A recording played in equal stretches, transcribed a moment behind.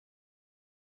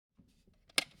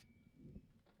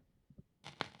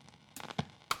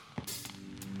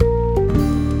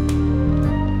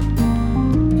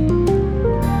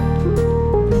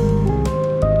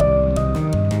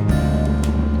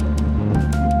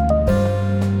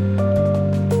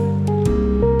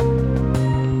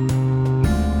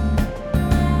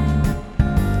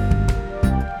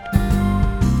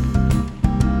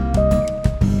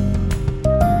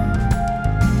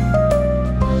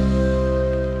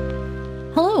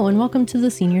Hello, and welcome to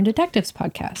the Senior Detectives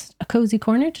Podcast, a cozy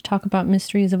corner to talk about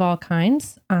mysteries of all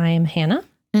kinds. I'm Hannah.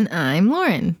 And I'm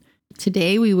Lauren.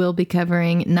 Today we will be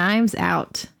covering Knives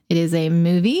Out. It is a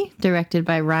movie directed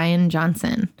by Rian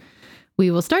Johnson. We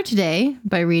will start today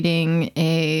by reading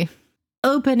a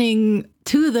opening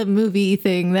to the movie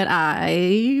thing that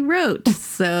I wrote.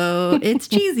 So it's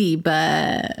cheesy,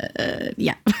 but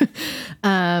yeah.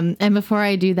 And before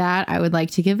I do that, I would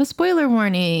like to give a spoiler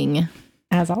warning.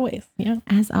 As always, yeah.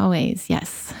 As always,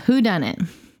 yes. Whodunit?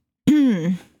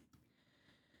 The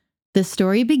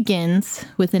story begins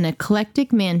with an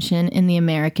eclectic mansion in the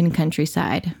American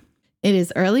countryside. It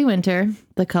is early winter,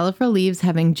 the colorful leaves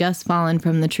having just fallen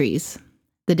from the trees.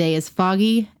 The day is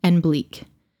foggy and bleak.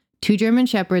 Two German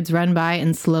shepherds run by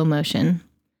in slow motion.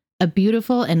 A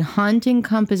beautiful and haunting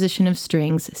composition of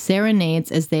strings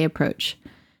serenades as they approach.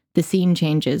 The scene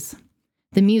changes.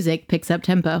 The music picks up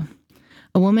tempo.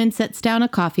 A woman sets down a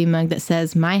coffee mug that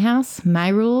says, "My house, my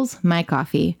rules, my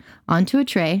coffee," onto a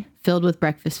tray filled with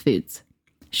breakfast foods.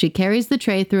 She carries the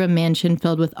tray through a mansion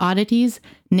filled with oddities,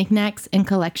 knickknacks, and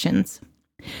collections.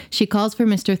 She calls for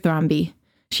Mr. Thrombey.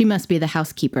 She must be the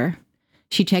housekeeper.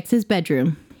 She checks his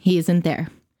bedroom. He isn't there.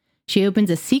 She opens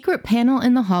a secret panel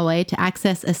in the hallway to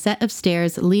access a set of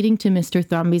stairs leading to Mr.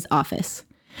 Thrombey's office.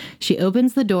 She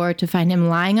opens the door to find him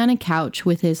lying on a couch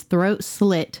with his throat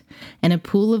slit and a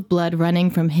pool of blood running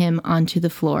from him onto the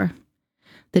floor.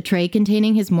 The tray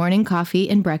containing his morning coffee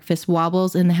and breakfast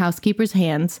wobbles in the housekeeper's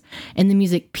hands, and the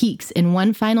music peaks in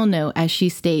one final note as she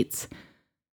states,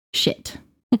 "Shit."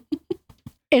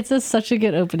 It's such a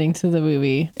good opening to the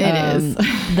movie. It is.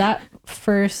 That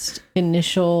first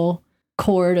initial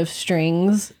chord of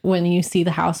strings when you see the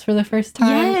house for the first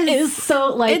time is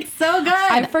so it's so good.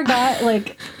 I forgot,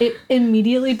 it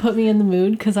immediately put me in the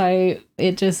mood because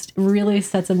it just really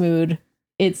sets a mood.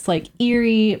 It's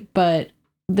eerie, but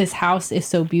this house is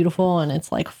so beautiful and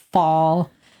it's fall,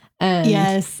 and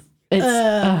yes, it's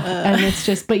and it's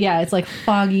just, but yeah, it's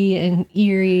foggy and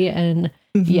eerie and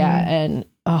and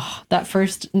that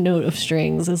first note of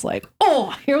strings is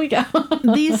here we go.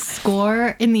 The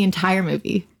score in the entire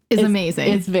movie is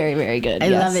amazing. It's very, very good. I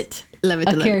love it. Love it.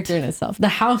 A character in itself. The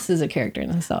house is a character in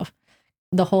itself.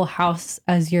 The whole house,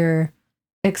 as you're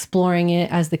exploring it,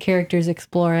 as the characters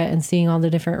explore it and seeing all the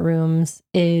different rooms,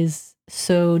 is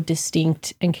so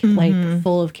distinct and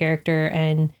full of character.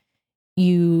 And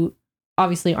you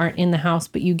obviously aren't in the house,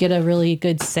 but you get a really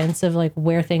good sense of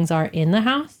where things are in the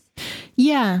house.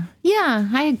 Yeah,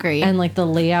 I agree. And the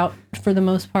layout, for the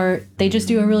most part, they just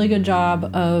do a really good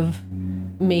job of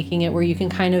making it where you can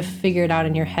kind of figure it out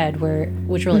in your head,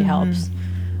 which really helps.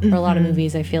 For a lot of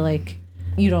movies, I feel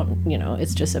you don't,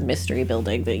 it's just a mystery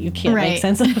building that you can't make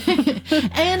sense of.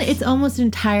 And it's almost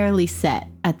entirely set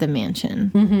at the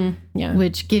mansion,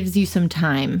 which gives you some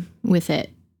time with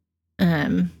it.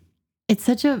 It's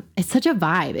such a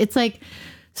vibe. It's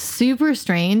super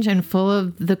strange and full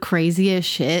of the craziest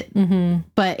shit,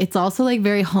 but it's also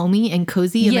very homey and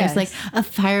cozy, and there's a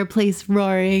fireplace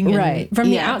roaring, right? From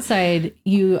the outside,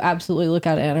 you absolutely look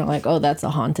at it and are like, "Oh, that's a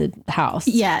haunted house."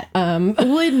 Yeah.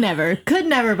 Could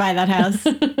never buy that house.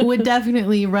 Would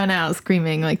definitely run out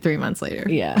screaming 3 months later.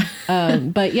 Yeah.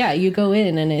 But yeah, you go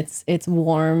in and it's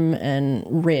warm and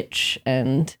rich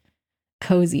and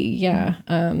cozy. Yeah.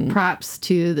 Props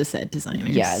to the set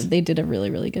designers. Yeah, they did a really,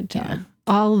 really good job. Yeah.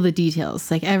 All the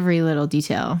details, every little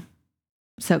detail.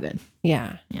 So good.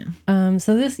 Yeah.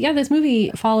 So this movie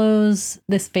follows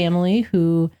this family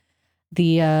who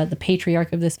the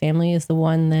patriarch of this family is the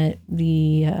one that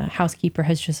the housekeeper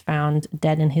has just found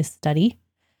dead in his study.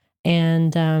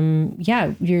 And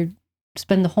you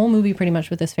spend the whole movie pretty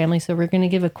much with this family. So we're going to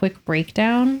give a quick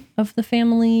breakdown of the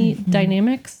family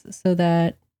dynamics so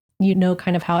that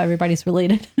kind of how everybody's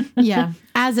related. Yeah.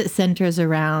 As it centers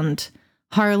around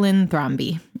Harlan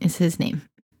Thrombey is his name.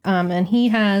 And he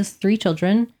has 3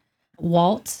 children,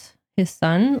 Walt, his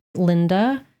son,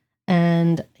 Linda,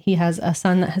 and he has a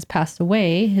son that has passed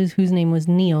away, whose name was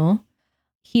Neil.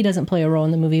 He doesn't play a role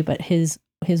in the movie, but his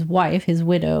wife, his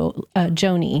widow,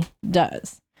 Joni,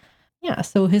 does. Yeah,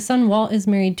 so his son Walt is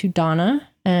married to Donna,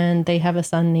 and they have a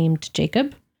son named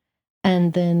Jacob.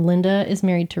 And then Linda is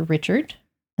married to Richard,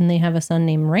 and they have a son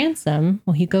named Ransom.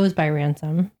 Well, he goes by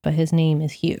Ransom, but his name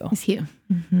is Hugh. It's Hugh.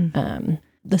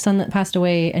 The son that passed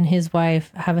away and his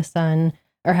wife have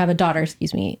a daughter,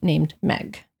 named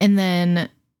Meg. And then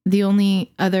the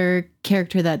only other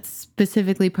character that's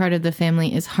specifically part of the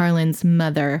family is Harlan's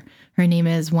mother. Her name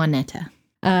is Juanetta.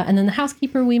 And then the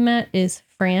housekeeper we met is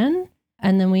Fran.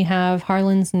 And then we have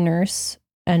Harlan's nurse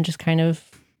and just kind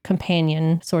of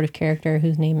companion sort of character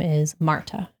whose name is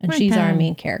Marta. And she's our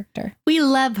main character. We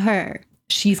love her.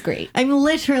 She's great. I'm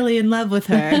literally in love with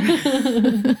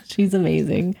her. She's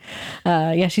amazing.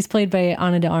 Yeah, she's played by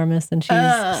Ana de Armas, and she's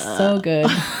so good.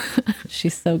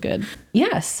 She's so good.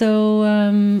 Yeah,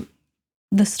 so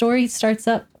the story starts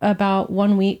up about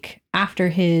 1 week after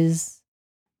his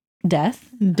death.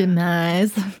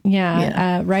 Demise.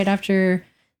 Yeah. Right after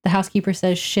the housekeeper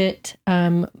says shit,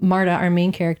 Marta, our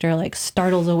main character, like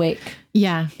startles awake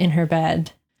in her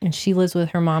bed, and she lives with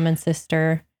her mom and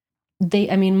sister.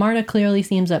 Marta clearly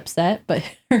seems upset, but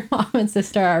her mom and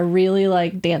sister are really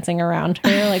like dancing around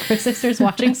her. Like her sister's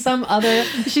watching some other...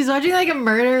 She's watching like a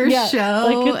murder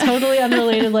show. Like a totally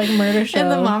unrelated like murder show. And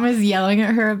the mom is yelling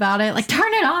at her about it. Like,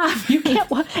 turn it off. You can't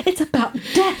watch. It's about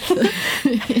death.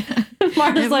 And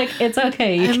Marta's like, it's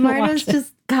okay. You can Marta's watch it.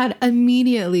 just, God,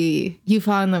 immediately you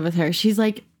fall in love with her. She's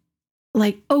like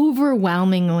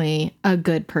overwhelmingly a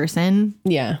good person.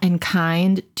 Yeah. And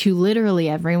kind to literally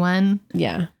everyone.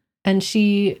 Yeah. And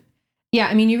you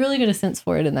really get a sense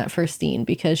for it in that first scene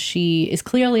because she is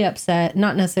clearly upset,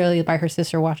 not necessarily by her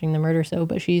sister watching the murder show,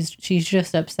 but she's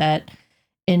just upset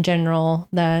in general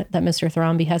that Mr.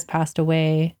 Thrombey has passed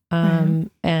away,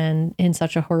 and in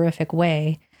such a horrific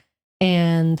way.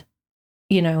 And,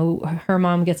 her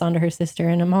mom gets onto her sister,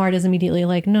 and Marta's immediately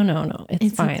like, no,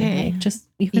 it's fine. Okay. Like, just,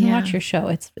 you can watch your show.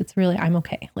 It's really, I'm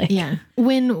okay. Like, yeah.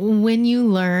 When you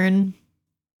learn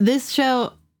this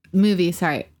movie,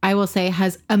 I will say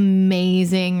has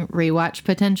amazing rewatch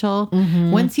potential.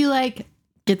 Mm-hmm. Once you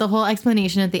get the whole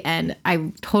explanation at the end,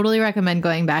 I totally recommend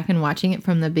going back and watching it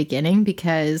from the beginning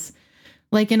because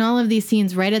in all of these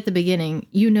scenes right at the beginning,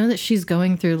 that she's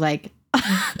going through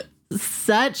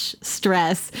such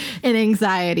stress and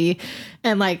anxiety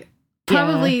and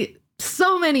probably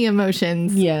so many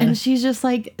emotions. Yeah. And she's just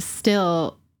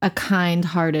still a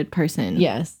kind-hearted person.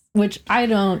 Yes. Which I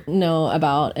don't know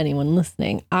about anyone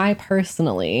listening. I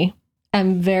personally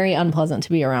am very unpleasant to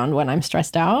be around when I'm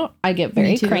stressed out. I get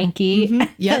very cranky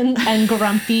and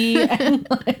grumpy. And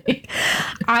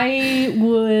I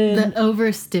would... The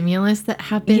overstimulus that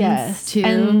happens too.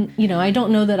 And, I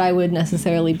don't know that I would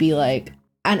necessarily be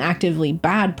an actively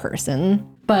bad person,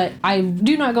 but I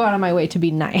do not go out of my way to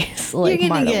be nice. You're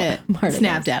going to get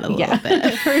snapped at a little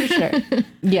bit. For sure.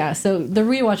 Yeah, so the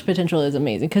rewatch potential is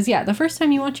amazing. Because, the first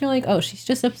time you watch, you're like, oh, she's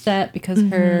just upset because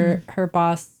her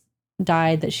boss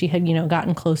died that she had,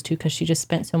 gotten close to because she just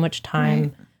spent so much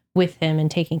time with him and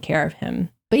taking care of him.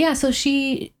 But yeah, so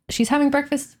she's having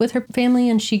breakfast with her family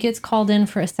and she gets called in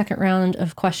for a second round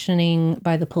of questioning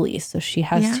by the police. So she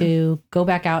has to go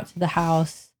back out to the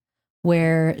house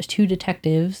where two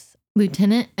detectives,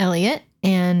 Lieutenant Elliot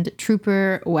and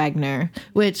Trooper Wagner,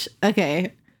 which,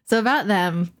 okay, so about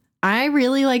them, I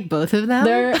really like both of them.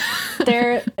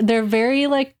 They're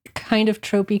very kind of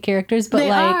tropey characters, but they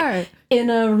are.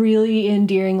 In a really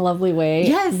endearing, lovely way.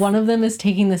 Yes. One of them is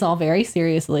taking this all very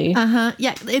seriously.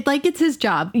 Yeah, it's his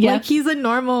job. Yeah. He's a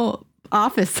normal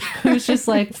officer who's just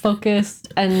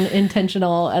focused and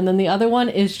intentional, and then the other one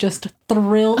is just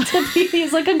thrilled to be.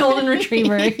 He's like a golden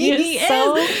retriever. He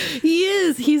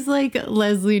is. He's like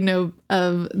Leslie Knope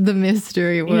of the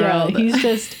mystery world. Yeah, he's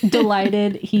just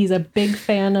delighted. He's a big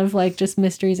fan of just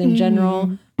mysteries in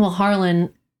general. Well,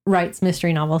 Harlan writes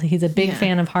mystery novels. He's a big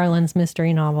fan of Harlan's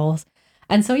mystery novels,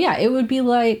 and so it would be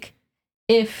like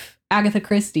if Agatha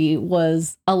Christie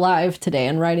was alive today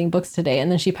and writing books today, and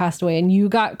then she passed away, and you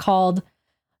got called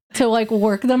to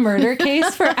work the murder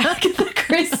case for Agatha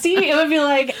Christie. It would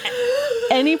be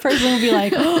any person would be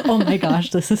like, oh my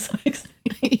gosh, this is so exciting.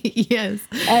 Yes.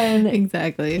 And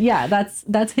exactly. Yeah,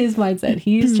 that's his mindset.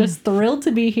 He's just thrilled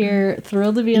to be here,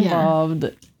 thrilled to be involved,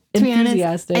 enthusiastic.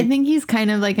 Honest, I think he's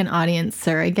kind of an audience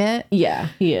surrogate. Yeah,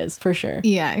 he is, for sure.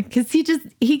 Yeah, because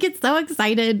he gets so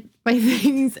excited by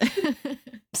things.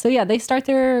 So they start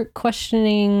their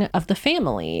questioning of the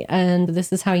family, and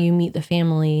this is how you meet the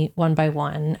family one by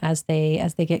one as they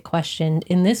get questioned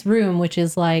in this room, which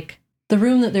is the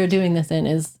room that they're doing this in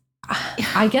is,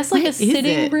 I guess, a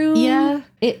sitting room. Yeah,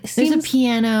 there's a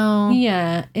piano.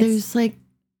 Yeah, there's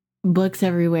books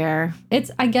everywhere.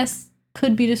 It's, I guess,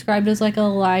 could be described as a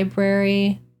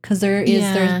library because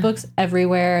there's books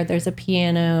everywhere. There's a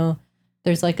piano.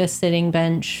 There's a sitting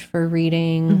bench for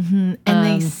reading, and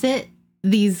they sit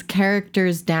these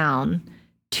characters down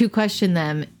to question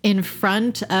them in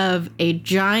front of a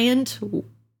giant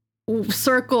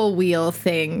circle wheel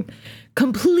thing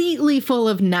completely full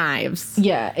of knives.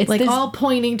 Yeah, it's all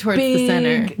pointing towards the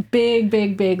center.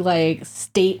 Big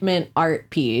statement art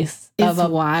piece of a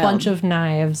bunch of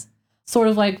knives sort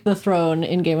of like the throne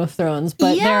in Game of Thrones,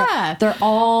 but they're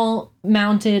all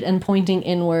mounted and pointing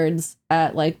inwards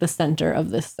at like the center of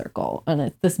this circle. And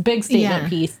it's this big statement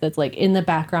piece that's like in the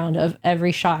background of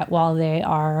every shot while they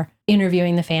are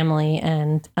interviewing the family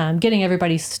and getting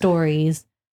everybody's stories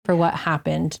for what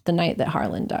happened the night that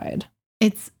Harlan died.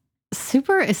 It's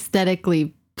super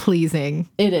aesthetically pleasing.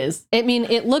 It is. I mean,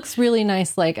 it looks really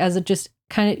nice, like as it just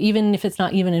kind of, even if it's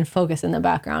not even in focus in the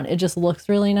background, it just looks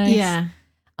really nice. Yeah.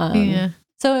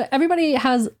 So everybody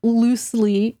has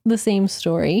loosely the same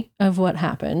story of what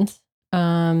happened.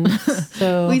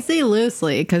 So we say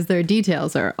loosely because their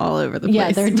details are all over the place.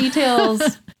 Yeah, their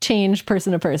details change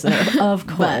person to person, of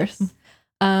course.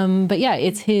 But yeah,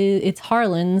 it's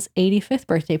Harlan's 85th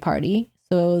birthday party.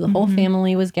 So the whole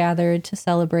family was gathered to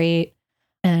celebrate,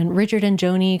 and Richard and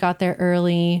Joni got there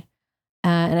early,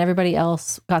 and everybody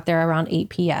else got there around 8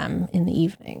 p.m. in the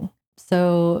evening.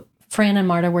 So Fran and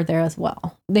Marta were there as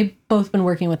well. They've both been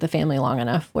working with the family long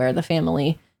enough where the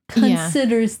family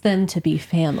considers them to be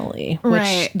family,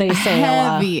 which they say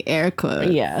heavy air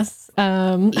quotes. Yes.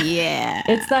 Yeah.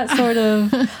 It's that sort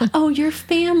of, oh, you're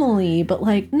family, but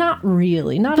like not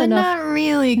really. Not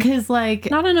because like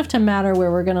not enough to matter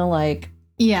where we're gonna like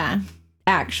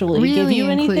actually really give you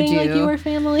anything you. Like you are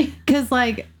family. Because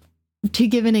like, to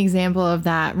give an example of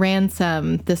that,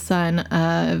 Ransom, the son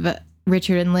of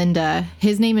Richard and Linda,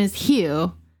 his name is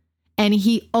Hugh, and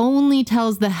he only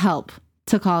tells the help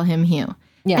to call him Hugh.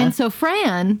 Yeah. And so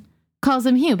Fran calls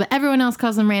him Hugh, but everyone else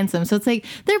calls him Ransom. So it's like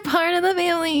they're part of the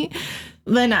family,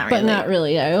 but not really. But not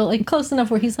really. Yeah. Like close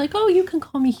enough where he's like, oh, you can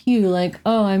call me Hugh. Like,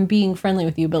 oh, I'm being friendly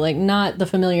with you, but like not the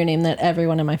familiar name that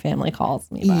everyone in my family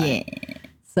calls me by. Yeah.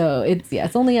 So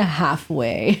it's only a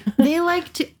halfway. They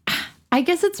like to, I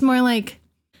guess it's more like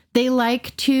they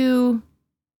like to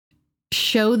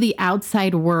show the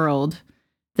outside world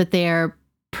that they are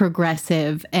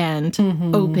progressive and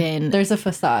open. There's a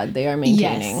facade they are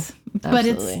maintaining. Yes, but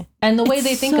and the way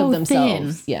they think of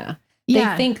themselves. Thin. Yeah.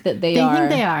 They think that they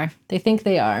are. They think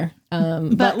they are.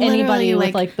 But anybody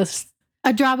with like this,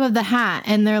 a drop of the hat,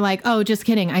 and they're like, "Oh, just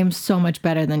kidding. I'm so much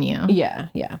better than you." Yeah,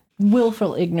 yeah.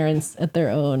 Willful ignorance at their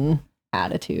own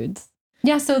attitudes.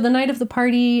 Yeah. So the night of the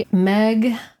party,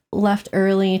 Meg left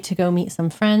early to go meet some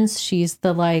friends. She's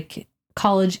the like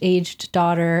college-aged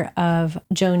daughter of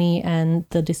Joni and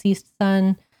the deceased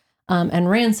son, and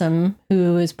Ransom,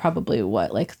 who is probably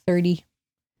like 30,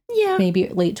 maybe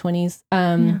late 20s.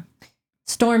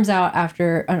 Storms out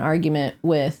after an argument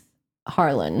with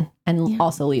Harlan and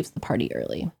also leaves the party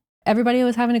early. Everybody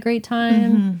was having a great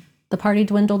time. The party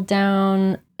dwindled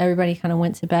down. Everybody kind of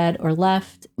went to bed or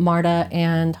left. Marta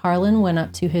and Harlan went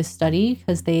up to his study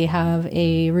because they have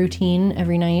a routine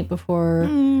every night before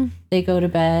they go to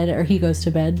bed, or he goes to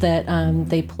bed, that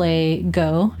they play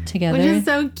Go together. Which is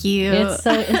so cute.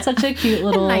 It's such a cute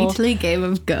little nightly game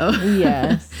of Go.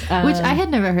 Yes. Which I had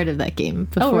never heard of that game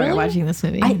before watching this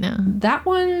movie. No. That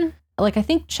one, like, I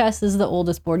think chess is the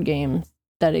oldest board game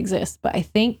that exists, but I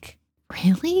think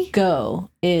really Go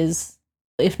is,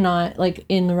 if not like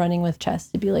in the running with chess,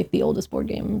 to be like the oldest board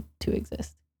game to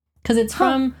exist, because it's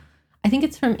from, I think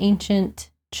it's from ancient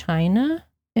China,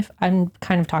 if I'm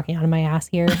kind of talking out of my ass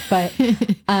here, but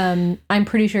I'm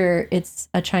pretty sure it's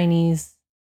a Chinese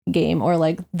game, or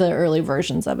like the early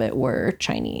versions of it were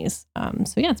Chinese.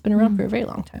 So yeah, it's been around for a very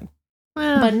long time,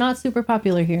 but not super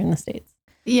popular here in the States.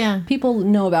 Yeah, people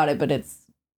know about it, but it's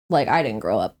like, I didn't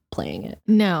grow up playing it.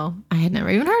 No, I had never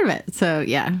even heard of it. So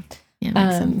yeah. Yeah,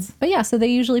 makes sense. But yeah, so they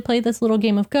usually play this little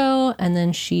game of Go, and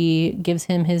then she gives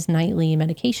him his nightly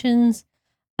medications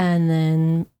and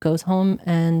then goes home.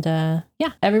 And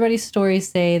everybody's stories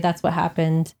say that's what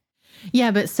happened.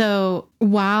 Yeah, but so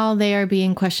while they are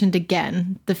being questioned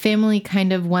again, the family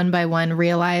kind of one by one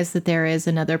realize that there is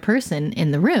another person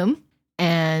in the room,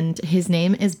 and his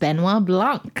name is Benoit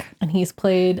Blanc. And he's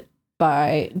played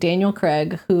by Daniel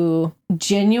Craig, who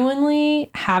genuinely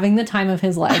having the time of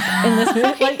his life in this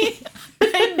movie. Like,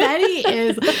 I bet he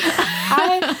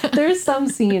is. There's some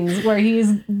scenes where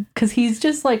he's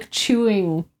just like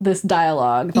chewing this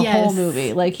dialogue the whole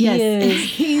movie. Like he is.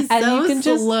 He's and so you can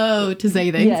slow to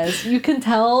say things. Yes, you can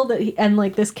tell that, and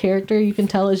like this character, you can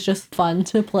tell is just fun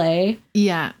to play.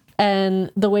 Yeah.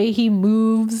 And the way he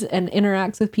moves and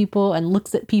interacts with people and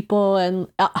looks at people, and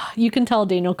you can tell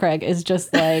Daniel Craig is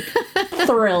just like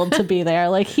thrilled to be there.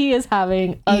 Like he is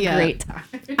having a great time.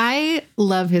 I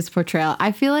love his portrayal.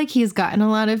 I feel like he's gotten a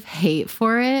lot of hate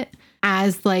for it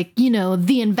as like,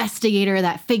 the investigator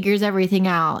that figures everything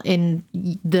out in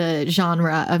the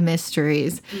genre of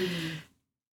mysteries.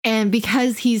 And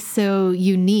because he's so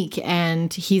unique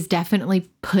and he's definitely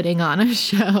putting on a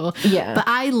show. Yeah. But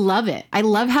I love it. I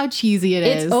love how cheesy it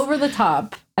is. It's over the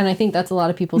top. And I think that's a lot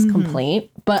of people's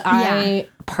complaint. But I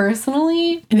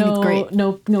personally, it's great.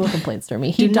 no complaints for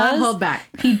me. Do not hold back.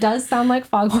 He does sound like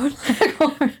Foghorn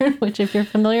Leghorn, which if you're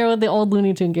familiar with the old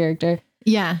Looney Tune character.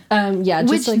 Yeah. Yeah.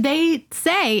 Which they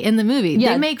say in the movie.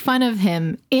 Yeah. They make fun of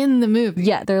him in the movie.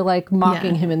 Yeah. They're like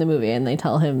mocking him in the movie and they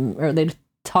tell him, or they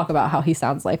talk about how he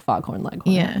sounds like Foghorn Leghorn.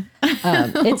 Yeah.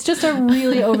 It's just a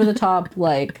really over the top,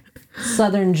 like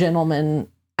Southern gentleman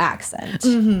accent.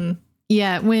 Mm-hmm.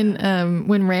 Yeah,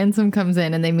 when Ransom comes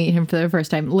in and they meet him for the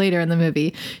first time later in the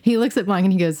movie, he looks at Blanc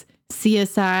and he goes,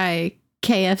 "CSI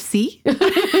KFC?"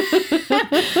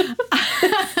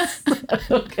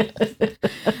 So good.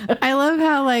 I love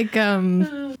how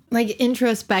like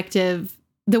introspective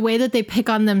the way that they pick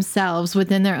on themselves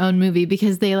within their own movie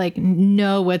because they like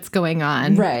know what's going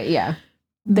on. Right, yeah.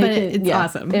 It's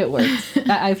awesome. It works.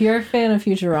 If you're a fan of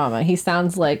Futurama, he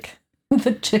sounds like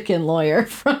the chicken lawyer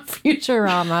from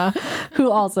Futurama,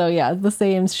 who also, the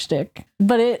same shtick.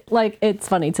 But it's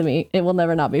funny to me. It will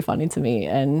never not be funny to me.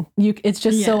 And it's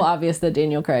just so obvious that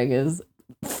Daniel Craig is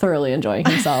thoroughly enjoying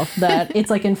himself that it's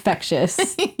like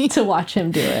infectious to watch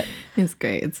him do it. It's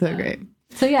great. It's so great.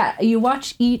 So you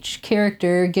watch each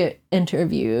character get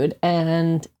interviewed,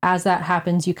 and as that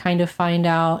happens, you kind of find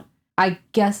out, I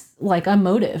guess, like a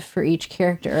motive for each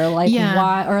character, like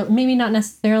why, or maybe not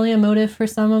necessarily a motive for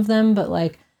some of them, but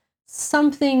like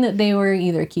something that they were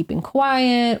either keeping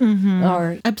quiet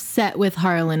or upset with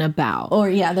Harlan about, or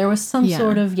there was some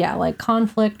sort of like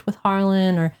conflict with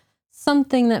Harlan or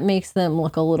something that makes them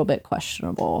look a little bit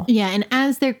questionable. Yeah, and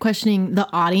as they're questioning, the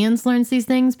audience learns these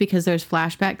things because there's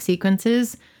flashback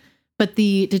sequences, but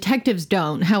the detectives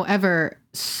don't. However,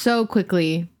 so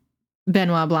quickly,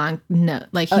 Benoit Blanc,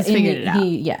 he's figured it out.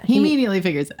 He immediately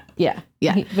figures it out.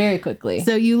 Yeah. Very quickly.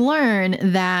 So you learn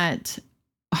that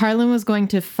Harlan was going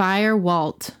to fire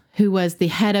Walt, who was the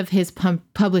head of his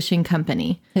publishing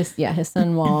company. His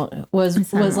son Walt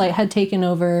had taken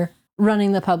over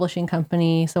running the publishing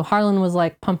company. So Harlan was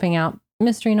like pumping out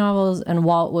mystery novels and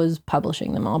Walt was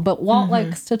publishing them all. But Walt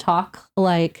likes to talk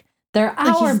like they're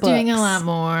our he's books. Doing a lot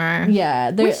more.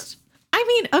 Yeah.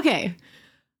 Okay.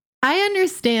 I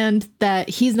understand that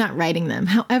he's not writing them.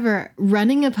 However,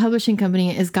 running a publishing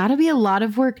company has got to be a lot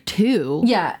of work too.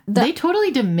 Yeah. They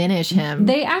totally diminish him.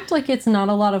 They act like it's not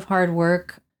a lot of hard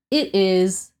work. It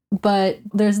is, but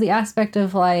there's the aspect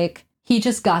of like, he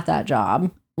just got that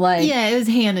job. Like, it was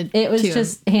handed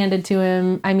handed to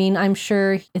him. I mean, I'm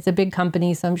sure it's a big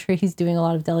company, so I'm sure he's doing a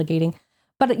lot of delegating.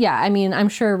 But I'm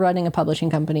sure running a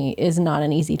publishing company is not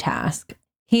an easy task.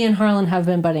 He and Harlan have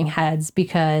been butting heads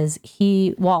because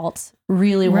Walt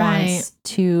really wants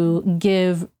to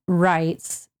give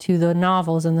rights to the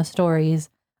novels and the stories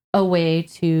away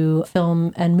to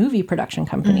film and movie production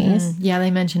companies. Yeah, they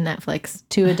mentioned Netflix.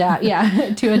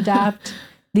 To adapt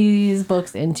these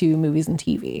books into movies and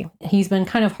TV. He's been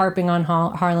kind of harping on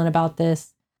Harlan about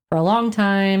this for a long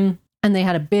time, and they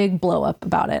had a big blow up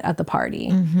about it at the party.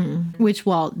 Which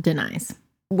Walt denies.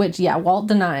 Walt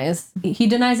denies. He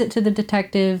denies it to the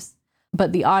detectives,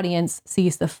 but the audience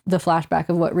sees the flashback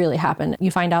of what really happened. You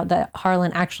find out that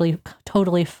Harlan actually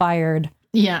totally fired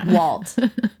Walt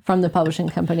from the publishing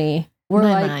company.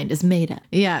 My mind is made up.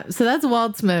 Yeah, so that's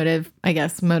Walt's motive.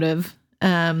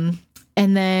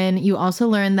 And then you also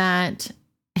learn that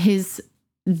his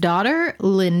daughter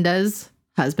Linda's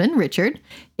husband, Richard,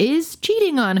 is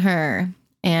cheating on her.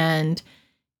 And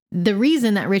the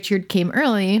reason that Richard came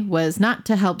early was not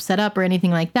to help set up or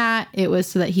anything like that. It was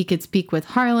so that he could speak with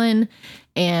Harlan.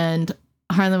 And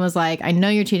Harlan was like, "I know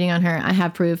you're cheating on her. I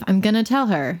have proof. I'm going to tell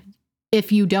her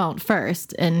if you don't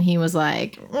first." And he was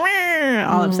like,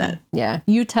 all upset. Yeah.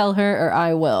 You tell her or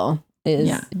I will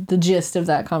is the gist of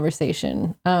that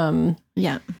conversation.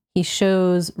 He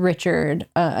shows Richard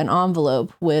an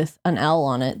envelope with an L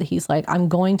on it that he's like, "I'm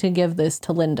going to give this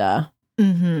to Linda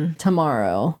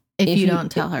tomorrow. If you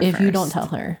don't tell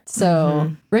her.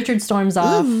 So Richard storms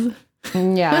off.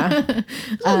 Yeah.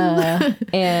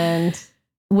 And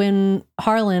when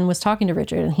Harlan was talking to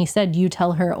Richard and he said, "You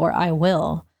tell her or I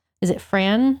will," is it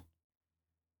Fran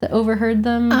that overheard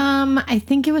them? I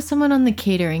think it was someone on the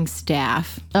catering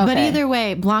staff. Okay. But either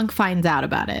way, Blanc finds out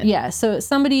about it. Yeah. So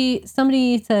somebody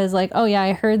says like, "Oh yeah,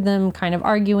 I heard them kind of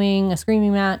arguing, a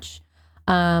screaming match.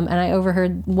 And I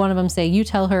overheard one of them say, 'You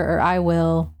tell her or I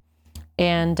will.'"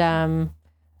 And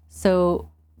so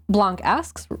Blanc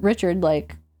asks Richard,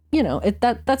 like,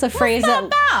 that's a phrase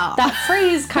that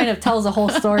phrase kind of tells a whole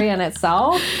story in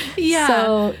itself. Yeah.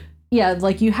 So Yeah,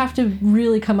 like you have to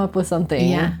really come up with something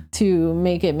Yeah. to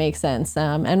make it make sense.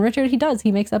 And Richard, he does.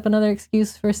 He makes up another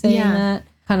excuse for saying that,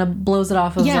 kind of blows it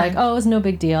off of like, oh, it's no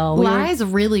big deal. Lies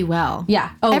really well.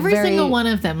 Yeah. Oh, every very single one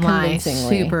of them lies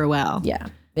convincingly. super well. Yeah.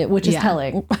 Which is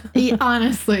telling.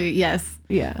 Honestly, yes.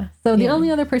 Yeah. So the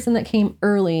only other person that came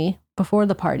early before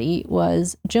the party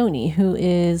was Joni, who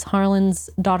is Harlan's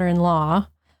daughter-in-law.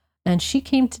 And she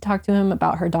came to talk to him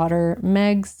about her daughter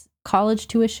Meg's college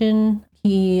tuition.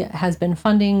 He has been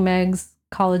funding Meg's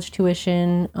college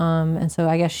tuition. And so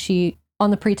I guess she,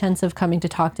 on the pretense of coming to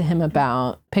talk to him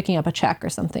about picking up a check or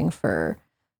something for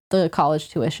the college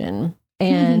tuition.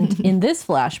 And in this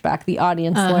flashback, the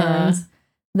audience learns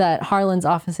that Harlan's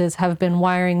offices have been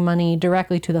wiring money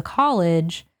directly to the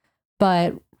college.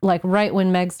 But like right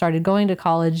when Meg started going to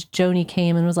college, Joni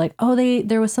came and was like, oh,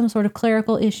 there was some sort of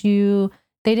clerical issue.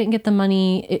 They didn't get the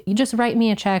money. You just write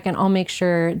me a check and I'll make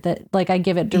sure that like I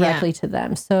give it directly to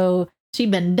them. So she's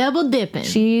been double dipping.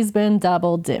 She's been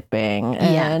double dipping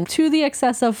and to the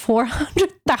excess of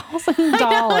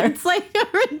 $400,000. It's like a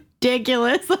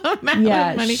ridiculous amount of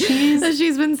money that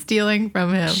she's been stealing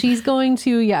from him. She's going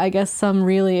to, I guess some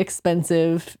really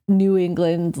expensive New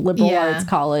England liberal arts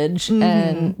college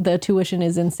and the tuition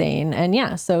is insane.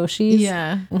 And so she's...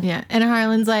 Yeah. And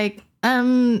Harlan's like,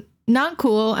 not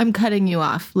cool. I'm cutting you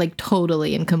off, like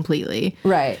totally and completely.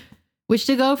 Right. Which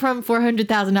to go from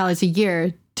 $400,000 a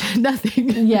year to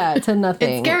nothing. Yeah, to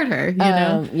nothing. It scared her, you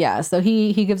know? Yeah, so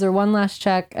he gives her one last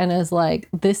check and is like,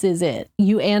 this is it.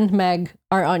 You and Meg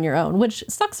are on your own, which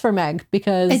sucks for Meg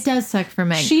because... It does suck for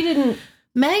Meg. She didn't...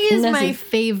 Meg is my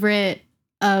favorite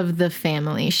of the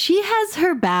family. She has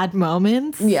her bad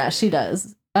moments. Yeah, she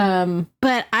does.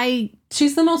 But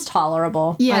she's the most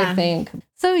tolerable, I think.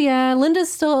 So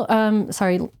Linda's still,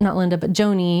 sorry, not Linda, but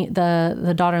Joni,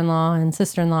 the daughter-in-law and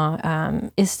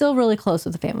sister-in-law, is still really close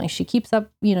with the family. She keeps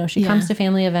up, she comes to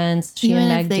family events. She Even and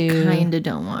Meg if they kind of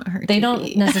don't want her. They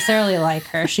don't necessarily like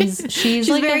her. She's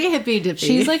like very hippie dippy.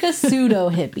 She's like a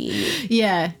pseudo hippie.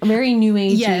 Yeah, very new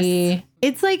agey. Yes.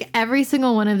 It's like every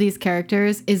single one of these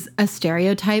characters is a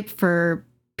stereotype for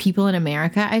people in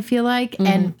America, I feel like,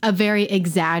 and a very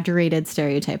exaggerated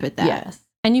stereotype at that. Yes.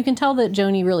 And you can tell that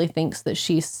Joni really thinks that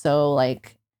she's so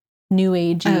like new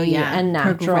agey and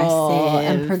natural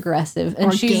and progressive. And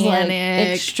organic. She's like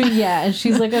extreme. Yeah. And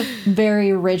she's like a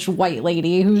very rich white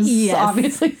lady who's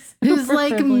obviously who's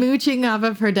like mooching off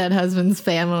of her dead husband's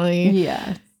family.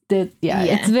 Yeah.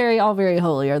 It's all very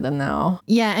holier than thou.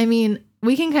 Yeah. I mean,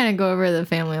 we can kind of go over the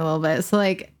family a little bit. So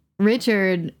like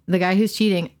Richard, the guy who's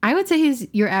cheating, I would say he's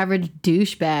your average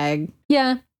douchebag.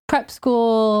 Yeah. Prep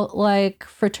school, like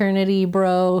fraternity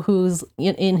bro who's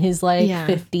in his like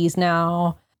 50s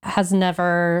now, has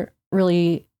never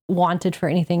really wanted for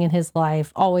anything in his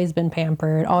life, always been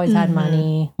pampered, always had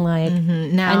money, like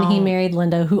now, and he married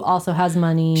Linda, who also has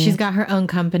money. She's got her own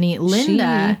company.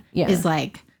 Linda is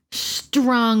like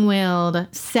strong-willed,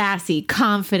 sassy,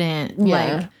 confident,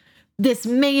 like this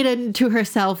maiden to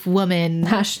herself woman.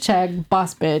 Hashtag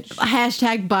boss bitch.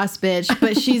 Hashtag boss bitch.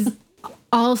 But she's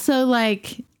also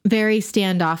like very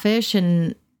standoffish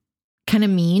and kind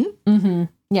of mean.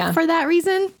 Yeah. For that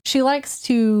reason. She likes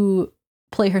to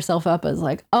play herself up as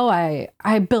like, oh,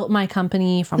 I built my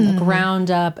company from the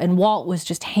ground up and Walt was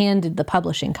just handed the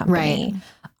publishing company. Right.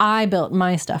 I built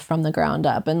my stuff from the ground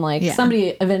up. And like somebody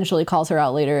eventually calls her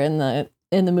out later in the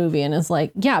movie and is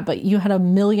like, yeah, but you had $1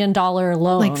 million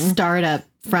loan. Like startup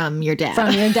from your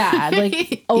dad.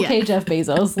 Like, okay, Jeff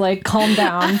Bezos, like calm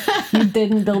down. You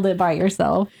didn't build it by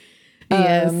yourself.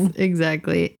 Yes,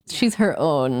 exactly. She's her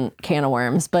own can of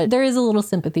worms, but there is a little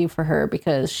sympathy for her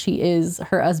because she is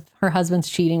her husband's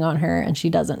cheating on her and she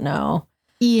doesn't know.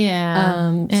 Yeah.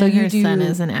 And so her son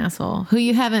is an asshole who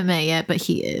you haven't met yet, but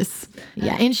he is.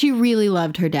 Yeah. And she really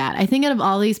loved her dad. I think out of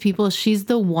all these people, she's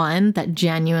the one that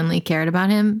genuinely cared about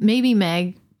him. Maybe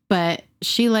Meg, but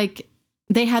she like,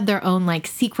 they had their own like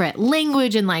secret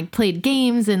language and like played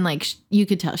games and like you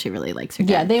could tell she really likes her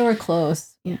dad. Yeah, they were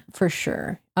close for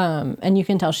sure. And you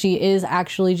can tell she is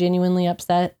actually genuinely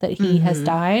upset that he has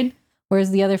died.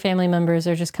 Whereas the other family members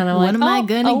are just kind of like, what am I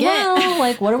going to get? Well,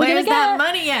 like, what are we going to get? Where's that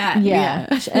money at? Yeah.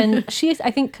 And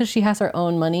I think because she has her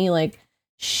own money, like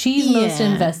she's most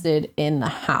invested in the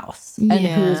house and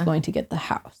who's going to get the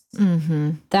house.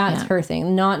 That's her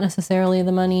thing, not necessarily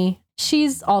the money.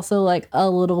 She's also like a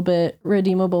little bit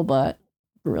redeemable, but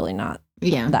really not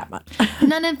that much.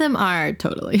 None of them are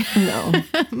totally. No.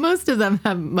 Most of them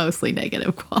have mostly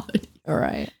negative quality. All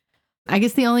right. I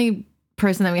guess the only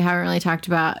person that we haven't really talked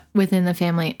about within the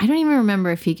family, I don't even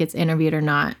remember if he gets interviewed or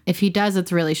not. If he does,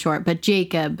 it's really short. But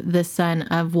Jacob, the son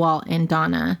of Walt and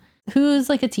Donna, who's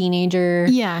like a teenager.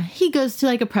 Yeah, he goes to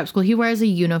like a prep school. He wears a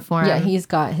uniform. Yeah, he's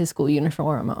got his school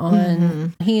uniform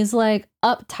on. He's like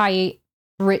uptight,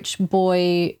 rich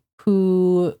boy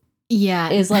who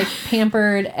is like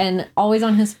pampered and always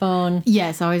on his phone.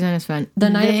 Yes, always on his phone. The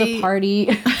night of the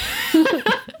party.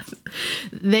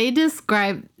 They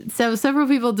describe, so several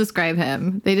people describe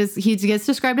him. He gets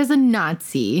described as a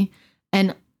Nazi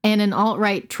and an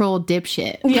alt-right troll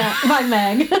dipshit. Yeah, by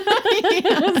Meg.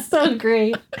 It's so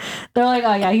great. They're like,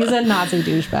 oh yeah, he's a Nazi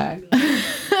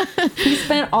douchebag. He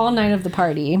spent all night of the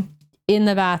party in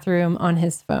the bathroom on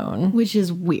his phone. Which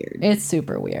is weird. It's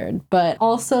super weird. But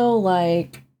also,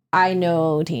 like, I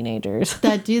know teenagers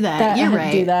that do that. You're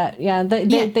right. Do that. Yeah,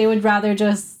 they would rather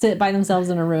just sit by themselves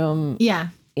in a room. Yeah.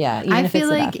 Yeah. I feel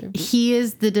like he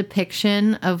is the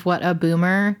depiction of what a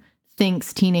boomer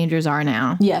thinks teenagers are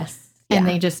now. Yes. And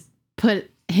they just put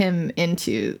him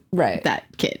into that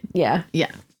kid. Yeah.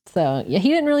 Yeah. So, yeah, he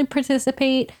didn't really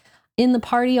participate in the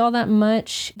party all that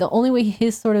much. The only way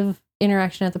his sort of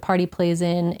interaction at the party plays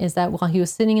in is that while he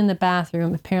was sitting in the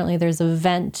bathroom, apparently there's a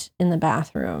vent in the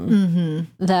bathroom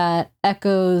that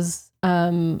echoes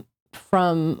from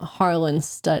Harlan's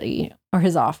study or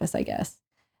his office, I guess.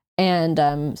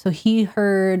 And so he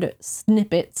heard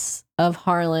snippets of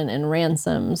Harlan and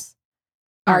Ransom's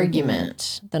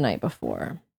argument the night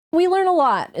before. We learn a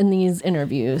lot in these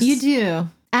interviews. You do,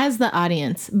 as the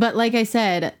audience. But like I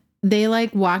said, they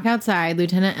like walk outside,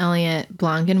 Lieutenant Elliot,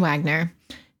 Blanc, and Wagner.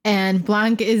 And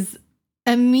Blanc is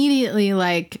immediately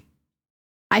like,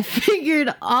 I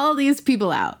figured all these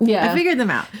people out. Yeah. I figured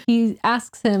them out. He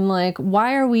asks him, like,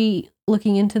 why are we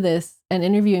looking into this and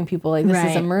interviewing people like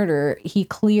this is a murder? He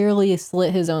clearly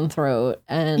slit his own throat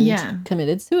and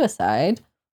committed suicide.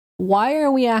 Why are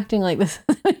we acting like this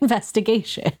is an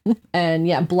investigation? And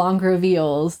yeah, Blanc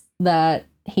reveals that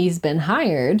he's been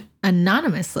hired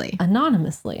anonymously.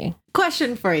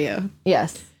 Question for you.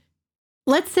 Yes.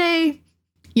 Let's say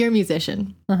you're a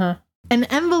musician. An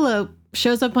envelope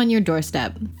shows up on your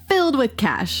doorstep filled with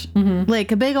cash,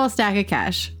 like a big old stack of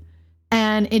cash.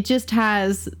 And it just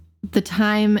has the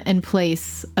time and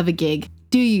place of a gig.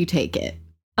 Do you take it?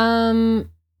 You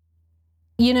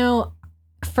know,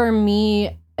 for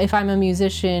me, if I'm a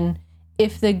musician,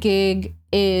 if the gig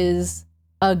is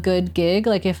a good gig,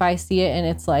 like if I see it and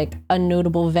it's like a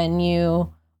notable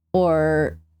venue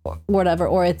or whatever,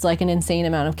 or it's like an insane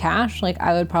amount of cash, like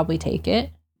I would probably take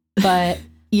it. But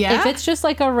if it's just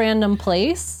like a random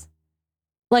place,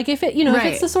 like if it, if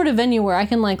it's the sort of venue where I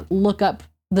can like look up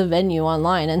the venue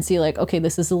online and see like, okay,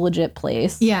 this is a legit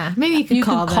place. Yeah. Maybe you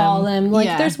could call them.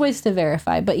 Like there's ways to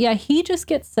verify. But yeah, he just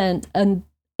gets sent an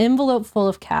envelope full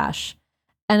of cash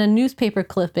and a newspaper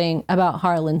clipping about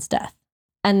Harlan's death.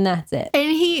 And that's it.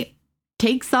 And he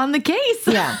takes on the case.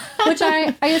 Yeah. Which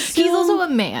I assume... He's also a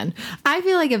man. I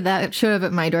feel like if that showed up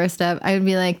at my doorstep, I would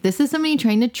be like, this is somebody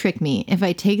trying to trick me. If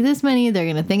I take this money, they're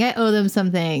going to think I owe them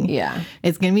something. Yeah.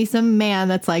 It's going to be some man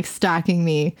that's like stalking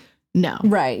me. No.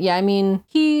 Right. Yeah. I mean,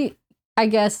 he, I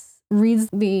guess, reads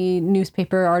the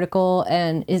newspaper article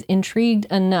and is intrigued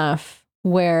enough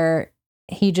where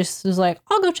he just was like,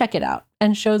 I'll go check it out,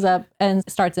 and shows up and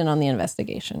starts in on the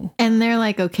investigation. And they're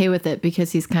like okay with it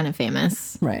because he's kind of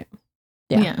famous. Right.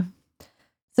 Yeah.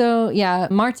 So yeah,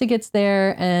 Marta gets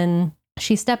there and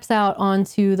she steps out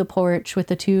onto the porch with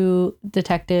the two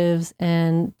detectives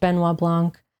and Benoit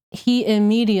Blanc. He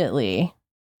immediately,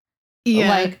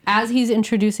 like as he's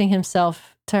introducing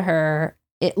himself to her,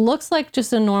 it looks like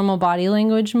just a normal body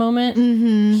language moment.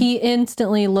 He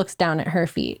instantly looks down at her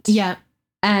feet. Yeah.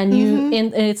 And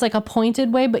and it's like a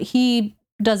pointed way, but he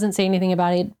doesn't say anything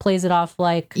about it. Plays it off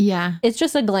like, it's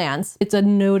just a glance. It's a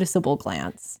noticeable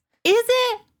glance. Is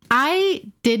it? I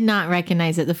did not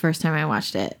recognize it the first time I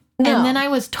watched it. No. And then I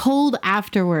was told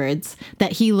afterwards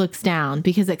that he looks down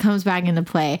because it comes back into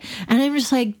play. And I'm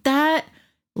just like, that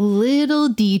little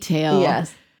detail.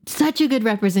 Yes. Such a good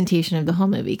representation of the whole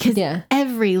movie because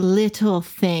every little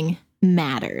thing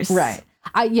matters. Right.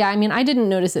 I mean, I didn't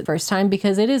notice it first time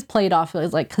because it is played off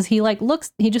as like, because he like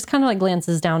looks, he just kind of like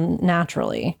glances down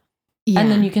naturally. Yeah.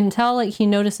 And then you can tell like he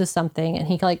notices something and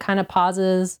he like kind of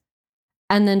pauses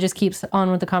and then just keeps on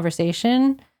with the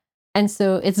conversation. And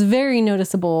so it's very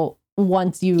noticeable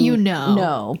once you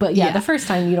know. But yeah, the first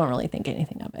time you don't really think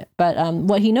anything of it. But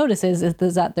what he notices is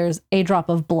that there's a drop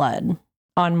of blood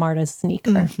on Marta's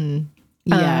sneaker.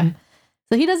 Yeah.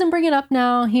 So he doesn't bring it up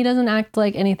now. He doesn't act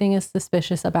like anything is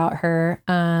suspicious about her.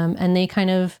 And they kind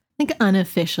of... I think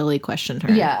unofficially questioned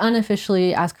her. Yeah,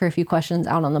 unofficially ask her a few questions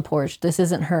out on the porch. This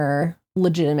isn't her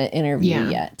legitimate interview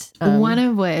yet. One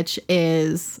of which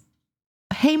is...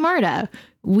 Hey, Marta,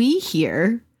 we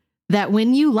hear that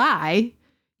when you lie,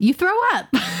 you throw up.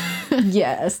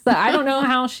 Yes. I don't know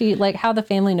how how the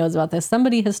family knows about this.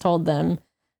 Somebody has told them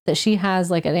that she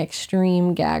has like an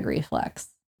extreme gag reflex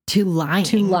To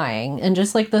lying. And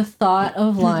just like the thought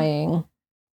of lying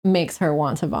makes her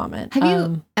want to vomit. Have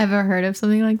you ever heard of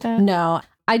something like that? No.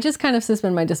 I just kind of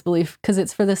suspend my disbelief because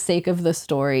it's for the sake of the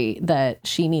story that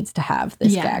she needs to have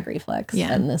this gag reflex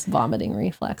and this vomiting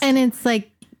reflex. And it's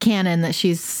like canon that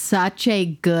she's such a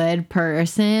good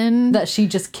person that she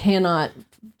just cannot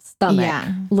stomach,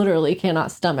 literally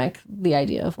cannot stomach the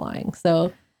idea of lying.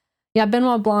 So yeah,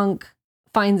 Benoit Blanc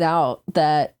finds out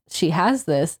that she has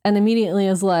this and immediately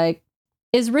is like,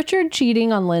 is Richard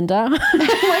cheating on Linda?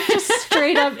 Like just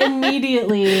straight up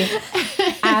immediately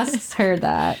asks her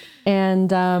that.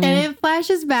 And it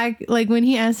flashes back, like when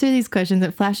he asks her these questions,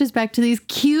 it flashes back to these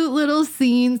cute little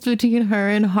scenes between her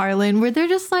and Harlan where they're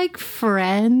just like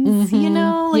friends, you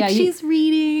know, like she's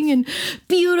reading and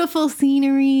beautiful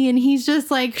scenery and he's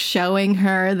just like showing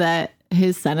her that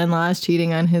his son-in-law is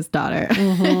cheating on his daughter.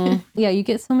 Yeah, you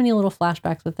get so many little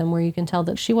flashbacks with them where you can tell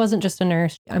that she wasn't just a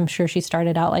nurse. I'm sure she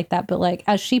started out like that, but like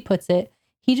as she puts it,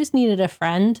 he just needed a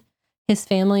friend. His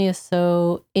family is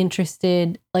so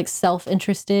interested, like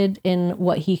self-interested in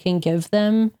what he can give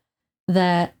them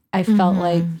that I felt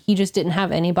like he just didn't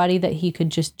have anybody that he could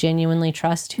just genuinely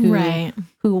trust who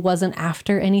wasn't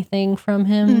after anything from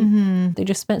him. They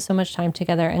just spent so much time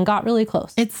together and got really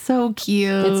close. It's so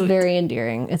cute. It's very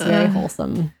endearing. It's very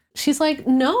wholesome. She's like,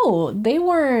 no,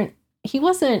 he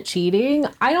wasn't cheating.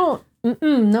 I don't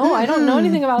know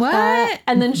anything about that.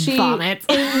 And then she vomits.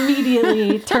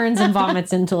 Immediately turns and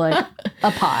vomits into like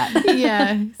a pot.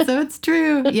 Yeah, so it's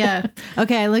true. Yeah.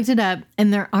 Okay, I looked it up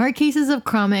and there are cases of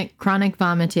chronic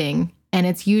vomiting and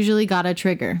it's usually got a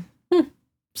trigger.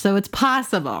 So it's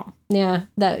possible. Yeah,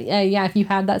 if you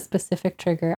had that specific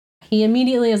trigger. He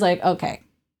immediately is like, okay,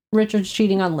 Richard's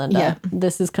cheating on Linda. Yeah.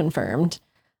 This is confirmed.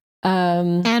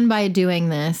 And by doing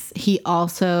this, he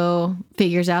also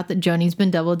figures out that Joni's been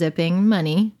double dipping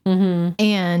money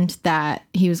and that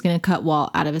he was going to cut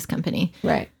Walt out of his company.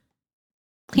 Right.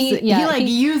 He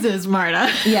uses Marta.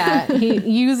 Yeah. He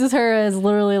uses her as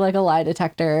literally like a lie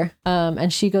detector.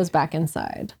 And she goes back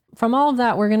inside. From all of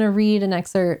that, we're going to read an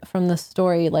excerpt from the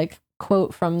story, like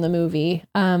quote from the movie,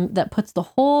 that puts the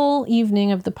whole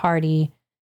evening of the party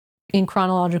in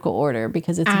chronological order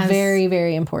because it's very,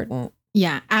 very important.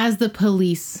 Yeah, as the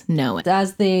police know it.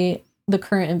 As the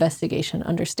current investigation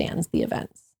understands the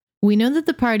events. We know that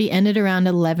the party ended around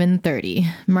 11:30.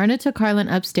 Marta took Harlan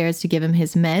upstairs to give him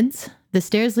his meds, the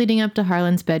stairs leading up to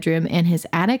Harlan's bedroom, and his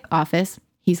attic office.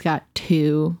 He's got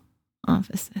 2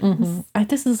 offices.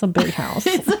 This is a big house.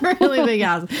 It's a really big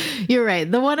house. You're right.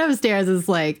 The one upstairs is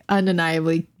like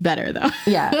undeniably better though.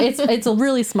 Yeah, it's a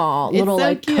really small, little so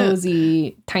like cute.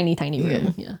 Cozy, tiny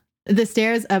room. Yeah. The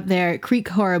stairs up there creak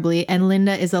horribly, and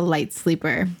Linda is a light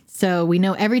sleeper. So we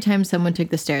know every time someone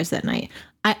took the stairs that night.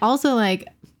 I also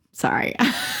sorry,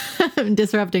 I'm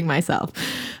disrupting myself.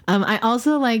 I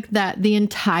also like that the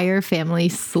entire family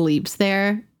sleeps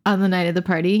there on the night of the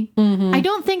party. I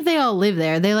don't think they all live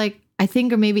there. They I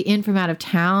think are maybe in from out of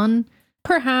town.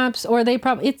 Perhaps, or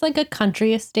it's like a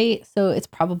country estate. So it's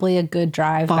probably a good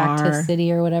drive back to the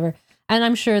city or whatever. And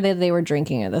I'm sure that they were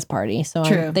drinking at this party.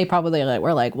 So they probably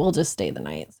were like, we'll just stay the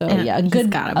night. So yeah, a good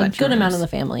amount of the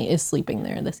family is sleeping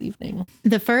there this evening.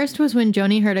 The first was when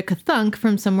Joni heard a ka-thunk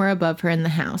from somewhere above her in the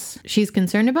house. She's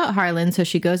concerned about Harlan, so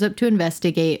she goes up to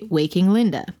investigate, waking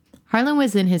Linda. Harlan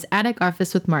was in his attic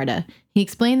office with Marta. He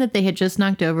explained that they had just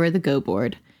knocked over the Go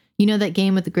board. You know that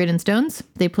game with the grid and stones?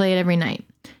 They play it every night.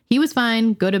 He was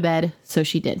fine, go to bed, so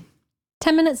she did.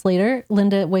 10 minutes later,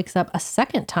 Linda wakes up a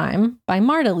second time by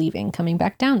Marta leaving, coming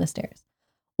back down the stairs.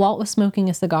 Walt was smoking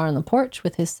a cigar on the porch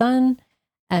with his son,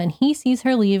 and he sees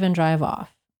her leave and drive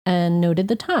off, and noted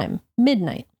the time,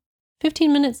 midnight.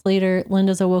 15 minutes later,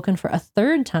 Linda's awoken for a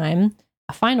third time,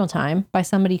 a final time, by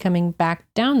somebody coming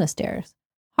back down the stairs.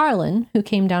 Harlan, who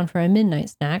came down for a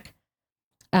midnight snack.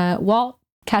 Walt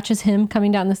catches him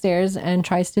coming down the stairs and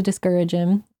tries to discourage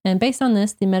him. And based on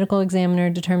this, the medical examiner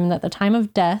determined that the time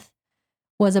of death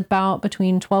was about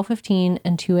between 12:15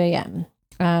 and 2 a.m.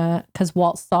 Because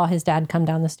Walt saw his dad come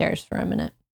down the stairs for a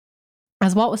minute.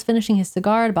 As Walt was finishing his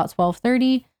cigar at about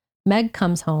 12:30, Meg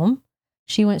comes home.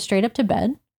 She went straight up to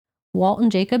bed. Walt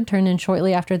and Jacob turned in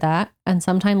shortly after that, and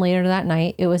sometime later that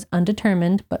night, it was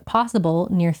undetermined but possible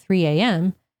near 3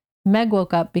 a.m., Meg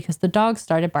woke up because the dogs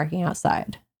started barking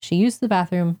outside. She used the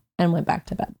bathroom and went back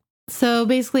to bed. So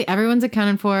basically everyone's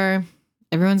accounted for.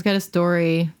 Everyone's got a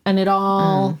story. And it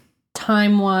all...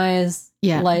 time-wise,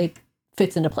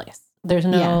 fits into place. There's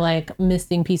no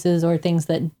missing pieces or things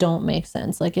that don't make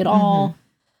sense. Like it all,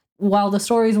 while the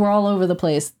stories were all over the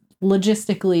place,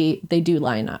 logistically, they do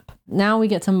line up. Now we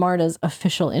get to Marta's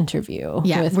official interview.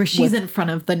 Yeah, where she's in front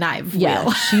of the knife wheel.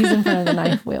 Yeah, she's in front of the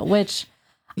knife wheel, which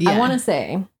I want to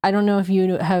say, I don't know if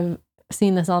you have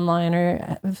seen this online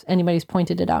or if anybody's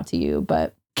pointed it out to you,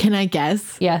 but... Can I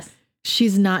guess? Yes.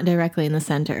 She's not directly in the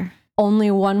center.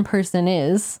 Only one person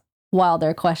is while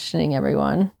they're questioning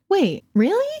everyone. Wait,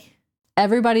 really?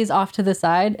 Everybody's off to the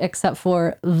side except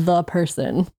for the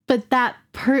person. But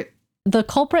the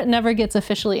culprit never gets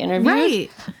officially interviewed.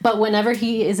 Right. But whenever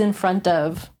he is in front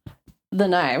of the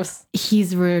knives,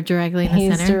 he's directly in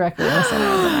the center. He's directly in the center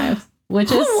of the knives,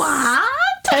 which is what?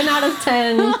 10 out of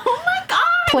 10. Oh my God.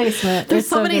 Placement. There's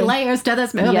so many good. layers to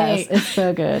this movie. Yes, it's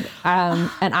so good. And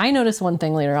I noticed one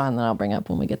thing later on that I'll bring up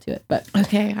when we get to it. But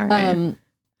okay, all right.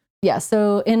 Yeah,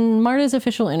 so in Marta's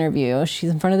official interview, she's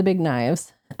in front of the big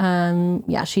knives.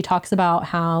 She talks about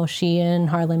how she and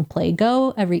Harlan play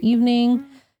Go every evening.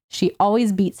 She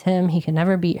always beats him. He can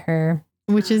never beat her.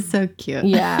 Which is so cute.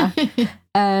 Yeah.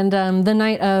 And the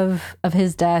night of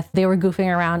his death, they were goofing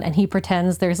around and he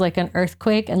pretends there's like an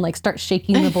earthquake and like starts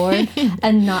shaking the board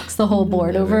and knocks the whole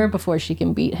board over before she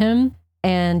can beat him.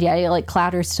 And yeah, it like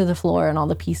clatters to the floor and all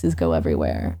the pieces go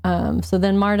everywhere. So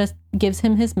then Marta gives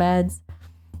him his meds.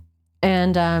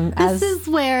 And this is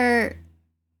where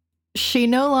she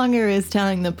no longer is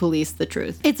telling the police the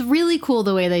truth. It's really cool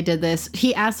the way they did this.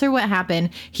 He asks her what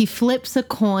happened. He flips a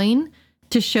coin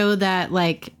to show that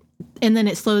like, and then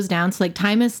it slows down. So like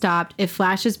time has stopped. It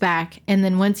flashes back. And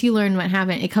then once you learn what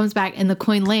happened, it comes back and the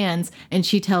coin lands and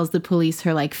she tells the police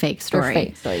her like fake story. Her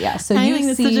fake story, yeah. So I think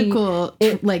that's such a cool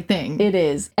thing. It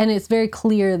is. And it's very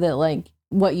clear that like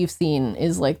what you've seen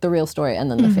is like the real story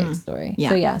and then the fake story.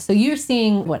 Yeah. So you're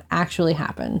seeing what actually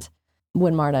happened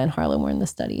when Marta and Harlan were in the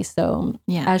study. So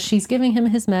as she's giving him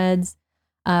his meds,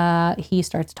 he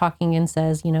starts talking and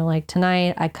says, you know, like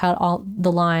tonight I cut all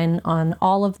the line on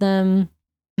all of them.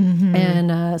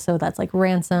 And so that's like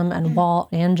Ransom and Walt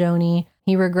and Joni.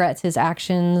 He regrets his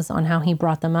actions on how he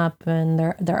brought them up and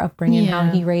their upbringing, how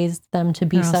he raised them to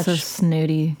be such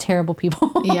snooty, terrible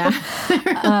people. Yeah.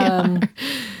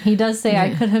 He does say,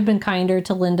 I could have been kinder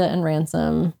to Linda and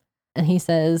Ransom. And he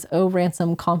says, oh,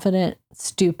 Ransom, confident,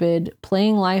 stupid,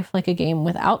 playing life like a game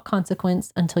without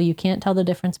consequence until you can't tell the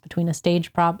difference between a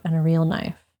stage prop and a real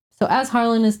knife. So as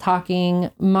Harlan is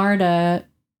talking, Marta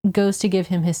goes to give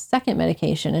him his second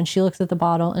medication and she looks at the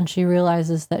bottle and she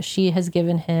realizes that she has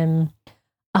given him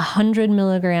 100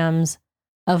 milligrams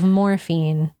of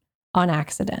morphine on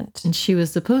accident. And she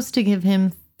was supposed to give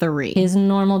him 3. His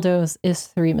normal dose is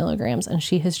 3 milligrams and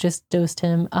she has just dosed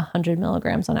him 100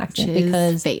 milligrams on accident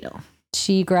because fatal.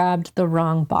 She grabbed the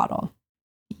wrong bottle.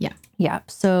 Yeah. Yeah.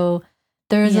 So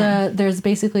there's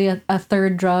basically a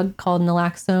third drug called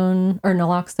naloxone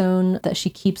that she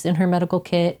keeps in her medical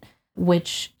kit,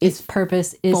 which its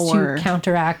purpose is to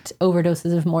counteract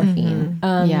overdoses of morphine.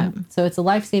 So it's a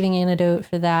life-saving antidote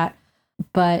for that,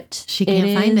 but she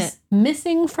can't find it.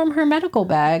 Missing from her medical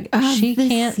bag. She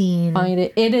can't find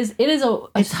it.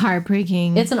 It's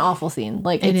heartbreaking. It's an awful scene.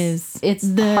 Like it's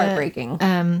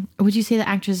heartbreaking. Would you say the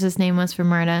actress's name was for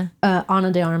Marta?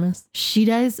 Ana de Armas. She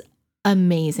does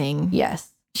amazing.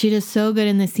 Yes. She does so good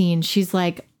in the scene. She's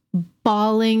like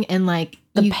bawling and like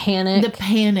the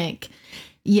panic.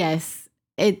 Yes.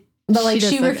 But like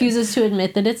she refuses to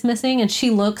admit that it's missing and she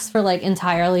looks for like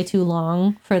entirely too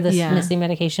long for this missing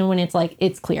medication when it's like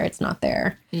it's clear it's not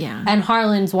there. Yeah. And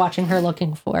Harlan's watching her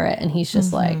looking for it and he's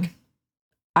just like,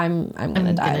 I'm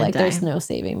gonna die. Like there's no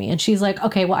saving me. And she's like,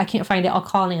 okay, well I can't find it. I'll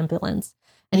call an ambulance.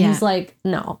 And he's like,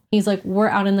 no. He's like, we're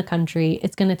out in the country.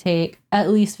 It's gonna take at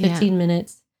least 15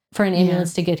 minutes for an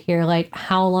ambulance to get here. Like,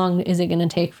 how long is it gonna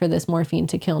take for this morphine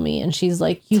to kill me? And she's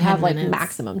like, you have like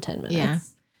maximum 10 minutes. Yeah.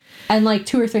 And like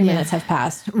 2 or 3 minutes have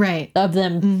passed. Right. Of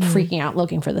them freaking out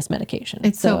looking for this medication.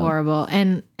 It's so horrible.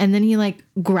 And then he like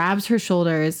grabs her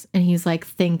shoulders and he's like,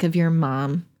 think of your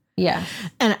mom. Yeah.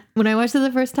 And when I watched it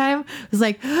the first time, I was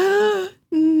like,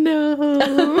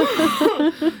 no.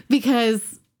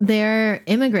 Because they're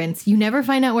immigrants. You never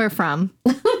find out where from.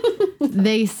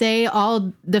 They say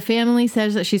the family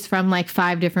says that she's from like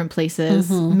 5 different places.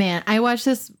 Man, I watched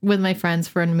this with my friends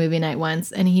for a movie night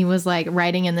once and he was like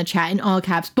writing in the chat in all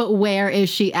caps, but where is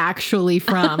she actually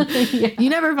from? You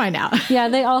never find out. Yeah,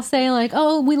 they all say like,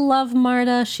 oh, we love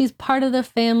Marta. She's part of the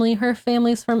family. Her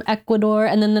family's from Ecuador.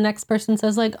 And then the next person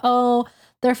says like, oh,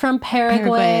 they're from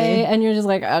Paraguay. And you're just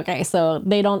like, okay, so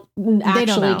they don't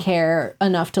actually care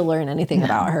enough to learn anything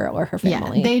about her or her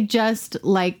family. Yeah, they just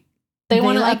like, they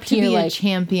want to like to be a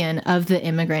champion of the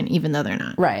immigrant, even though they're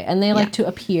not. Right. And they like to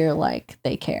appear like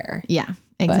they care. Yeah,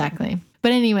 exactly.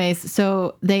 But anyways,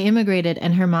 so they immigrated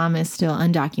and her mom is still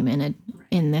undocumented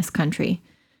in this country.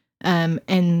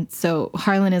 And so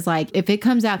Harlan is like, if it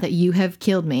comes out that you have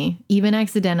killed me, even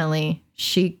accidentally,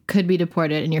 she could be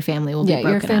deported and your family will be broken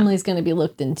your up. family's going to be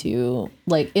looked into.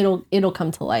 Like it'll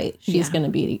come to light. She's Yeah.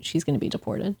 going to be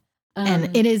deported.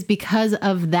 And it is because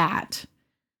of that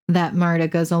Marta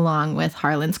goes along with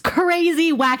Harlan's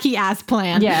crazy, wacky ass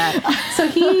plan. Yeah. So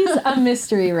he's a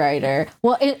mystery writer.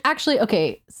 Well,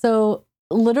 okay. So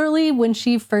literally when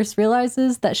she first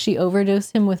realizes that she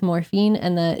overdosed him with morphine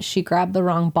and that she grabbed the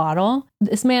wrong bottle,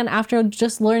 this man, after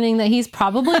just learning that he's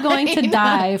probably going to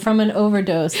die from an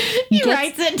overdose, He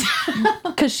writes it down.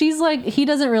 because she's like, he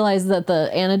doesn't realize that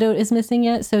the antidote is missing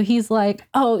yet. So he's like,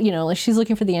 oh, like she's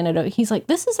looking for the antidote. He's like,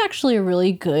 this is actually a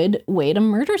really good way to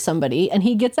murder somebody. And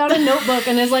he gets out a notebook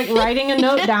and is like writing a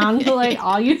note down to like,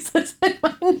 I'll use this in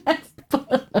my next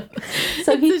book.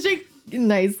 So It's such a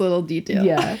nice little detail.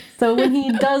 yeah. So when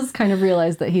he does kind of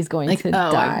realize that he's going to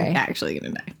die, I'm actually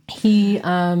gonna die. he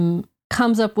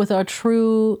comes up with a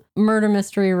true murder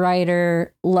mystery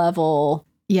writer level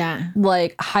Yeah.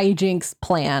 like hijinks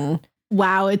plan.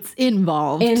 Wow, it's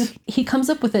involved. And he comes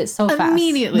up with it so fast.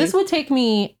 Immediately. This would take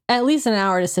me at least an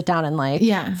hour to sit down and like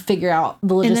Yeah. figure out the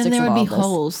And logistics then there of would all be this.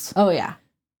 holes. Oh yeah.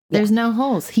 There's no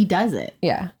holes. He does it.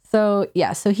 Yeah. So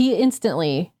he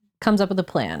instantly comes up with a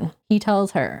plan. He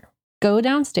tells her, go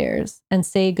downstairs and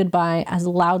say goodbye as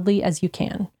loudly as you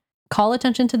can. Call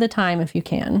attention to the time if you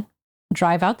can.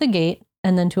 Drive out the gate,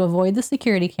 and then to avoid the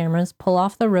security cameras, pull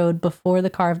off the road before the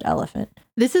carved elephant.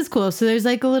 This is cool. So there's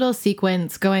like a little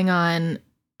sequence going on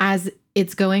as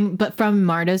it's going, but from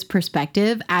Marta's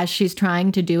perspective, as she's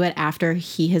trying to do it after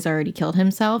he has already killed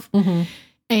himself. Mm-hmm.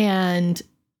 And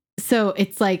so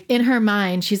it's like in her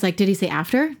mind, she's like, did he say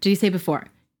after? Did he say before?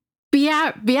 Be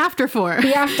after 4.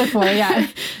 Be after 4, yeah.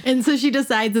 And so she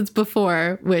decides it's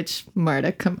before, which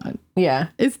Marta, come on. Yeah.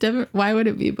 It's different. Why would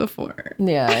it be before?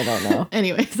 Yeah, I don't know.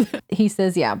 Anyways. He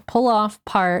says, yeah, pull off,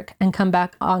 park, and come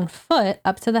back on foot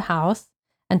up to the house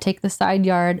and take the side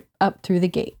yard up through the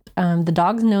gate. The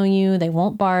dogs know you. They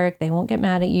won't bark. They won't get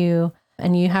mad at you.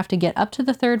 And you have to get up to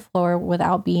the 3rd floor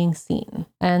without being seen.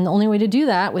 And the only way to do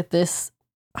that with this,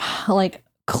 like,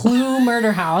 clue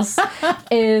murder house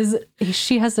is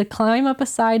she has to climb up a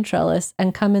side trellis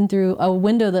and come in through a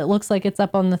window that looks like it's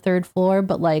up on the 3rd floor,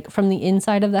 but like from the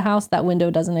inside of the house, that window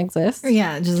doesn't exist.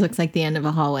 Yeah, it just looks like the end of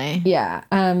a hallway. Yeah.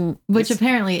 Which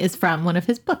apparently is from one of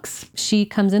his books. She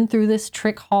comes in through this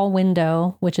trick hall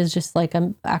window, which is just like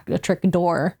a trick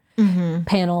door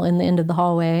panel in the end of the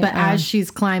hallway. But as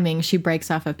she's climbing, she breaks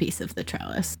off a piece of the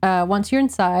trellis. Once you're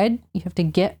inside, you have to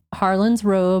get Harlan's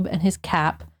robe and his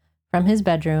cap from his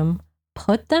bedroom,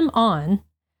 put them on.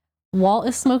 Walt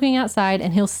is smoking outside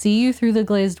and he'll see you through the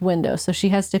glazed window. So she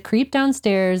has to creep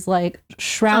downstairs, like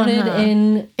shrouded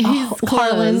in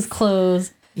Harlan's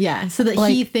clothes. Yeah, so that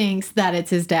Like- he thinks that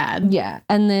it's his dad. Yeah.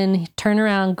 And then turn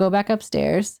around, go back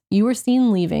upstairs. You were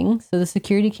seen leaving. So the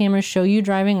security cameras show you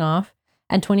driving off.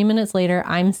 And 20 minutes later,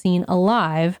 I'm seen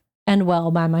alive and well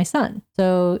by my son.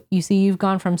 So you see, you've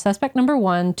gone from suspect number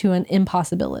 1 to an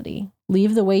impossibility.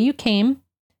 Leave the way you came.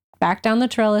 Back down the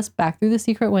trellis, back through the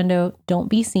secret window. Don't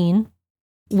be seen.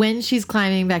 When she's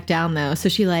climbing back down, though, so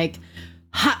she like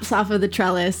hops off of the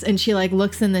trellis and she like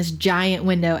looks in this giant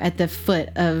window at the foot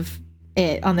of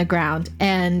it on the ground.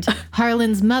 And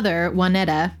Harlan's mother,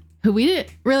 Juanetta, who we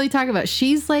didn't really talk about,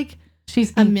 she's like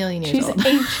She's a million years she's old.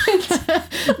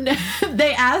 ancient.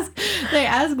 They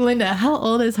ask Linda, how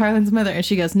old is Harlan's mother? And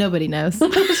she goes, nobody knows.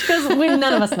 Because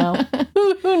none of us know.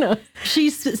 Who knows? She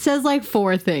says like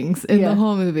 4 things in Yeah. the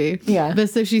whole movie. Yeah. But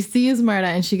so she sees Marta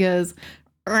and she goes,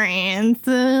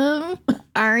 Ransom,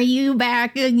 are you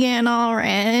back again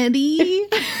already?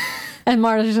 And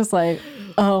Marta's just like,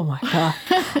 oh my God.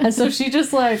 And so she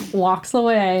just like walks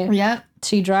away. Yep.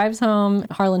 She drives home.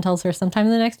 Harlan tells her sometime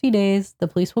in the next few days, the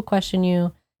police will question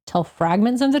you, tell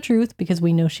fragments of the truth because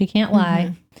we know she can't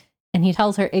lie. And he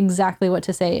tells her exactly what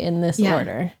to say in this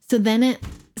order. So then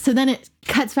it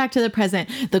cuts back to the present.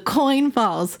 The coin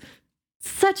falls.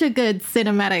 Such a good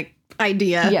cinematic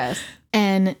idea. Yes.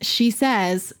 And she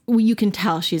says, well, you can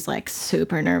tell she's like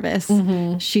super nervous.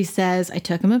 She says, I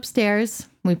took him upstairs.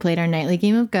 We played our nightly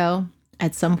game of Go.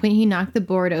 At some point, he knocked the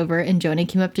board over and Joni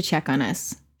came up to check on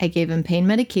us. I gave him pain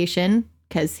medication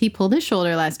because he pulled his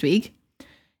shoulder last week.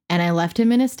 And I left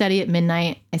him in his study at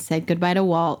midnight. I said goodbye to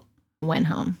Walt, went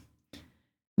home.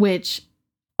 Which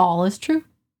All is true.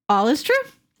 all is true.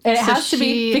 And it So has to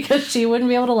be because she wouldn't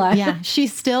be able to lie. Yeah, she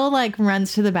still like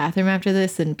runs to the bathroom after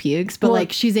this and pukes, but Well,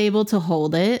 like she's able to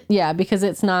hold it. Yeah, because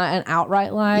it's not an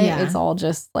outright lie. Yeah. It's all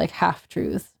just like half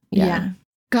truth. Yeah.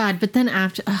 God, but then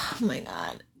after, oh my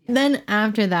God. Then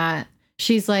after that,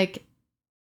 she's like,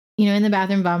 in the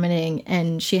bathroom vomiting,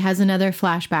 and she has another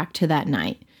flashback to that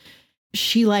night.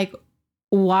 She like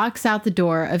walks out the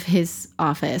door of his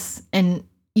office, and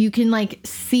you can like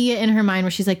see it in her mind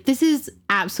where she's like, this is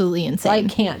absolutely insane. I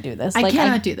can't do this. I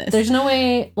cannot do this. There's no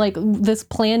way, like, this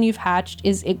plan you've hatched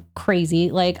is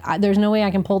crazy. Like, there's no way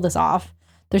I can pull this off.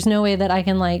 There's no way that I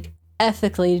can, like,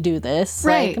 ethically do this.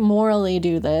 Right. Like, morally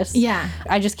do this. Yeah.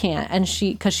 I just can't. And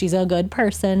because she's a good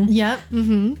person. Yep.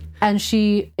 Mm-hmm. And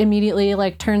she immediately,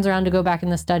 like, turns around to go back in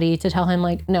the study to tell him,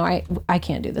 like, no, I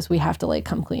can't do this. We have to, like,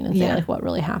 come clean and say, like, what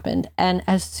really happened. And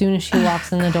as soon as she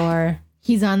walks in the door.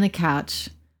 He's on the couch.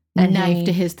 And knife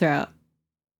to his throat.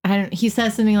 He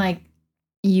says something like,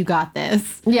 you got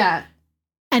this. Yeah.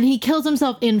 And he kills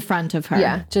himself in front of her.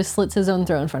 Yeah. Just slits his own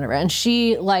throat in front of her. And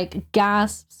she like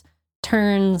gasps,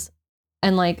 turns,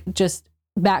 and like just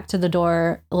back to the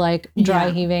door, like dry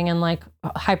heaving and like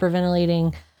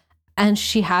hyperventilating. And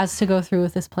she has to go through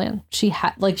with this plan.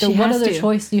 What other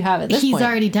choice do you have at this point? He's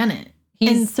already done it.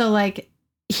 And so like,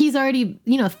 he's already,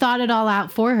 thought it all out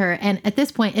for her. And at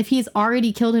this point, if he's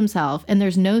already killed himself and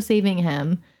there's no saving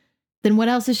him, then what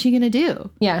else is she going to do?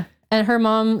 Yeah. And her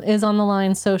mom is on the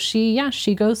line. So she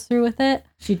goes through with it.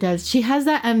 She does. She has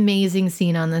that amazing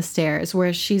scene on the stairs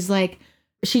where she's like,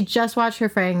 she just watched her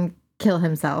friend kill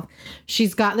himself.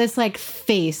 She's got this like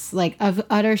face like of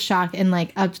utter shock and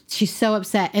like she's so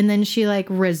upset. And then she like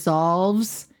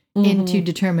resolves into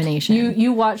determination.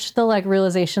 You watch the like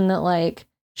realization that like,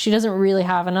 she doesn't really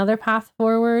have another path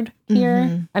forward here.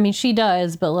 Mm-hmm. I mean, she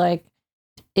does, but like,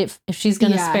 if she's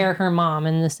going to spare her mom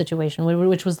in this situation,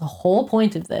 which was the whole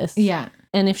point of this. Yeah.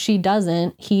 And if she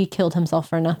doesn't, he killed himself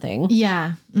for nothing.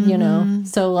 Yeah. Mm-hmm. You know?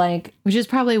 So like. Which is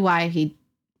probably why he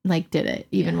like did it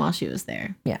even while she was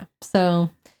there. Yeah. So.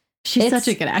 She's such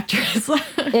a good actress.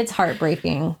 It's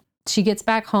heartbreaking. She gets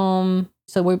back home.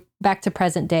 So we're back to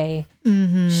present day.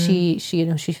 Mm-hmm.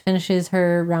 She finishes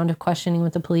her round of questioning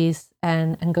with the police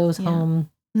and goes home.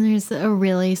 And there's a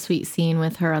really sweet scene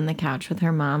with her on the couch with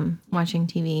her mom watching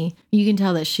TV. You can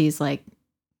tell that she's like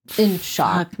in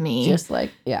shock. Fuck me. Just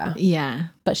like, yeah. Yeah.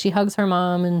 But she hugs her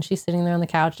mom and she's sitting there on the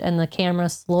couch and the camera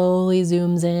slowly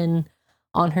zooms in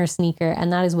on her sneaker.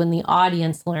 And that is when the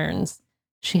audience learns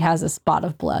she has a spot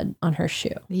of blood on her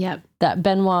shoe. Yep. That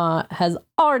Benoit has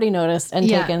already noticed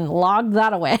and logged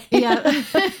that away. Yeah.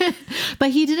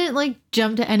 But he didn't like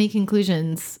jump to any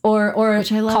conclusions or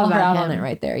which I love call her out him. on it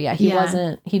right there. Yeah.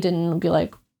 He didn't be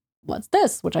like, what's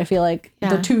this? Which I feel like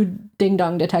the two ding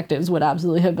dong detectives would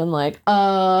absolutely have been like,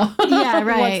 yeah,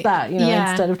 right. What's that?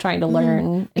 Instead of trying to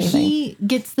learn anything. He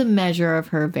gets the measure of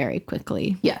her very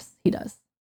quickly. Yes, he does.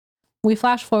 We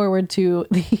flash forward to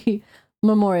the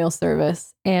memorial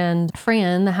service, and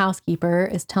Fran, the housekeeper,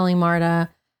 is telling Marta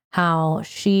how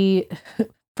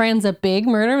Fran's a big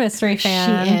murder mystery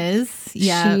fan. She is.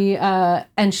 Yeah.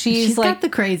 She's like, got the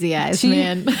crazy eyes,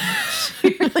 man.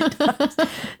 She really does.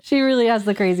 She really has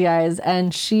the crazy eyes.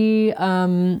 And she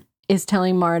is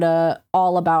telling Marta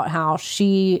all about how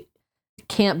she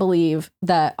can't believe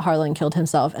that Harlan killed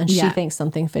himself and she thinks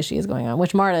something fishy is going on,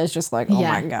 which Marta is just like, oh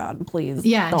my God, please.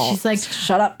 Yeah. Don't. She's like,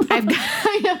 shut up.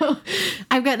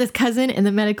 I've got this cousin in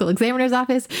the medical examiner's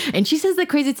office and she says that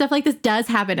crazy stuff like this does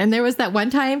happen. And there was that one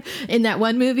time in that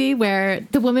one movie where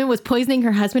the woman was poisoning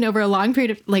her husband over a long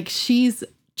period of like, she's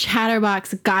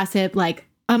chatterbox gossip, like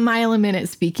a mile a minute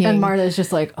speaking. And Marta's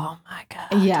just like, oh my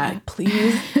God. Yeah. Like,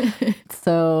 please.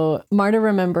 So Marta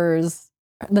remembers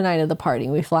the night of the party.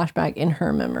 We flash back in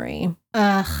her memory.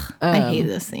 Ugh, I hate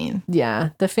this scene. Yeah.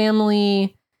 The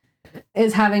family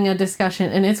is having a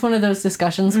discussion, and it's one of those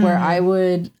discussions where I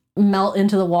would melt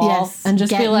into the wall and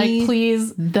just be like,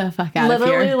 please, the fuck out of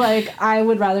here. Literally, like, I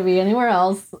would rather be anywhere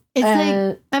else. It's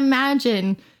like,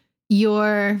 imagine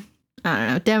you're, I don't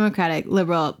know, Democratic,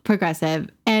 liberal,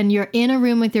 progressive, and you're in a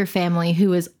room with your family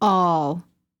who is all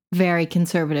very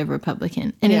conservative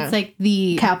Republican. And it's like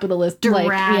the capitalist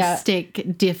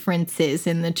drastic differences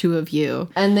in the two of you.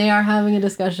 And they are having a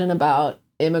discussion about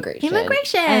immigration.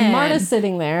 And Marta's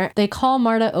sitting there. They call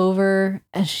Marta over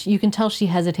and you can tell she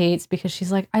hesitates because she's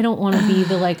like, I don't want to be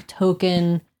the like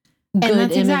token good and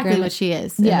that's immigrant. Exactly what she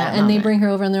is. Yeah. And they bring her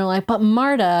over and they're like, but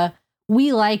Marta,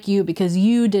 we like you because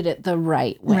you did it the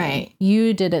right way. Right.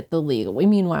 You did it the legal way.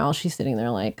 Meanwhile, she's sitting there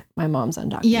like, my mom's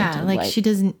undocumented. Yeah. Like she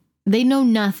doesn't. They know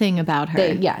nothing about her.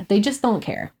 They just don't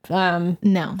care.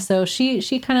 No. So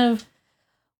she kind of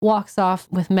walks off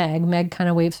with Meg. Meg kind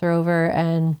of waves her over,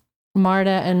 and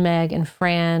Marta and Meg and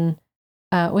Fran.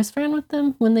 Was Fran with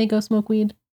them when they go smoke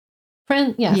weed?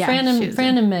 Fran, Yeah, Fran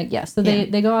and Meg, yeah. So Yeah.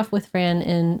 they go off with Fran,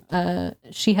 and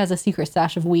she has a secret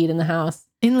stash of weed in the house.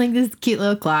 In like this cute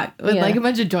little clock with Yeah. like a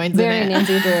bunch of joints Very in it.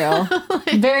 Nancy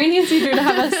Drew. Very Nancy Drew to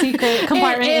have a secret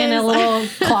compartment in a is. little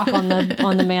clock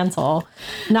on the mantle,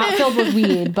 not filled with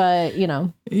weed, but you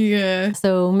know. Yeah.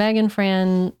 So Meg and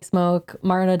Fran smoke.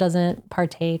 Marta doesn't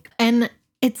partake. And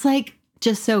it's like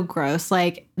just so gross.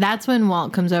 Like that's when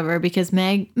Walt comes over because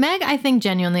Meg I think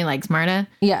genuinely likes Marta.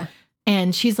 Yeah.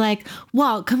 And she's like,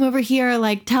 Walt, come over here,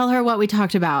 like tell her what we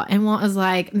talked about. And Walt is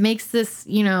like, makes this,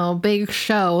 you know, big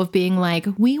show of being like,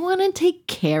 we want to take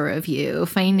care of you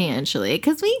financially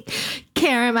because we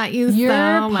care about you You're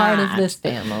so much. part of this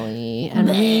family and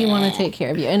we want to take care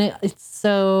of you. And it's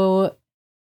so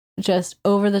just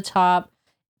over the top,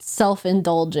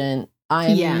 self-indulgent.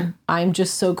 I'm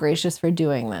just so gracious for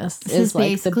doing this. This is like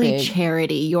basically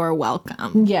charity. You're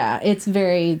welcome. Yeah, it's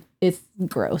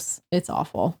gross. It's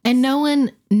awful. And no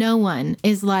one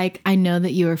is like, I know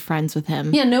that you were friends with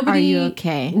him. Yeah, nobody. Are you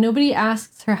okay? Nobody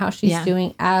asks her how she's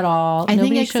doing at all. I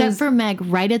Nobody think except for Meg,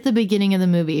 right at the beginning of the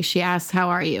movie, she asks, how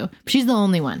are you? She's the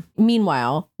only one.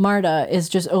 Meanwhile, Marta is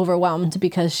just overwhelmed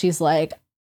because she's like,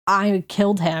 I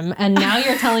killed him, and now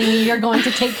you're telling me you're going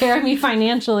to take care of me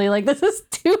financially. Like, this is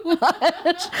too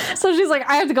much. So she's like,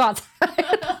 I have to go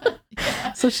outside.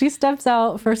 So she steps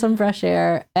out for some fresh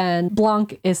air, and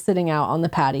Blanc is sitting out on the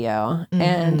patio,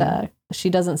 and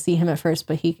she doesn't see him at first,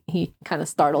 but he kind of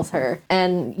startles her.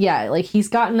 And yeah, like he's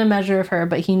gotten a measure of her,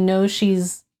 but he knows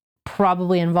she's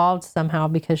probably involved somehow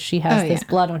because she has this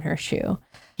blood on her shoe.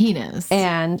 He knows.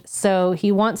 And so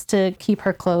he wants to keep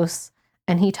her close.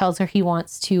 And he tells her he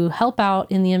wants to help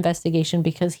out in the investigation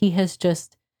because he has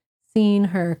just seen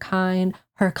her kind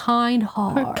heart. Her kind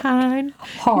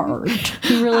heart.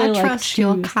 He really I trust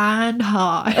your choose. kind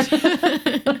heart.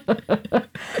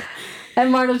 And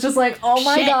Marta's just like, oh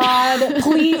my Shit. God,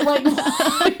 please, like,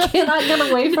 I cannot get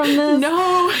away from this.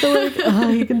 No. So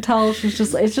like, you can tell it's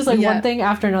just like Yeah. one thing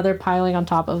after another piling on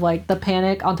top of like the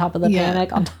panic, on top of the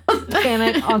panic, on top of the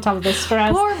panic, on top of the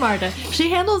stress. Poor Marta. She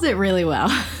handles it really well.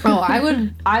 Oh,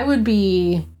 I would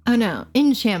be. Oh no,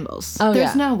 in shambles. Oh,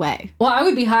 There's yeah. no way. Well, I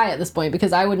would be high at this point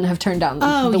because I wouldn't have turned down the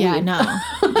Oh yeah, weed. no.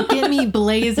 Get me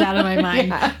blazed out of my mind.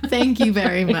 Yeah. Thank you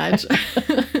very much.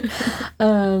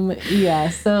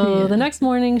 So the next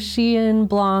morning she and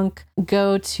Blanc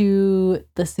go to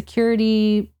the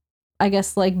security, I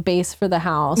guess, like base for the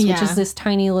house, which Yeah. is this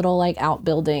tiny little like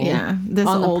outbuilding. Yeah, this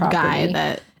on the old guy property.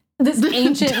 that This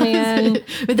ancient man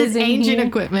with this is in ancient here.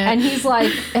 equipment. And he's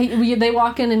like, they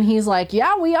walk in and he's like,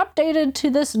 yeah, we updated to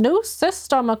this new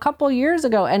system a couple years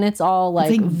ago. And it's all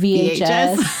like, like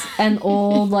VHS, VHS. and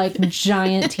old like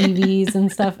giant TVs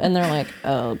and stuff. And they're like,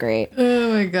 oh, great.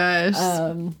 Oh my gosh.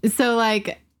 So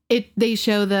like they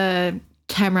show the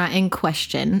camera in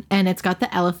question and it's got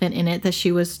the elephant in it that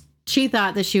she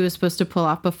thought that she was supposed to pull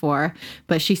off before,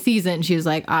 but she sees it and she was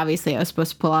like, obviously I was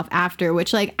supposed to pull off after,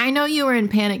 which like, I know you were in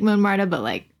panic mode, Marta, but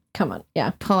like, Come on.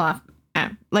 Yeah. pull off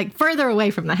like further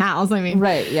away from the house. I mean,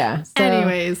 Right. Yeah. So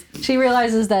anyways. she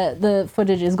realizes that the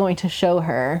footage is going to show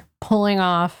her pulling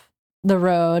off the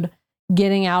road,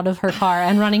 getting out of her car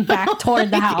and running back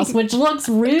toward the house, which looks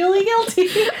really guilty,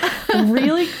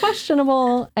 really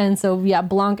questionable. And so, yeah,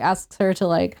 Blanc asks her to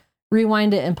like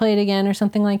rewind it and play it again or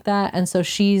something like that. And so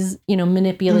she's,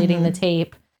 manipulating the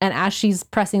tape. And as she's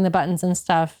pressing the buttons and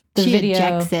stuff, the She video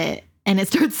ejects it and it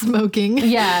starts smoking.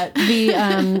 Yeah,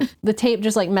 the tape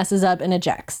just like messes up and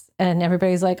ejects. And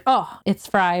everybody's like, oh, it's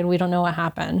fried. We don't know what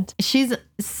happened. She's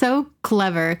so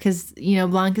clever because,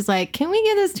 Blanc is like, can we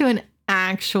get this to an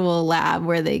actual lab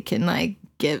where they can like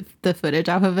get the footage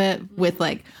off of it with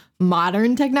like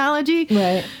modern technology?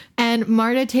 Right. And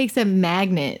Marta takes a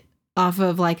magnet off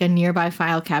of like a nearby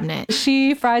file cabinet.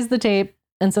 She fries the tape.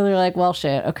 And so they're like, well,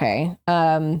 shit. Okay.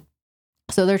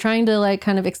 So they're trying to like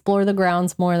kind of explore the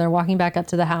grounds more. They're walking back up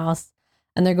to the house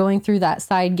and they're going through that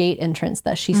side gate entrance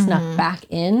that she snuck back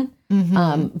in.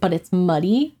 But it's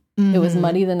muddy. It was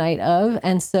muddy the night of.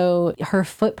 And so her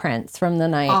footprints from the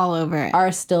night All over it.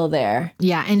 are still there.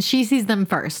 Yeah. And she sees them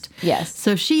first. Yes.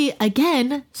 So she,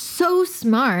 again, so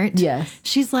smart. Yes.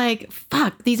 She's like,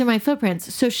 fuck, these are my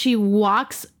footprints. So she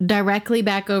walks directly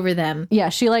back over them. Yeah.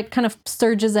 She like kind of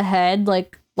surges ahead,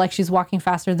 like she's walking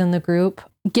faster than the group,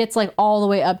 gets like all the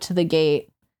way up to the gate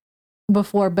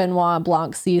before Benoit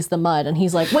Blanc sees the mud. And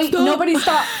he's like, wait, Stop. nobody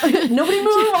stop. Nobody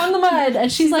move on the mud.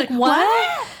 And she's like,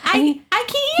 what? And I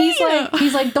can't hear you.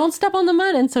 He's like, don't step on the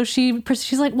mud. And so she's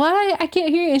like, what? I can't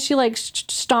hear you. And she like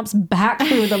stomps back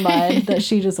through the mud that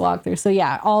she just walked through. So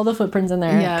yeah, all the footprints in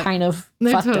there kind of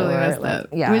They're fucked totally over. messed like, up.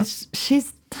 yeah. Which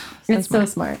she's It's so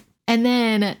smart. And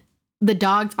then the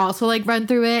dogs also like run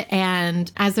through it.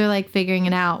 And as they're like figuring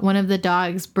it out, one of the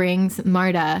dogs brings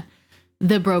Marta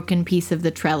the broken piece of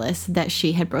the trellis that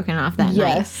she had broken off that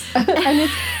night. And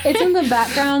it's in the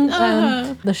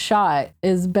background. The shot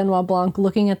is Benoit Blanc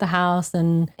looking at the house,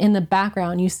 and in the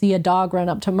background you see a dog run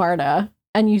up to Marta,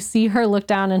 and you see her look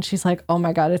down, and she's like, oh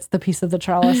my God, it's the piece of the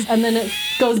trellis. And then it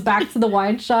goes back to the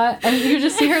wide shot, and you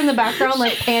just see her in the background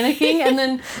like panicking, and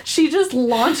then she just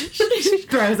launches. She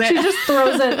throws it. She just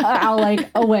throws it out like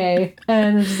away,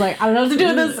 and it's just like, I don't know what to do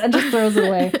with this, and just throws it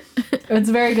away. It's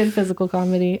very good physical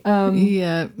comedy.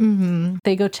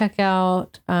 They go check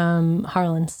out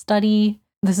Harlan's study.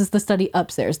 This is the study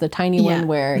upstairs, the tiny one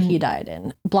where he died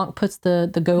in. Blanc puts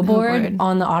the go board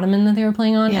on the ottoman that they were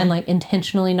playing on and like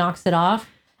intentionally knocks it off.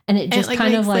 And it just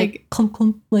kind of like clump,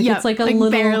 clump. Like it's like a little...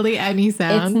 barely any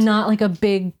sound. It's not like a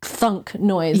big thunk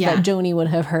noise that Joni would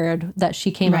have heard that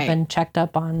she came up and checked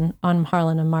up on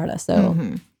Harlan and Marta.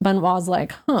 So Benoit's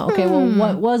like, okay, well,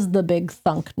 what was the big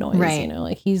thunk noise? Right. You know,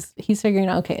 like he's figuring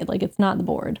out, okay, like it's not the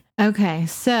board. Okay,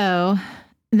 so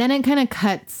then it kind of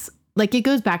cuts... Like it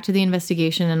goes back to the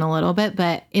investigation in a little bit,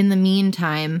 but in the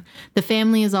meantime, the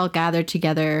family is all gathered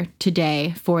together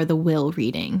today for the will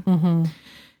reading.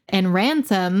 And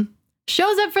Ransom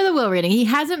shows up for the will reading. He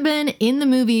hasn't been in the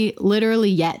movie literally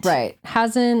yet. Right.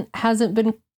 Hasn't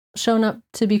been shown up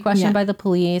to be questioned by the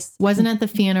police. Wasn't at the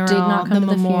funeral. Did not come to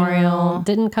the memorial. Funeral.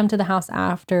 Didn't come to the house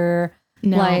after.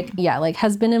 No. Like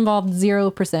has been involved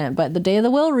 0%. But the day of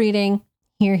the will reading,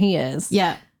 here he is.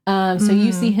 Yeah. So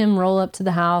you see him roll up to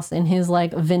the house in his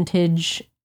like vintage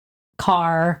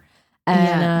car,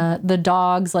 and the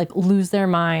dogs like lose their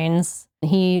minds.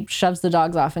 He shoves the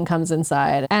dogs off and comes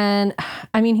inside. And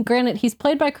I mean, granted, he's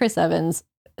played by Chris Evans,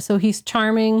 so he's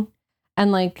charming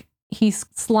and like he's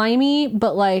slimy,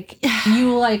 but like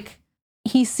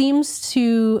he seems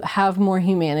to have more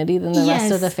humanity than the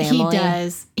rest of the family. He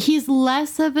does. He's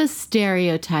less of a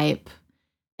stereotype.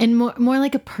 And more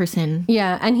like a person.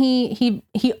 Yeah, and he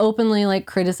openly like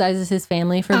criticizes his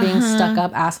family for being stuck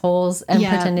up assholes and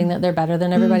pretending that they're better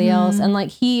than everybody else. And like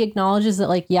he acknowledges that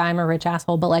like, yeah, I'm a rich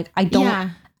asshole, but like I don't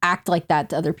act like that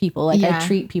to other people. Like I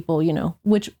treat people, you know,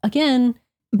 which again,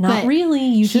 not really.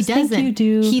 You just think you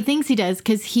do. He thinks he does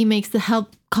because he makes the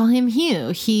help call him Hugh.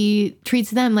 He treats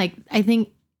them like, I think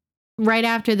right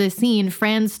after the scene,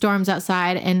 Fran storms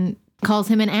outside and calls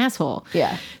him an asshole.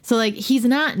 Yeah. So like he's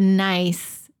not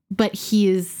nice. But he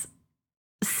is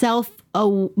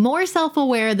more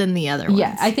self-aware than the other ones.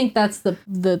 Yeah, I think that's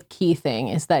the key thing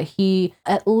is that he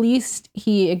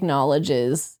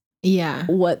acknowledges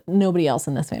what nobody else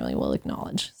in this family will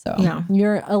acknowledge. So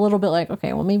you're a little bit like,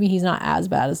 okay, well, maybe he's not as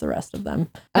bad as the rest of them.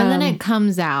 And then it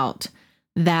comes out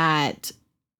that...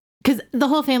 Because the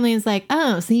whole family is like,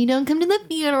 oh, so you don't come to the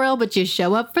funeral, but you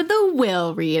show up for the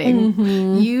will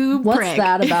reading. You prick. What's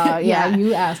that about? Yeah,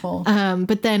 you asshole.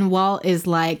 But then Walt is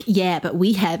like, yeah, but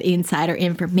we have insider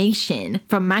information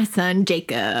from my son,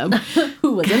 Jacob.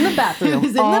 Who was in the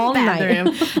bathroom all night.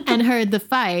 And heard the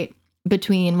fight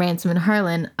between Ransom and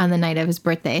Harlan on the night of his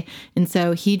birthday. And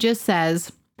so he just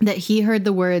says that he heard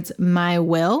the words, my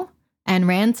will, and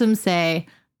Ransom say,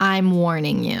 I'm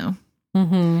warning you.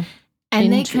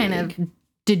 And they kind of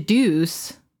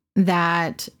deduce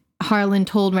that Harlan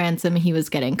told Ransom he was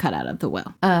getting cut out of the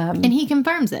will. And he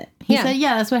confirms it. He said,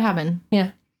 yeah, that's what happened.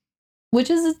 Yeah. Which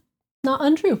is not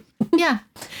untrue. Yeah.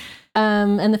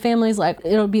 And the family's like,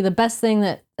 it'll be the best thing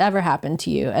that ever happened to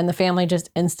you. And the family just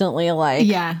instantly like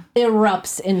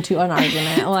erupts into an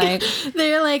argument. Like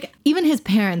they're like, even his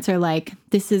parents are like,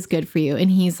 this is good for you. And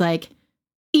he's like,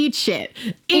 eat shit.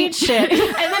 Eat shit.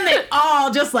 And then they all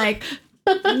just like...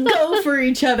 go for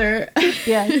each other.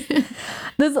 Yes.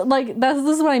 This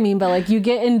is what I mean, but like you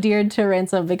get endeared to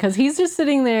Ransom because he's just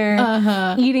sitting there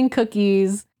eating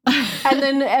cookies, and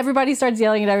then everybody starts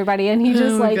yelling at everybody, and he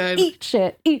just eat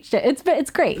shit. It's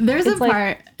great. There's a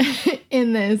part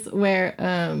in this where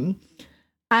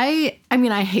I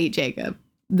hate Jacob,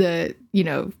 the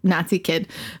Nazi kid,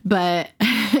 but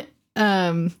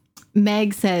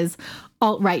Meg says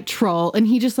alt-right troll, and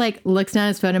he just like looks down at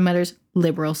his phone and mutters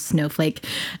liberal snowflake,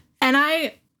 and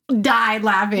I died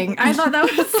laughing. I thought that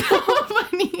was so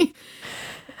funny.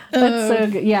 That's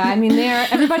so good. Yeah, I mean,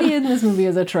 everybody in this movie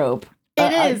is a trope.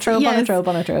 It is a trope on a trope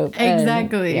on a trope.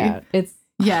 Exactly. And,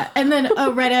 and then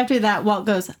right after that, Walt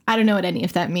goes, I don't know what any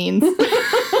of that means.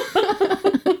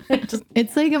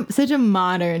 It's like such a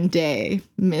modern day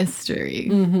mystery.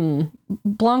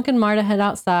 Blanc and Marta head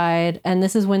outside, and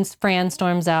this is when Fran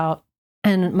storms out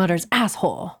and mutters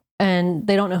asshole. And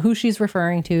they don't know who she's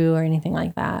referring to or anything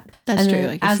like that. That's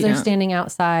true. As they're standing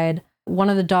outside, one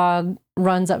of the dog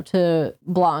runs up to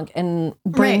Blanc and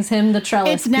brings him the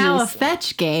trellis It's now a piece.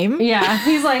 fetch game. Yeah,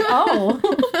 he's like, oh,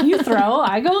 you throw,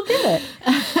 I go get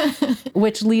it.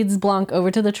 Which leads Blanc over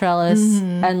to the trellis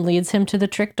and leads him to the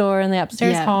trick door in the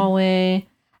upstairs hallway.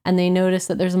 And they notice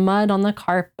that there's mud on the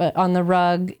carpet, on the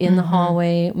rug in the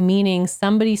hallway, meaning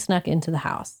somebody snuck into the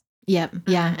house. Yep.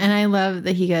 Yeah. And I love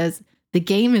that he goes, the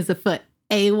game is afoot.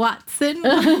 A Watson.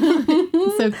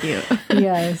 So cute.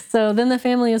 Yes. So then the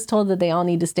family is told that they all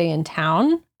need to stay in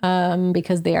town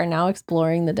because they are now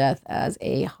exploring the death as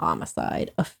a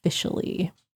homicide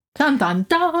officially. Dun, dun,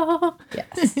 dun.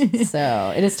 Yes.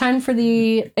 So it is time for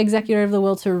the executor of the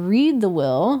will to read the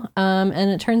will. And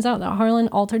it turns out that Harlan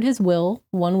altered his will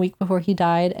 1 week before he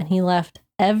died, and he left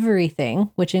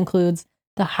everything, which includes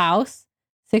the house,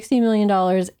 $60 million,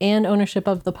 and ownership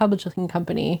of the publishing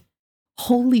company,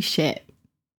 Holy shit.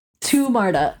 to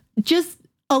Marta. Just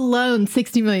alone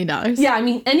 $60 million. Yeah, I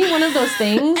mean, any one of those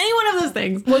things Any one of those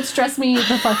things. would stress me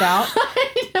the fuck out.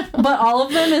 But all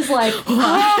of them is like,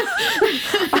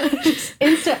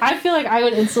 I feel like I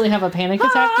would instantly have a panic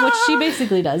attack, which she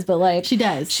basically does, but like, She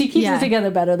does. she keeps it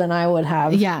together better than I would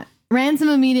have. Yeah. Ransom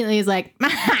immediately is like,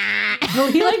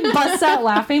 Well, he like busts out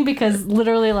laughing because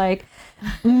literally like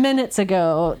minutes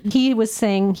ago he was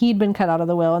saying he'd been cut out of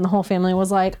the will, and the whole family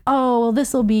was like, oh, well,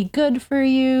 this will be good for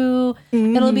you.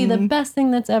 It'll be the best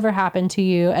thing that's ever happened to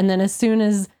you. And then as soon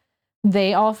as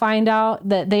they all find out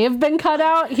that they have been cut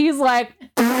out, he's like,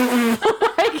 he's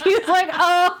like,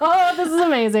 oh, this is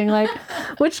amazing. Like,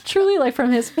 which truly, like,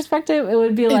 from his perspective, it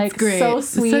would be like great. so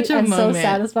sweet Such a and moment. so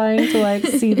satisfying to like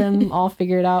see them all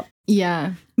figured out.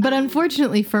 yeah. But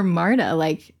unfortunately for Marta,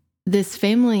 like, this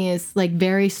family is like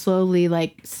very slowly,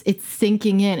 like, it's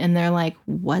sinking in, and they're like,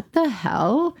 what the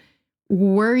hell?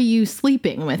 Were you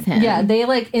sleeping with him? Yeah, they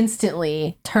like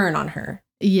instantly turn on her.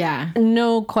 Yeah.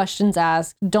 No questions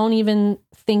asked. Don't even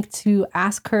think to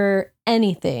ask her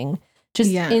anything.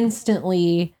 Just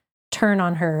instantly turn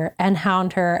on her and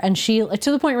hound her. And she, like,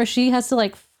 to the point where she has to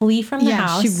like flee from the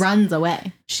house. She runs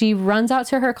away. She runs out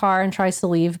to her car and tries to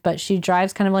leave, but she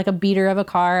drives kind of like a beater of a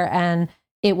car and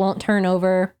it won't turn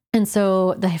over. And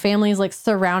so the family is like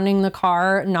surrounding the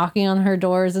car, knocking on her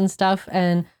doors and stuff.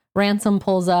 And Ransom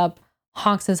pulls up,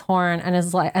 honks his horn, and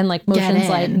is like, and like motions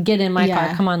like, get in my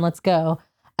car. Come on, let's go.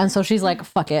 And so she's like,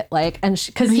 fuck it. Like, and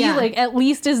because he like at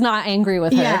least is not angry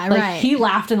with her. Yeah, like right. he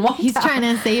laughed and walked He's out. trying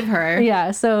to save her.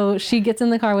 Yeah. So she gets in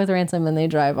the car with Ransom and they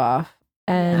drive off.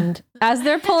 And as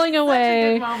they're pulling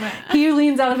away, he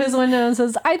leans out of his window and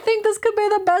says, I think this could be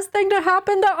the best thing to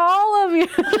happen to all of you.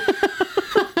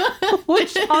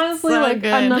 Which honestly, so like,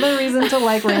 good. another reason to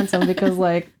like Ransom, because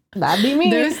like, that'd be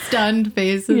me. Those stunned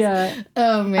faces. Yeah.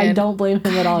 Oh, man. I don't blame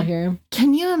him at all here.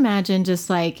 Can you imagine just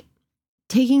like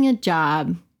taking a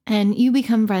job and you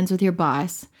become friends with your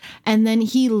boss, and then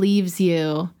he leaves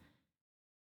you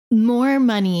more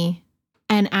money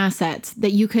and assets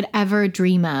that you could ever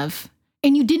dream of,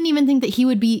 and you didn't even think that you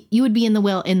would be in the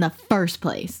will in the first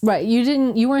place? Right.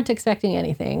 You weren't expecting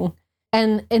anything.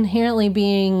 And inherently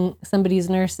being somebody's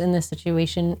nurse in this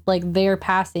situation, like their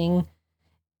passing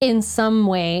in some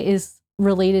way is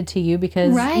related to you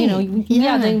because, you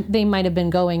know, they might have been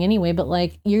going anyway, but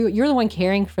like you're the one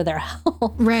caring for their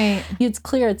health. Right. It's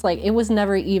clear. It's like, it was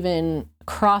never even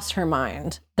crossed her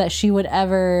mind that she would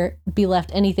ever be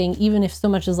left anything, even if so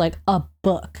much as like a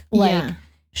book. Like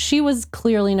she was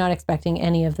clearly not expecting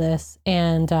any of this.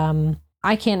 And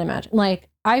I can't imagine, like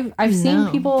I've seen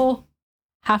people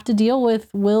have to deal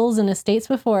with wills and estates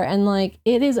before, and like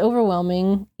it is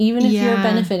overwhelming, even if you're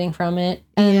benefiting from it.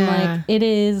 And like it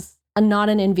is not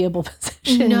an enviable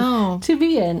position to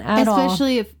be in at all.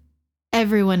 Especially if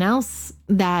everyone else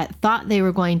that thought they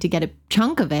were going to get a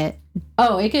chunk of it.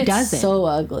 Oh, it gets so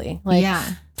ugly. Like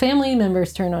family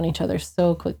members turn on each other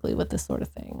so quickly with this sort of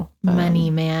thing.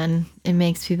 Money, man. It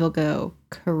makes people go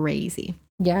crazy.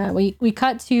 Yeah, we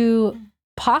cut to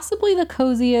possibly the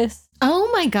coziest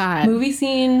my God movie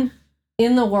scene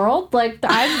in the world. Like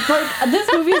this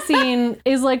movie scene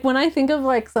is like, when I think of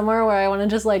like somewhere where I want to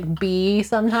just like be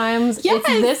sometimes, it's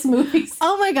this movie scene.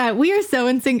 Oh my God, we are so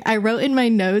in sync. I wrote in my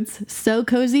notes, so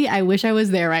cozy, I wish I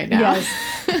was there right now.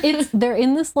 Yes. They're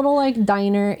in this little like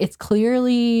diner. It's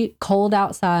clearly cold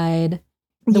outside.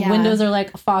 The windows are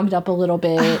like fogged up a little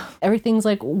bit. Everything's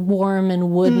like warm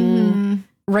and wooden.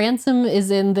 Ransom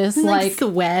is in this like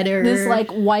sweater, this like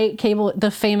white cable,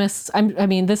 the famous, I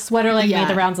mean, this sweater like made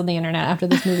the rounds on the internet after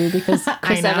this movie because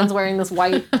Chris Evans wearing this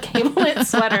white cable knit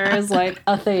sweater is like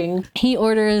a thing. He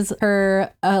orders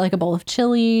her like a bowl of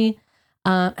chili.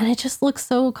 And it just looks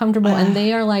so comfortable. And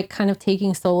they are like kind of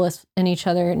taking solace in each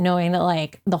other, knowing that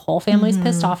like the whole family's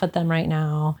pissed off at them right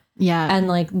now. Yeah. And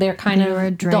like they're kind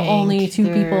of the only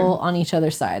two people on each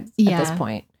other's side at this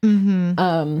point.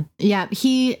 Yeah.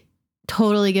 He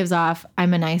totally gives off,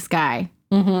 I'm a nice guy.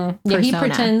 Yeah, he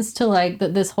pretends to like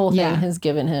that this whole thing has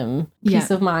given him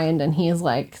peace of mind, and he is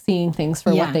like seeing things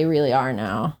for what they really are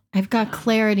now. I've got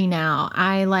clarity now.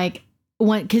 I like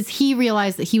want, because he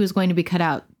realized that he was going to be cut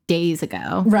out days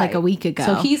ago, like a week ago.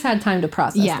 So he's had time to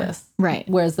process this. Right.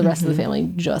 Whereas the rest of the family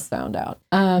just found out.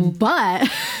 But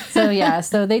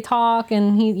so they talk,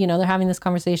 and he, they're having this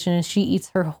conversation, and she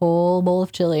eats her whole bowl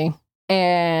of chili.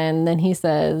 And then he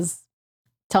says,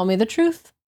 tell me the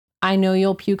truth. I know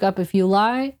you'll puke up if you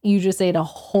lie. You just ate a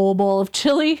whole bowl of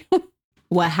chili.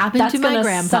 What happened to my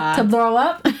grandpa? Suck to throw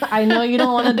up. I know you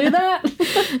don't want to do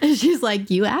that. And she's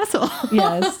like, you asshole.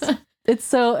 Yes. It's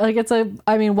so like,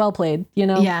 well played,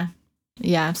 Yeah.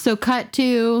 Yeah. So cut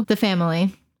to the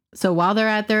family. So while they're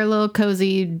at their little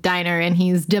cozy diner and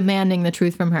he's demanding the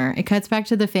truth from her, it cuts back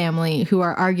to the family who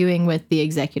are arguing with the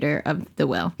executor of the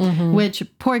will, which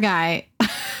poor guy,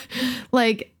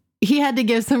 like, he had to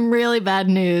give some really bad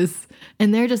news,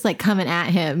 and they're just like coming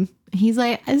at him. He's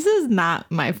like, this is not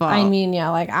my fault. I mean, yeah,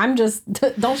 like I'm just,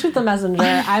 don't shoot the messenger.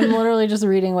 I'm literally just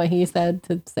reading what he said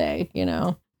to say,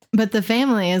 But the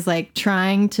family is like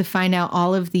trying to find out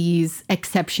all of these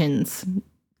exceptions,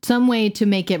 some way to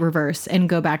make it reverse and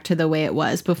go back to the way it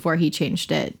was before he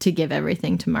changed it to give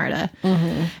everything to Marta.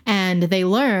 And they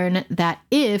learn that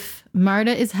if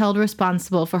Marta is held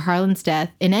responsible for Harlan's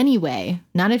death in any way,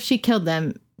 not if she killed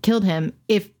him,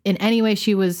 if in any way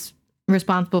she was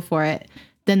responsible for it,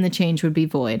 then the change would be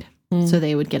void. So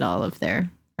they would get all of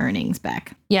their earnings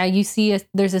back. Yeah, you see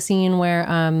there's a scene where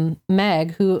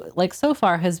Meg, who like so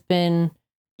far has been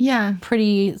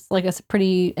pretty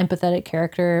empathetic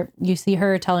character, you see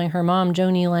her telling her mom,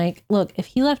 Joni, like, look, if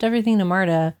he left everything to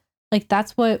Marta, like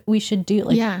that's what we should do.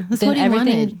 Like, that's what he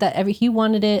wanted. He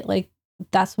wanted it, like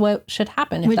that's what should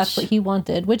happen if that's what he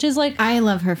wanted, which is like, I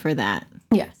love her for that.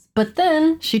 Yes. But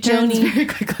then she turns very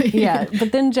quickly. Yeah.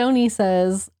 But then Joni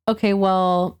says, okay,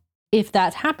 well, if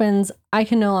that happens, I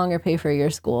can no longer pay for your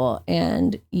school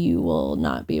and you will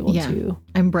not be able to.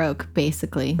 I'm broke,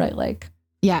 basically. Right. Like,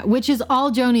 yeah, which is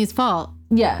all Joni's fault.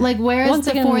 Yeah. Like, where is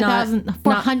the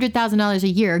 $400,000 a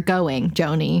year going,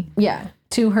 Joni? Yeah.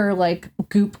 To her like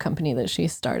goop company that she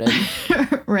started.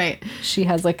 Right. She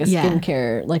has like a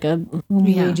skincare, like a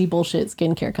new agey bullshit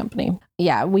skincare company.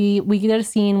 Yeah. We get a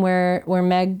scene where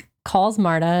Meg calls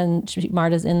Marta, and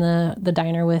Marta's in the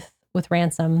diner with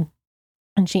Ransom,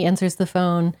 and she answers the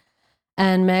phone,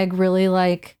 and Meg really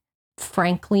like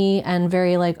frankly and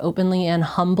very like openly and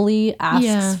humbly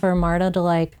asks for Marta to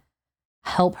like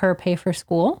help her pay for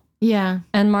school. Yeah.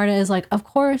 And Marta is like, of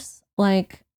course,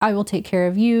 like I will take care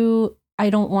of you. I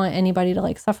don't want anybody to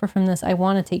like suffer from this. I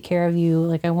want to take care of you.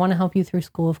 Like I want to help you through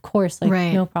school. Of course, like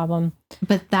no problem.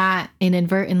 But that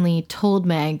inadvertently told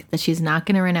Meg that she's not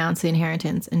going to renounce the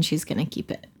inheritance and she's going to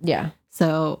keep it. Yeah.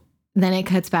 So then it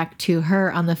cuts back to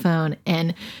her on the phone.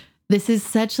 And this is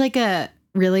such like a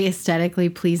really aesthetically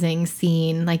pleasing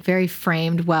scene, like very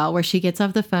framed well, where she gets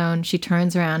off the phone, she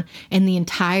turns around, and the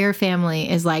entire family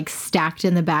is like stacked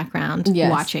in the background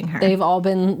watching her. They've all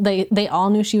been, they all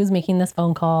knew she was making this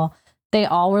phone call. They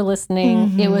all were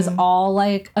listening. It was all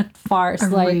like a farce.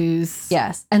 Ruse.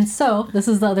 Yes. And so this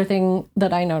is the other thing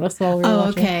that I noticed while we were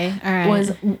watching. Okay. All right. Was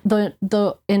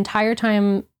the entire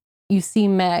time you see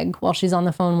Meg while she's on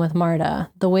the phone with Marta,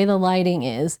 the way the lighting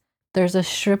is, there's a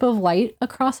strip of light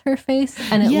across her face,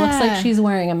 and it looks like she's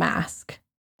wearing a mask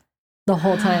the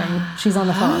whole time she's on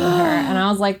the phone with her. And I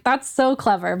was like, that's so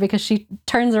clever, because she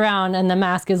turns around and the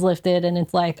mask is lifted, and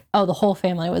it's like, oh, the whole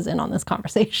family was in on this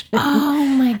conversation. Oh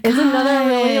my God. It's another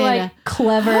really like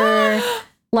clever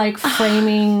like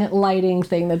framing lighting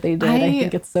thing that they did. I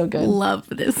think it's so good. Love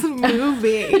this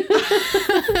movie.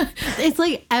 It's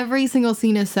like every single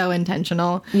scene is so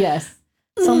intentional. Yes.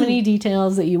 So many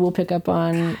details that you will pick up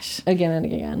on again and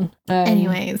again.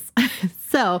 Anyways,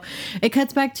 so it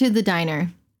cuts back to the diner,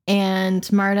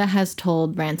 and Marta has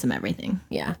told Ransom everything.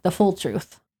 Yeah, the full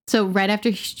truth. So right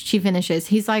after she finishes,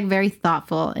 he's like very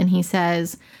thoughtful, and he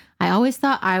says, I always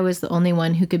thought I was the only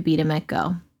one who could beat him at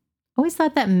Go. Always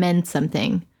thought that meant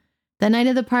something. That night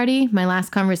of the party, my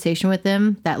last conversation with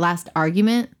him, that last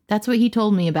argument, that's what he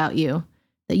told me about you.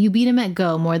 That you beat him at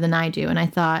Go more than I do. And I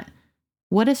thought,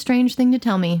 what a strange thing to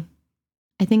tell me.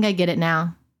 I think I get it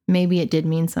now. Maybe it did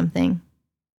mean something.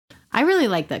 I really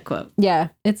like that quote. Yeah,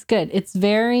 it's good. It's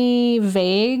very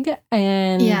vague,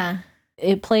 and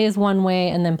it plays one way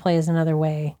and then plays another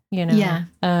way, you know? Yeah.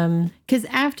 Because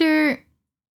after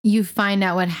you find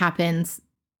out what happens,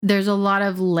 there's a lot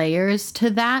of layers to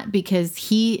that because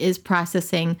he is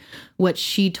processing what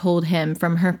she told him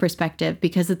from her perspective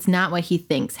because it's not what he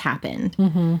thinks happened.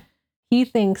 Mm-hmm. He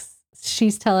thinks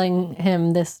she's telling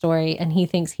him this story and he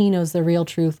thinks he knows the real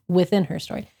truth within her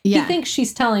story. Yeah. He thinks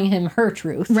she's telling him her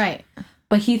truth. Right.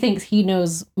 But he thinks he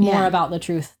knows more about the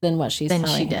truth than what she's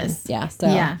telling him. Does. Yeah. So.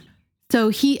 Yeah. So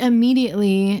he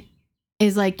immediately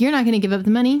is like, you're not going to give up the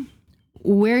money.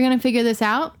 We're going to figure this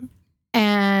out.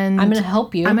 And I'm going to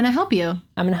help you. I'm going to help you.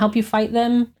 I'm going to help you fight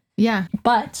them. Yeah.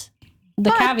 But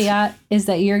the caveat is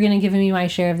that you're going to give me my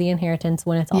share of the inheritance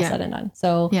when it's all said and done.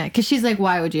 So yeah, because she's like,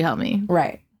 why would you help me?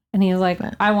 Right. And he was like,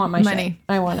 I want my money.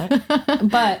 Share. I want it.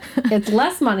 But it's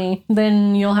less money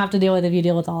than you'll have to deal with if you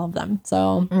deal with all of them.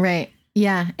 So right.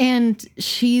 Yeah. And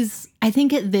I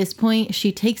think at this point,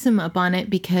 she takes him up on it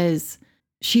because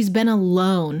she's been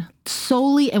alone,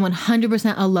 solely and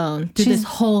 100% alone through this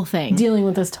whole thing. Dealing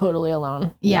with this totally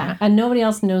alone. Yeah. And nobody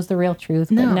else knows the real truth,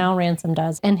 but now Ransom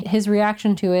does. And his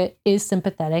reaction to it is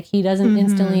sympathetic. He doesn't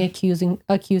instantly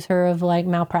accuse her of like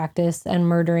malpractice and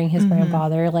murdering his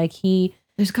grandfather. Like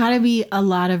there's got to be a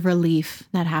lot of relief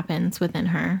that happens within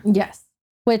her. Yes.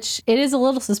 Which it is a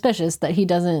little suspicious that he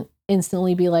doesn't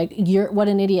instantly be like, what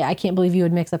an idiot. I can't believe you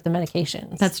would mix up the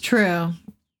medications. That's true.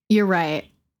 You're right.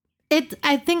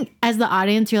 I think as the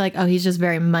audience, you're like, oh, he's just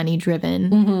very money driven.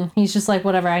 Mm-hmm. He's just like,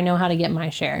 whatever, I know how to get my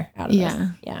share out of this.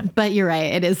 Yeah. But you're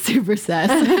right. It is super sus.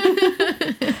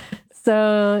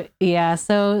 So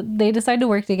they decide to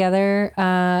work together.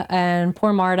 And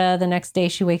poor Marta, the next day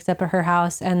she wakes up at her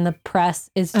house and the press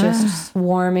is just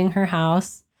swarming her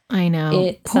house. I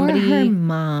know. Her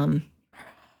mom.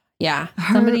 Yeah.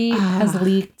 Somebody has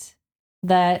leaked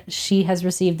that she has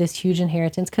received this huge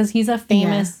inheritance because he's a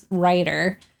famous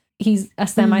writer. He's a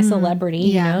semi-celebrity,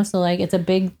 you know? So, like, it's a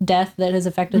big death that has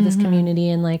affected this community.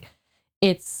 And, like,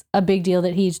 it's a big deal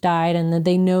that he's died and that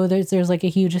they know there's like, a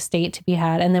huge estate to be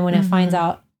had. And then when it finds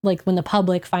out, like, when the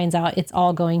public finds out, it's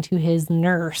all going to his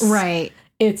nurse. Right.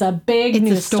 It's a big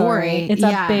news story. It's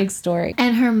a big story.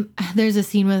 And there's a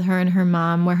scene with her and her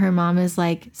mom where her mom is,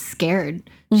 like, scared.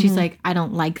 She's like, I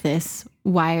don't like this.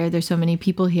 Why are there so many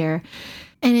people here?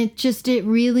 And it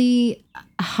really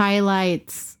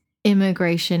highlights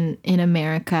immigration in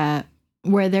America,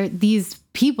 where these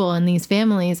people and these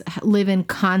families live in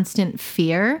constant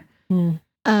fear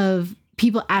of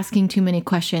people asking too many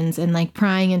questions and like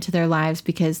prying into their lives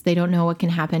because they don't know what can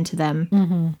happen to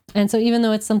them. And so even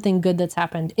though it's something good that's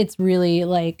happened, it's really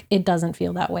like, it doesn't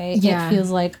feel that way. It feels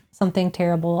like something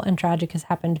terrible and tragic has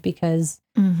happened because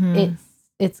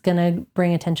it's gonna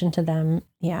bring attention to them.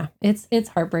 Yeah, it's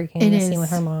heartbreaking. The scene with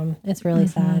her mom. It's really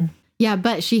sad. Yeah,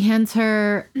 but she hands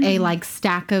her a like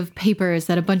stack of papers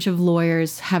that a bunch of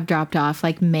lawyers have dropped off,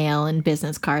 like mail and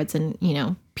business cards. And, you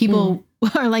know, people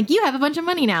are like, you have a bunch of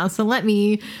money now, so let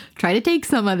me try to take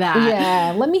some of that.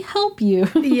 Yeah, let me help you.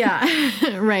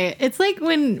 Yeah, right. It's like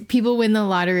when people win the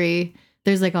lottery,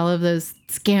 there's like all of those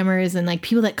scammers and like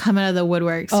people that come out of the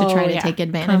woodworks to try to take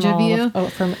advantage of you.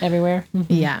 From everywhere.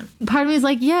 Yeah. Part of me is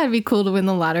like, yeah, it'd be cool to win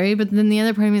the lottery. But then the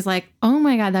other part of me is like, oh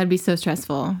my God, that'd be so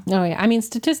stressful. Oh, yeah. I mean,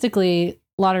 statistically,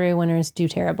 lottery winners do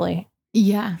terribly.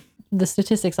 Yeah. The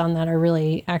statistics on that are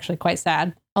really actually quite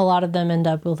sad. A lot of them end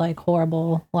up with like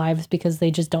horrible lives because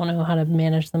they just don't know how to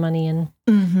manage the money and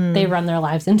they run their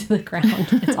lives into the ground.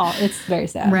 It's very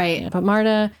sad. Right. Yeah. But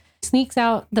Marta sneaks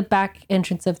out the back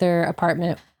entrance of their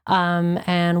apartment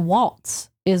and Walt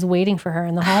is waiting for her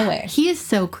in the hallway. He is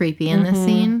so creepy in this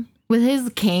scene with his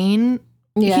cane.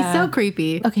 Yeah. He's so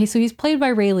creepy. Okay, so he's played by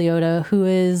Ray Liotta, who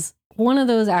is one of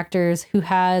those actors who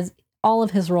has all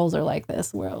of his roles are like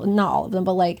this. Well, not all of them,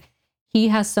 but like he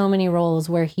has so many roles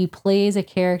where he plays a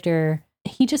character.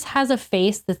 He just has a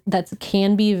face that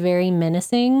can be very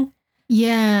menacing.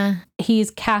 Yeah.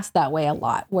 He's cast that way a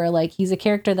lot, where like he's a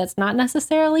character that's not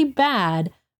necessarily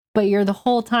bad, but you're the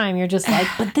whole time you're just like,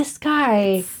 but this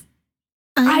guy,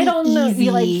 I don't know.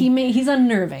 He's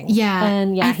unnerving. Yeah.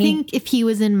 And yeah, I think if he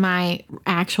was in my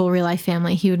actual real life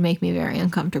family, he would make me very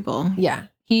uncomfortable. Yeah.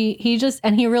 He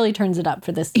really turns it up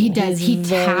for this scene. He does. He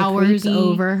towers creepy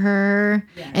over her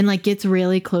and like gets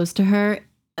really close to her.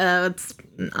 It's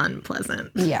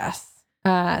unpleasant. Yes.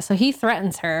 So he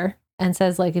threatens her and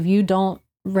says, like, if you don't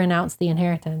renounce the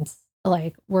inheritance,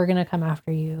 like, we're going to come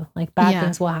after you. Like, bad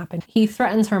things will happen. He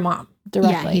threatens her mom.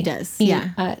 directly. Yeah, he does.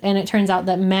 Yeah. And it turns out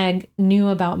that Meg knew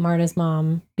about Marta's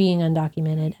mom being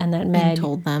undocumented, and that Meg And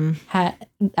told them.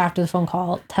 After the phone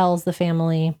call, tells the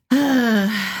family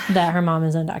that her mom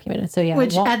is undocumented. So yeah.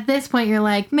 Which at this point you're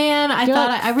like, man, I thought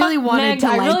I really wanted Meg, to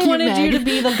like I really wanted Meg. you to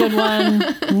be the good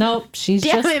one. Nope. She's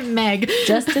Damn it, Meg.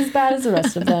 just as bad as the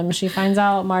rest of them. She finds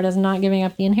out Marta's not giving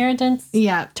up the inheritance.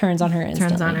 Yeah. Turns on her instantly.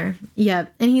 Turns on her. Yeah.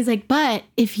 And he's like, but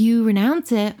if you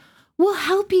renounce it, we'll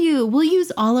help you. We'll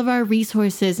use all of our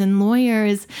resources and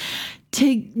lawyers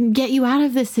to get you out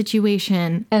of this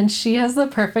situation. And she has the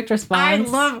perfect response.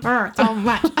 I love her so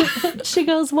much. She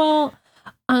goes, well,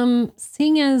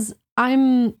 seeing as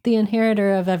I'm the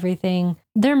inheritor of everything,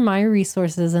 they're my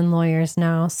resources and lawyers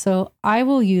now. So I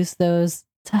will use those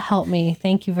to help me.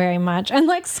 Thank you very much. And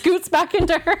like scoots back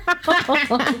into her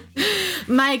house.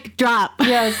 Mic drop.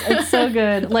 Yes, it's so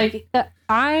good. Like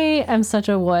I am such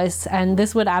a wuss, and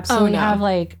this would absolutely have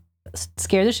like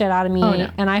scared the shit out of me. Oh, no.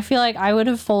 And I feel like I would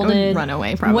have folded Run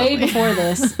away probably. way before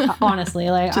this, honestly.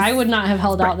 Like I would not have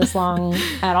held out this long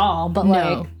at all. But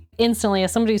like instantly,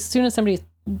 as soon as somebody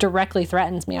directly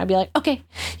threatens me, I'd be like, okay,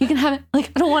 you can have it.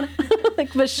 Like I don't want it.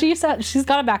 Like, but she's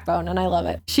got a backbone, and I love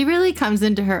it. She really comes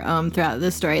into her own throughout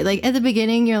the story. Like at the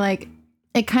beginning, you're like,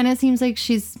 it kind of seems like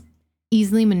she's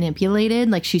easily manipulated,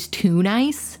 like she's too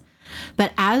nice.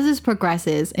 But as this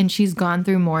progresses and she's gone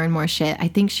through more and more shit, I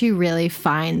think she really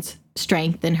finds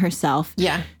strength in herself.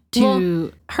 Yeah.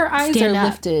 To her eyes are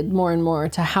lifted more and more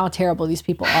to how terrible these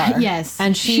people are. Yes.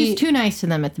 And she's too nice to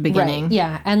them at the beginning. Right,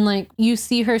 yeah. And like you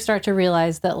see her start to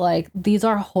realize that like these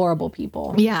are horrible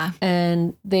people. Yeah.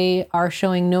 And they are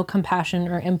showing no compassion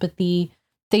or empathy.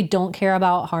 They don't care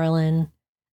about Harlan.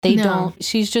 They don't.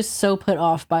 She's just so put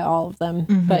off by all of them.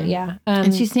 Mm-hmm. But yeah.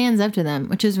 And she stands up to them,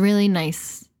 which is really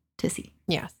nice to see.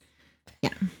 Yes.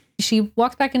 Yeah. She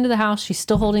walks back into the house. She's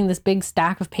still holding this big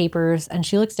stack of papers, and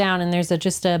she looks down and there's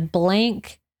just a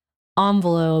blank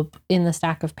envelope in the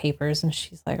stack of papers. And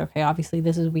she's like, okay, obviously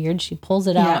this is weird. She pulls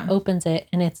it out, opens it,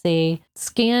 and it's a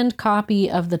scanned copy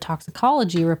of the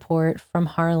toxicology report from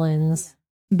Harlan's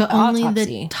But autopsy. Only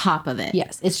the top of it.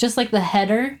 Yes. It's just like the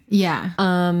header. Yeah.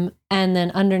 And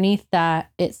then underneath that,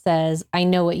 it says, I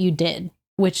know what you did,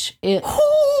 which it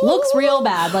looks real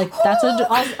bad. Like that's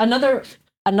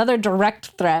another direct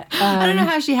threat. I don't know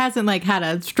how she hasn't like had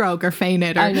a stroke or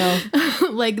fainted. Or, I know.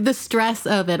 Like the stress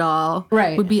of it all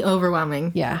would be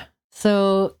overwhelming. Yeah.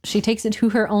 So she takes it to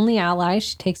her only ally.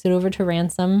 She takes it over to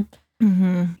Ransom.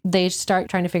 Mm-hmm. They start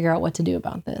trying to figure out what to do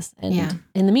about this. And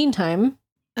in the meantime,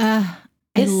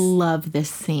 I love this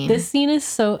scene. This scene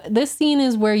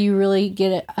is where you really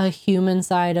get a human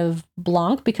side of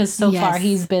Blanc, because so far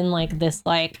he's been like this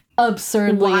like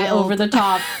absurdly over the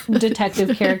top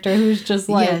detective character who's just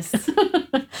like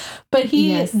but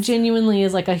he genuinely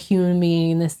is like a human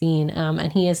being in the scene,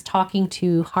 and he is talking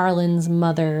to Harlan's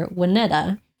mother,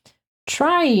 Winetta,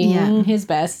 trying his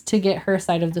best to get her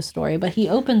side of the story, but he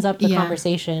opens up the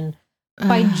conversation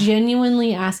by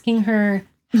genuinely asking her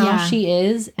how she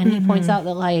is, and he points out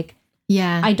that like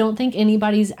I don't think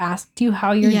anybody's asked you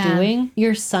how you're doing.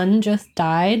 Your son just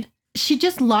died. She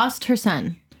just lost her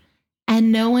son,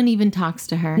 and no one even talks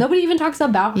to her. Nobody even talks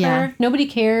about her. Nobody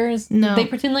cares. No, they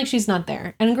pretend like she's not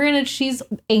there. And granted, she's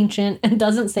ancient and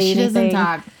doesn't say anything. She doesn't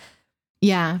talk.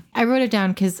 Yeah, I wrote it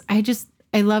down because I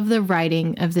love the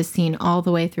writing of this scene all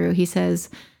the way through.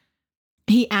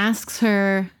 He asks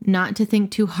her not to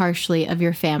think too harshly of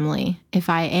your family, if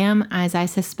I am, as I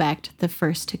suspect, the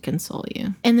first to console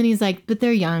you. And then he's like, but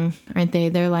they're young, aren't they?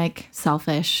 They're like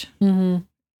selfish. Mm-hmm.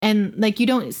 And like, you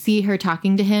don't see her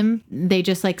talking to him. They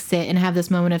just like sit and have this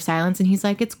moment of silence. And he's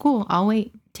like, it's cool. I'll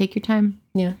wait. Take your time.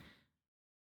 Yeah.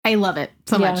 I love it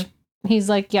so much. He's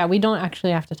like, yeah, we don't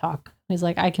actually have to talk. He's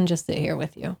like, I can just sit here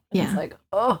with you. And it's like,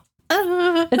 oh.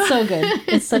 It's so good.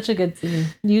 It's such a good scene.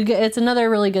 It's another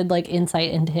really good like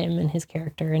insight into him and his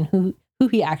character and who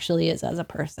he actually is as a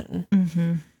person.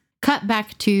 Mm-hmm. Cut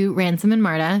back to Ransom and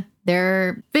Marta.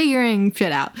 They're figuring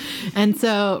shit out. And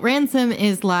so Ransom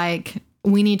is like,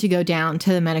 we need to go down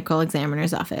to the medical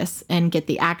examiner's office and get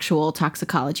the actual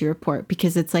toxicology report,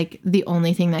 because it's like the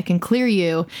only thing that can clear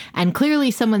you. And clearly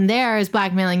someone there is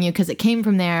blackmailing you because it came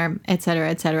from there, et cetera,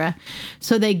 et cetera.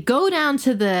 So they go down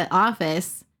to the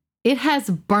office. It has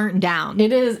burnt down.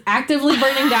 It is actively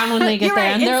burning down when they get there.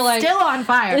 Right. And they're like, still on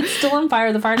fire. It's still on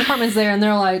fire. The fire department's there. And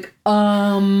they're like,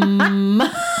 and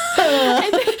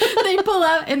they pull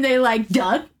out and they like,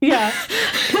 done? Yeah.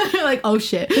 They're like, oh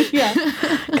shit. Yeah.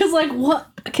 Because like,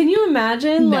 what? Can you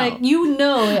imagine? No. Like, you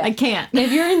know. I can't.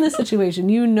 If you're in this situation,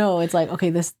 you know it's like, okay,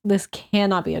 this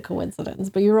cannot be a coincidence.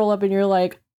 But you roll up and you're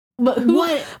like, But who?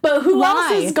 What? But who Why?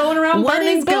 else is going around What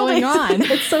burning is going buildings?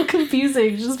 on? It's so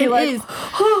confusing. Just be It like, is.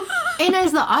 And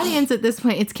as the audience at this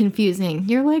point, it's confusing.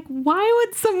 You're like, why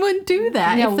would someone do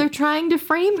that Yeah. if they're trying to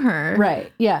frame her?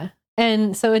 right, yeah.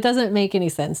 And so it doesn't make any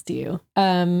sense to you.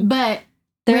 But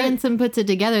There- Ransom puts it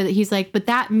together that he's like, but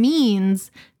that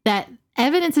means that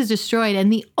evidence is destroyed,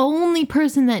 and the only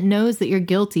person that knows that you're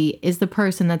guilty is the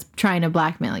person that's trying to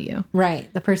blackmail you.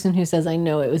 Right. The person who says, I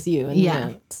know it was you.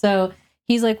 Yeah. So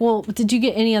he's like, well, did you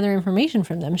get any other information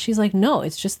from them? She's like, no,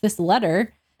 it's just this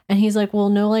letter. And he's like, well,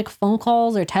 no, like phone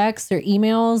calls or texts or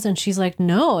emails. And she's like,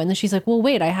 no. And then she's like, well,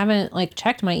 wait, I haven't like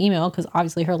checked my email because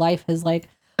obviously her life has like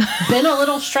been a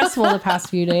little stressful the past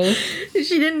few days.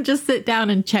 She didn't just sit down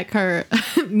and check her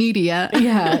media.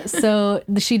 Yeah. So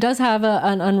she does have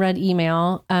an unread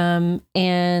email,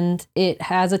 and it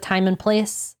has a time and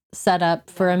place set up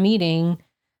for a meeting.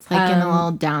 It's like in a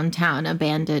little downtown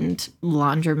abandoned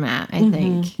laundromat, I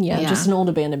think. Yeah, just an old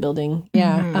abandoned building.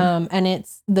 Yeah. And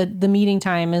it's the meeting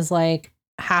time is like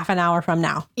half an hour from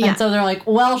now. Yeah. And so they're like,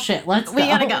 well, shit, we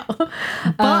gotta go.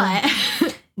 But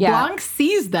yeah. Blanc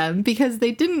sees them because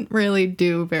they didn't really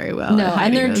do very well. No, at and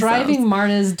hiding they're themselves. driving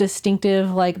Marta's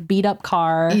distinctive like beat up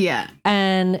car. Yeah.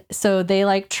 And so they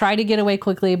like try to get away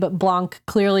quickly, but Blanc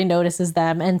clearly notices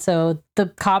them. And so the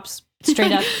cops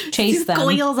straight up chase She them.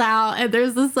 squeals out, and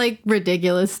there's this like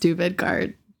ridiculous, stupid car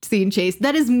scene chase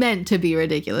that is meant to be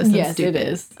ridiculous and Yes, stupid. it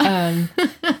is.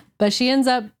 But she ends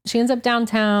up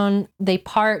downtown. They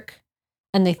park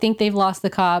and they think they've lost the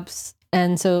cops.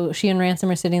 And so she and Ransom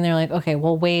are sitting there like, okay,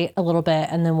 we'll wait a little bit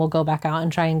and then we'll go back out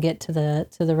and try and get to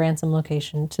the Ransom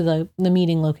location, to the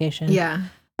meeting location. Yeah.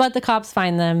 But the cops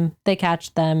find them. They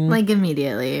catch them. Like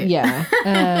immediately. Yeah.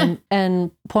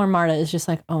 And poor Marta is just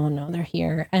like, oh no, they're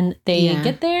here. And they Yeah.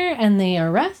 get there and they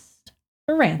arrest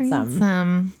for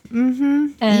ransom. Mm-hmm.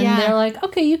 And yeah. they're like,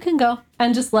 okay, you can go.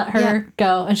 And just let her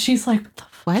go. And she's like,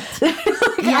 What? like,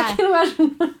 Yeah. I can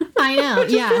imagine. I know. I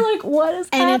just Yeah. feel like, what is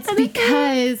And happening? it's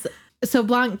because, so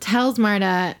Blanc tells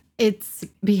Marta, it's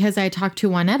because I talked to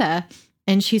Juanetta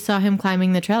and she saw him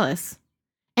climbing the trellis.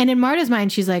 And in Marta's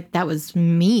mind, she's like, that was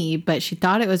me, but she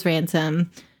thought it was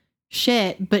Ransom.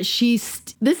 Shit. But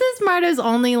this is Marta's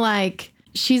only like,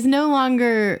 she's no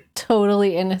longer,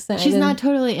 totally innocent. she's not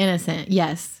totally innocent.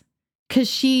 Yes. Because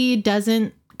she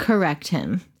doesn't correct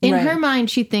him. In Right. her mind,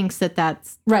 she thinks that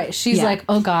that's, Right. She's Yeah. like,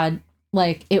 oh God,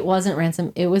 like it wasn't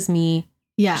Ransom. It was me.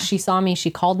 yeah. She saw me. She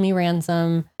called me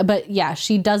Ransom. But yeah,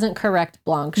 she doesn't correct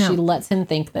Blanc. No. She lets him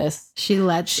think this. She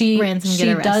lets She Ransom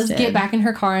get arrested. does get back in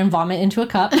her car and vomit into a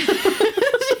cup.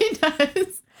 She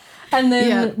does. And then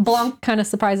Yeah. Blanc kind of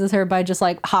surprises her by just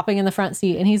like hopping in the front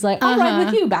seat. And he's like, I'll ride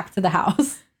with you back to the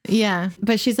house. Yeah.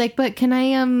 But she's like, but can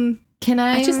I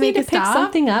I just need make to a pick stop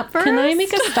something up. Can I first?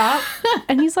 make a stop?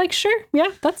 And he's like, sure. Yeah,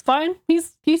 that's fine.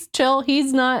 He's chill.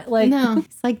 He's not like, No,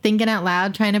 it's like thinking out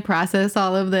loud, trying to process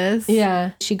all of this.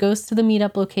 yeah. She goes to the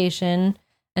meetup location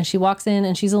and she walks in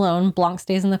and she's alone. Blanc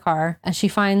stays in the car and she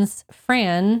finds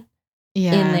Fran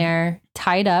Yeah. in there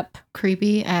tied up.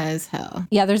 Creepy as hell.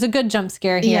 Yeah, there's a good jump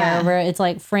scare here Yeah. where it's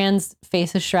like Fran's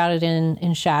face is shrouded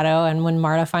in shadow. And when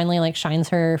Marta finally like shines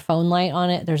her phone light on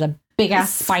it, there's a big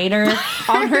ass spider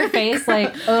on her face.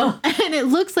 Like, oh, And it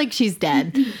looks like she's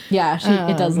dead. yeah,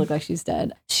 it does look like she's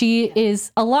dead. She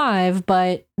is alive,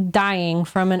 but dying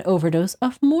from an overdose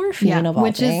of morphine, of all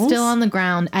which things. is still on the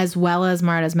ground, as well as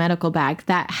Marta's medical bag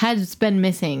that has been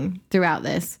missing throughout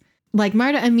this. Like,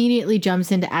 Marta immediately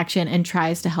jumps into action and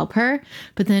tries to help her,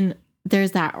 but then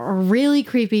there's that really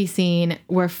creepy scene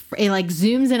where it like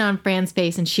zooms in on Fran's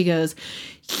face and she goes,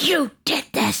 "You did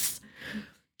this.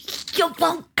 You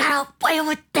won't get away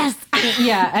with this."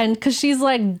 Yeah, and because she's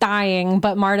like dying,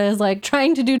 but Marta is like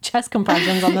trying to do chest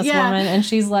compressions on this Yeah. woman, and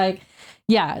she's like,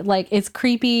 yeah, like it's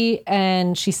creepy,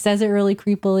 and she says it really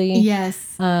creepily.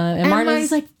 Yes. And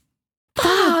Marta's like,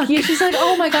 fuck. yeah, she's like,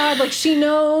 oh my God, like she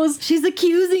knows. She's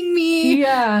accusing me.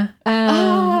 Yeah.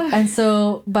 And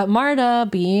so, but Marta,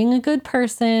 being a good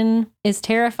person, is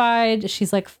terrified.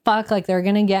 She's like, fuck, like they're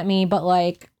going to get me, but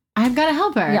like, I've got to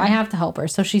help her. yeah, I have to help her.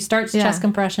 So she starts Yeah. chest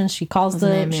compressions. She calls Calls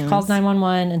an she ambulance. calls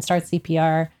 911 and starts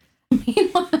CPR.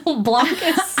 Meanwhile, Blanc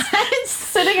is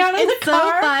sitting out in It's the so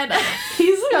car. fun.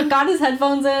 He's got his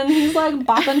headphones in. He's like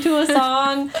bopping to a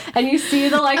song, and you see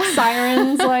the like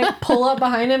sirens like pull up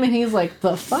behind him, and he's like,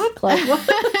 "The fuck!" Like, what?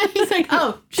 He's like,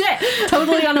 oh, shit.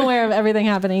 Totally unaware of everything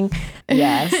happening.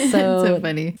 Yeah. So, So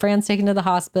funny. Fran's taken to the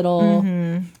hospital,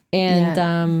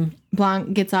 and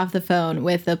Blanc gets off the phone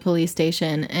with the police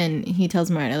station and he tells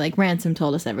Marta, like, Ransom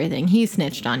told us everything. He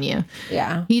snitched on you.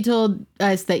 yeah, He told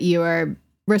us that you are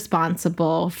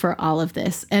responsible for all of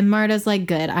this. And Marta's like,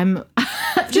 good. I'm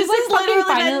she's like, literally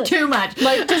finally, been too much.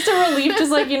 like, just a relief,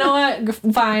 just like, you know what,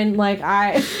 fine. Like,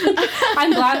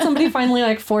 I'm glad somebody finally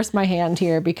like forced my hand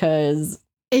here, because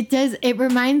it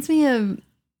reminds me of,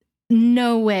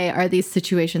 no way are these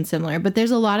situations similar, but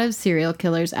there's a lot of serial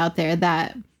killers out there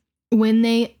that when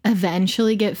they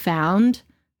eventually get found,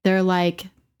 they're like,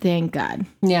 thank God.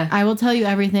 yeah, I will tell you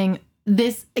everything.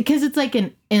 This, because it's like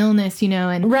an illness, you know,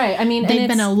 and right. I mean, they've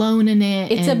been alone in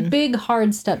it. It's a and big,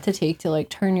 hard step to take to like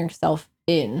turn yourself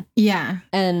in. yeah.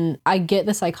 And I get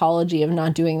the psychology of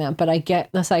not doing that, but I get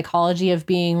the psychology of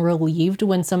being relieved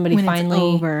when somebody When it's finally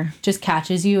over. just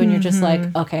catches you and you're just like,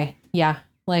 Mhm. okay, yeah.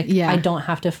 Like, Yeah. I don't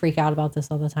have to freak out about this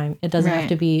all the time. It doesn't have Right.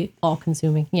 to be all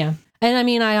consuming. Yeah. And I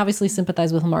mean, I obviously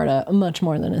sympathize with Marta much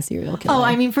more than a serial killer. Oh,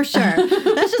 I mean, for sure.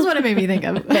 That's just what it made me think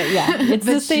of. But yeah, it's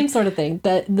But the same sort of thing,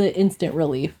 the instant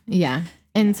relief. Yeah.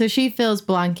 And so she fills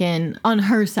Blanc in on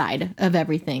her side of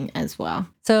everything as well.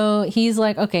 So he's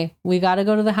like, okay, we got to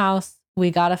go to the house.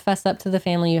 We got to fess up to the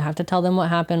family. You have to tell them what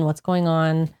happened, what's going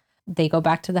on. They go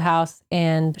back to the house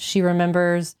and she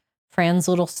remembers Fran's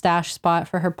little stash spot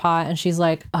for her pot. And she's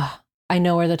like, oh, I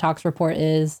know where the tox report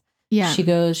is. Yeah. She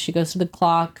goes to the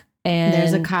clock and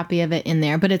There's a copy of it in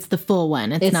there, but it's the full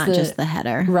one. It's not just the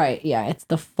header. Right. Yeah. It's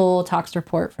the full tox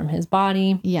report from his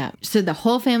body. Yeah. So the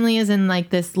whole family is in like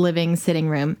this living sitting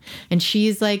room, and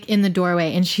she's like in the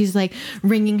doorway and she's like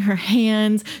wringing her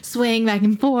hands, swaying back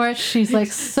and forth. She's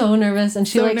like so nervous, and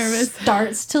she So like nervous.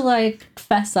 starts to like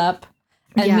fess up.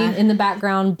 And Yeah. in the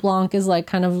background, Blanc is like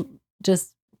kind of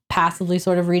just passively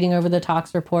sort of reading over the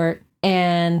tox report,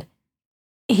 and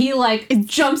he like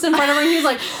jumps in front of her and he's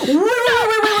like,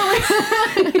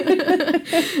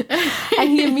 and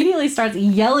he immediately starts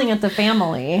yelling at the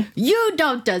family. You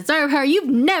don't deserve her. You've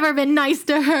never been nice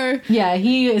to her. Yeah,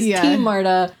 he is Yeah. Team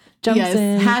Marta, jumps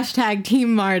in. Hashtag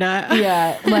Team Marta.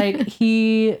 Yeah, like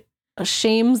he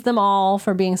shames them all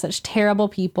for being such terrible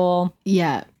people.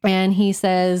 Yeah. And he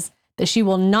says that she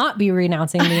will not be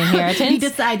renouncing the inheritance. He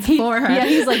decides for her. Yeah,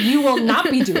 he's like, you will not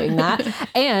be doing that.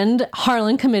 And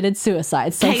Harlan committed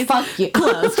suicide, so Case fuck you.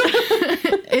 Closed.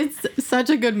 It's such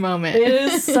a good moment. It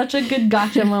is such a good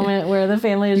gotcha moment where the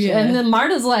family is, Yeah. and then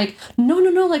Marta's like, no,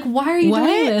 like, why are you What?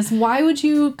 doing this? Why would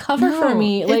you cover for No,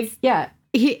 me? Like, it's- yeah,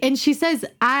 And she says,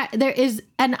 there is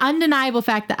an undeniable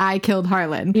fact that I killed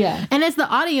Harlan. Yeah. And as the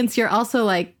audience, you're also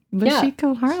like, but Yeah. she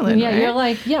killed Harlan, yeah. right? You're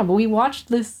like, yeah, but we watched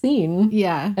this scene,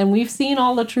 Yeah. and we've seen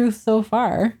all the truth so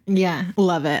far. Yeah.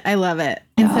 Love it. I love it.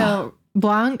 And so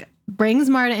Blanc brings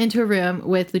Marta into a room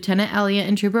with Lieutenant Elliot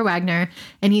and Trooper Wagner.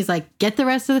 And he's like, get the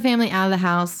rest of the family out of the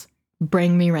house.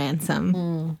 Bring me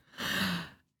ransom.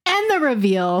 And the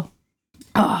reveal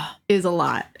is a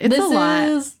lot. It's a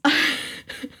lot.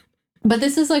 But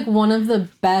this is like one of the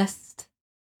best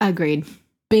Agreed.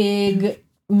 big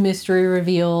mystery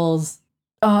reveals.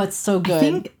 Oh, it's so good. I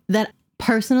think that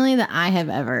personally that I have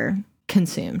ever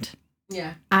consumed.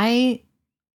 yeah. I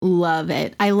love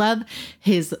it. I love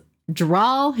his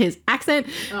drawl, his accent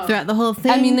throughout the whole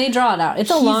thing. I mean, they draw it out. It's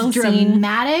a long scene.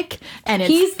 dramatic and it's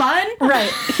He's fun.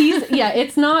 Right.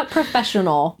 It's not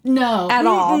professional No. at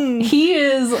all. Mm-mm. He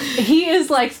is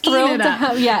like thrilled it to up.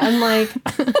 have, and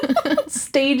like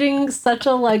staging such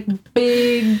a like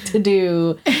big to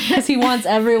do because he wants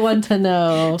everyone to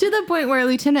know. To the point where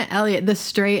Lieutenant Elliot, the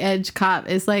straight edge cop,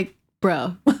 is like,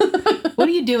 bro, what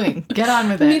are you doing? Get on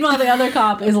with it. Meanwhile, the other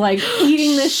cop is like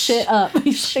eating this shit up. Let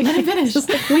me finish. Just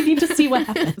like, we need to see what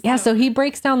happens. Yeah, so he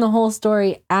breaks down the whole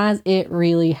story as it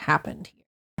really happened here.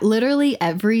 Literally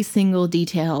every single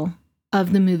detail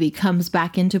of the movie comes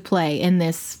back into play in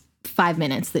this 5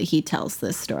 minutes that he tells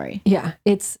this story. Yeah,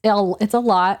 it's a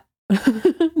lot,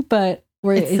 but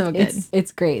It's so good.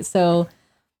 It's great. So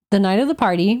the night of the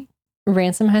party,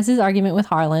 Ransom has his argument with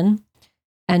Harlan,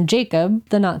 and Jacob,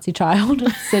 the Nazi child,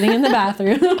 sitting in the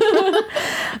bathroom,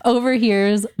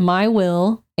 overhears my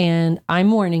will and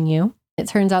I'm warning you. It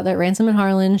turns out that Ransom and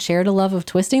Harlan shared a love of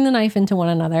twisting the knife into one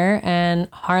another, and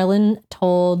Harlan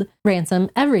told Ransom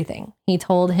everything. He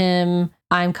told him,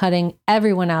 I'm cutting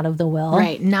everyone out of the will.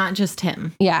 Right, not just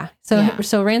him. Yeah.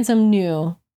 So Ransom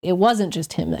knew it wasn't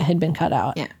just him that had been cut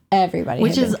out. Yeah. Everybody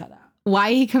Which had is been cut out.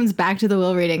 why he comes back to the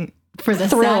will reading for the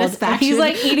Thrilled. satisfaction. He's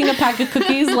like eating a pack of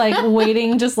cookies, like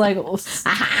waiting, it's like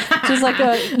it's like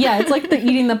the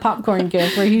eating the popcorn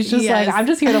gift where he's just Yes. like, I'm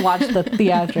just here to watch the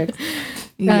theatrics.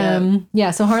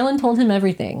 So Harlan told him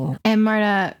everything. And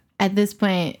Marta, at this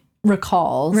point,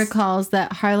 recalls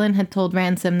that Harlan had told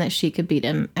Ransom that she could beat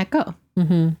him at Go.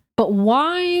 Mm-hmm. But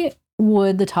why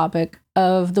would the topic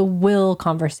of the will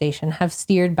conversation have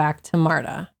steered back to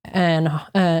Marta? And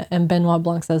Benoit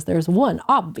Blanc says there's one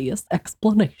obvious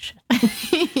explanation.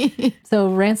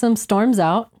 So Ransom storms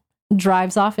out,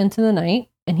 drives off into the night,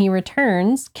 and he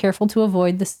returns, careful to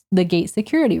avoid the gate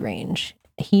security range.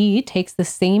 He takes the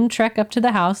same trek up to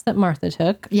the house that Martha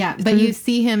took. Yeah, but you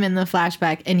see him in the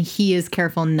flashback, and he is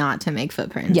careful not to make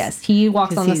footprints. Yes, he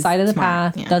walks on the side of the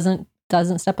smart, path,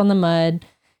 doesn't step on the mud,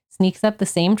 sneaks up the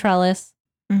same trellis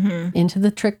into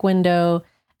the trick window,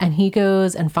 and he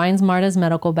goes and finds Marta's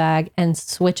medical bag and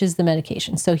switches the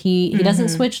medication. So he doesn't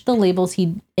switch the labels.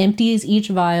 He empties each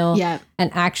vial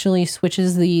and actually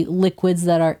switches the liquids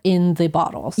that are in the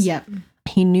bottles. Yep.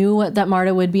 He knew that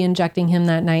Marta would be injecting him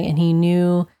that night, and he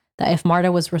knew that if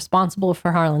Marta was responsible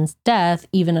for Harlan's death,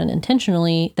 even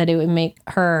unintentionally, that it would make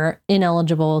her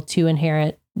ineligible to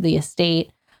inherit the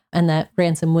estate, and that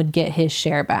Ransom would get his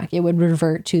share back. It would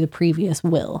revert to the previous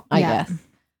will, I guess.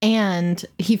 And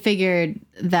he figured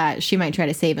that she might try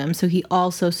to save him, so he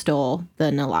also stole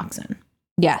the naloxone.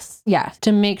 Yes, yeah,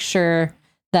 to make sure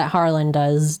that Harlan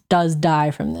does die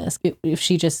from this. If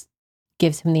she just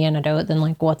gives him the antidote, then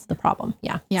like, what's the problem?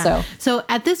 Yeah. So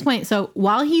at this point, so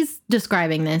while he's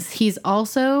describing this, he's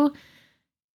also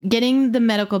getting the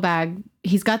medical bag.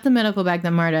 He's got the medical bag that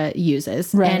Marta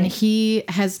uses, and he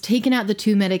has taken out the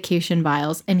 2 medication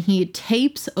vials, and he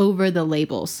tapes over the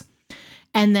labels.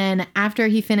 And then after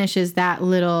he finishes that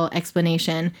little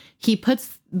explanation, he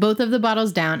puts both of the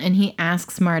bottles down, and he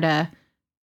asks Marta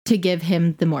to give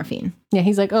him the morphine. Yeah,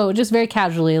 he's like, oh, just very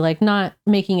casually, like not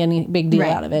making any big deal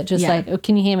out of it. Just like, oh,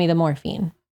 can you hand me the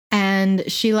morphine? And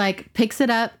she like picks it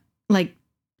up, like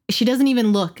she doesn't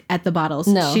even look at the bottles.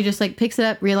 No. She just like picks it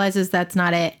up, realizes that's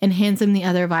not it, and hands him the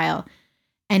other vial.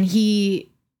 And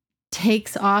he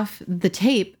takes off the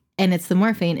tape, and it's the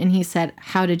morphine. And he said,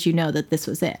 how did you know that this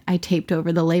was it? I taped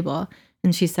over the label.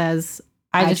 And she says,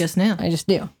 I just knew. I just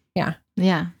knew. Yeah.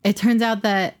 Yeah. It turns out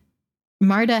that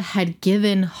Marta had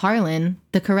given Harlan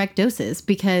the correct doses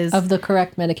because of the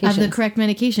correct medication.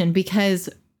 Because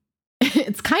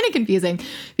it's kind of confusing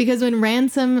because when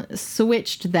Ransom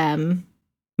switched them,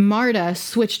 Marta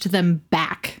switched them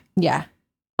back. Yeah.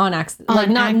 On accident. Like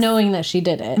not knowing that she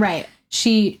did it. Right.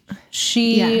 She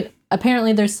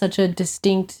apparently there's such a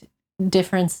distinct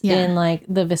difference in like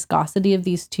the viscosity of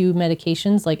these 2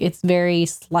 medications. Like it's very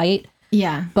slight.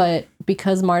 Yeah. But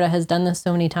because Marta has done this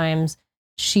so many times,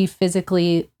 she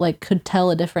physically like could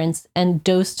tell a difference and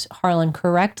dosed Harlan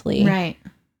correctly. Right.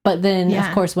 But then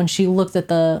of course, when she looked at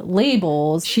the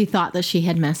labels, she thought that she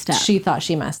had messed up. She thought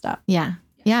she messed up. Yeah.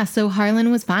 Yeah. So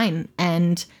Harlan was fine.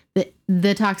 And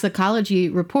the toxicology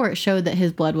report showed that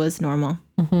his blood was normal.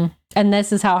 Mm-hmm. And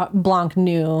this is how Blanc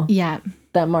knew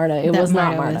that Marta, it was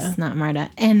not Marta. Was not Marta.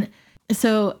 And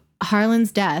so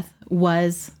Harlan's death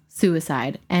was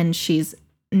suicide, and she's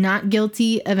not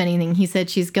guilty of anything. He said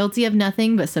she's guilty of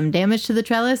nothing but some damage to the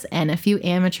trellis and a few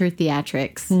amateur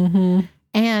theatrics. Mm-hmm.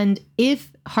 And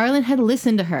if Harlan had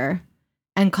listened to her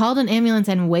and called an ambulance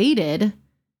and waited,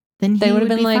 then they would have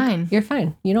been like, fine. You're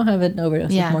fine. You don't have an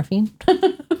overdose of morphine.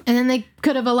 And then they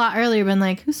could have a lot earlier been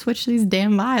like, who switched these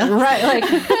damn vials? Right.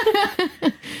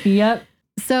 Like, yep.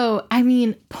 So, I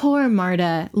mean, poor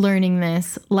Marta learning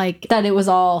this, like that it was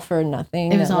all for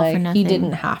nothing. It was all for nothing. He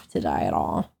didn't have to die at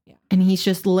all. Yeah. And he's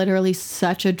just literally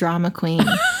such a drama queen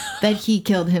that he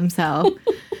killed himself.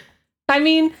 I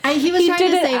mean, he was trying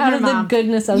did to it save out her of mom. the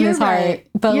goodness of his heart.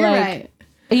 But You're like, right.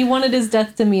 He wanted his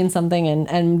death to mean something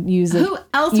and use it. Who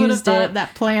else would have thought of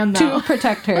that plan, though? To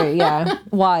protect her, yeah.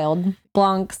 Wild.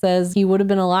 Blanc says he would have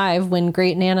been alive when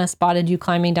Great Nana spotted you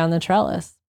climbing down the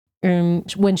trellis.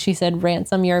 When she said,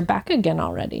 Ransom, you're back again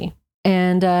already.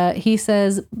 And he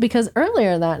says, because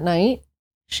earlier that night,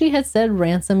 she had said,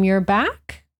 Ransom, you're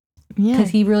back. Yeah. Because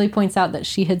he really points out that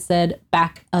she had said,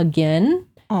 back again.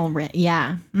 Already,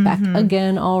 yeah. Mm-hmm. Back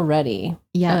again already.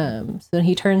 Yeah. So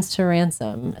he turns to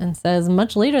Ransom and says,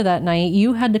 much later that night,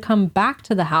 you had to come back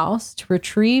to the house to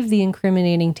retrieve the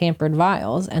incriminating tampered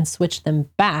vials and switch them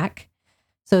back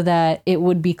so that it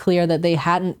would be clear that they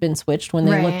hadn't been switched when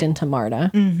they looked into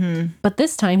Marta. Mm-hmm. But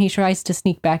this time he tries to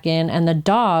sneak back in and the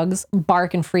dogs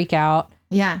bark and freak out.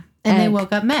 Yeah. And they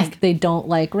woke up Meg. They don't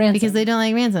like Ransom. Because they don't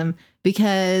like Ransom.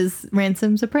 Because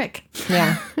Ransom's a prick.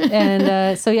 Yeah.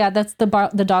 And so, yeah, that's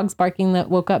the dogs barking that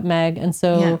woke up Meg. And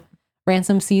so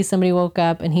Ransom sees somebody woke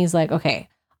up and he's like, okay,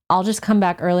 I'll just come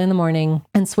back early in the morning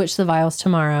and switch the vials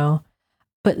tomorrow.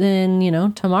 But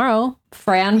then, tomorrow,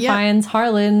 Fran finds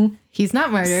Harlan. He's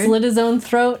not murdered. Slit his own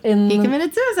throat. He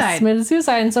committed suicide. Committed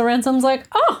suicide. And so Ransom's like,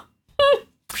 oh,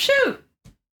 shoot.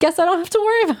 Guess I don't have to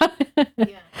worry about it.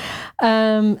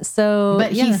 Yeah.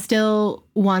 But he still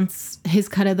wants his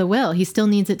cut of the will. He still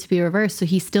needs it to be reversed. So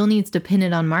he still needs to pin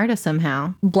it on Marta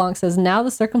somehow. Blanc says, now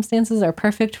the circumstances are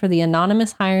perfect for the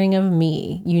anonymous hiring of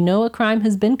me. You know a crime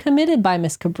has been committed by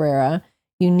Miss Cabrera.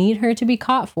 You need her to be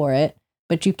caught for it.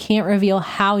 but you can't reveal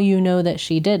how you know that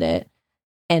she did it.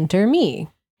 Enter me.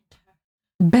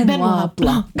 Benoit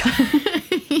Blanc.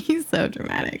 He's so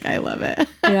dramatic. I love it.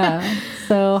 Yeah.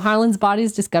 So Harlan's body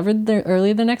is discovered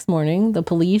early the next morning. The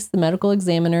police, the medical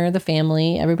examiner, the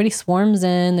family, everybody swarms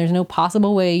in. There's no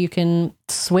possible way you can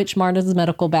switch Marta's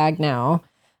medical bag now.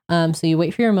 So you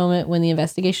wait for your moment when the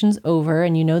investigation's over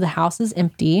and you know the house is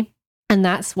empty. And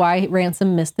that's why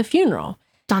Ransom missed the funeral.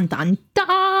 Dun, dun,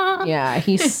 dun. Yeah.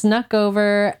 He snuck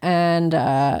over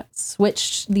and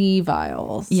switched the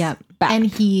vials. Yep. Back. And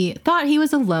he thought he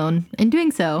was alone in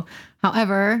doing so.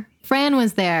 However, Fran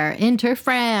was there. Enter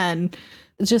Fran.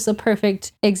 It's just a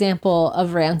perfect example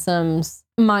of Ransom's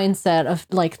mindset of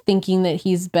like thinking that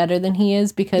he's better than he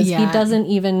is, because he doesn't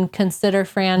even consider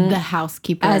Fran the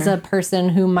housekeeper as a person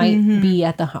who might be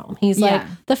at the home. He's like,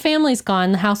 the family's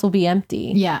gone, the house will be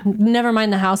empty. Yeah. Never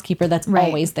mind the housekeeper that's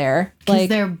always there. Because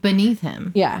they're beneath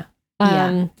him. Yeah.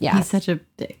 He's such a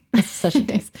dick. Such a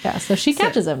dick. Yeah. So she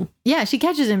catches him. Yeah, she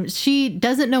catches him. She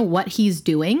doesn't know what he's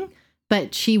doing,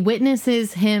 but she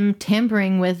witnesses him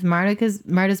tampering with Marta's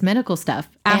medical stuff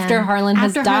after Harlan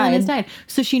has died.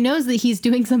 So she knows that he's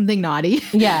doing something naughty.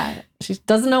 Yeah. She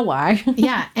doesn't know why.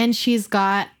 Yeah. And she's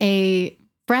got a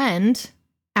friend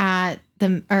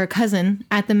or cousin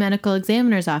at the medical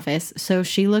examiner's office. So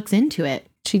she looks into it.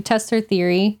 She tests her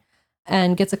theory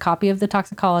and gets a copy of the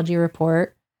toxicology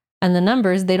report. And the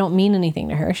numbers, they don't mean anything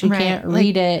to her. She can't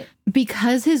read it.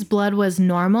 Because his blood was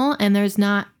normal and there's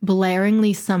not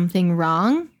blaringly something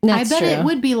wrong, I bet it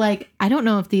would be like, I don't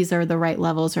know if these are the right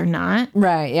levels or not.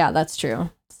 Right. Yeah, that's true.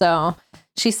 So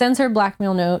she sends her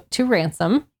blackmail note to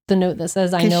Ransom. The note that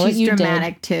says, I know what you did. She's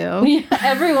dramatic too. Yeah,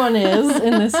 everyone is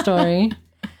in this story.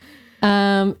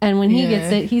 And when he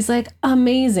gets it, he's like,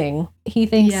 amazing. He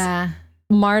thinks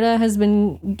Marta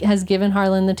has given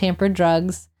Harlan the tampered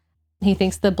drugs. He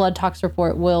thinks the blood tox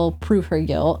report will prove her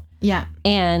guilt. Yeah.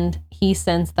 And he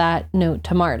sends that note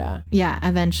to Marta. Yeah,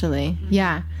 eventually.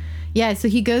 Yeah. Yeah, so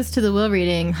he goes to the will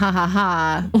reading. Ha ha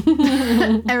ha.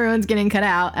 Everyone's getting cut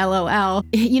out. LOL.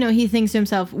 You know, he thinks to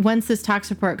himself, once this tox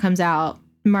report comes out,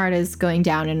 Marta's going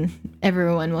down and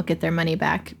everyone will get their money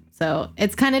back. So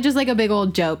it's kind of just like a big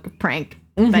old joke prank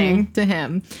thing to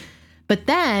him. But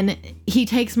then he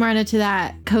takes Marta to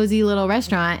that cozy little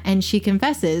restaurant and she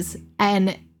confesses,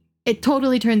 and it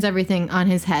totally turns everything on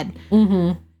his head.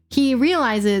 He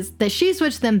realizes that she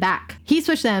switched them back. He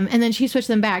switched them and then she switched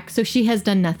them back. So she has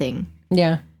done nothing.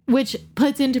 Yeah. Which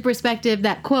puts into perspective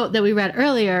that quote that we read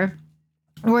earlier,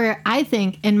 where I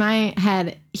think in my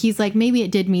head, he's like, maybe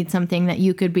it did mean something that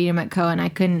you could beat him at Co and I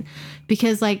couldn't,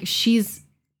 because like she's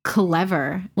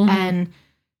clever. And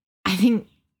I think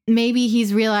maybe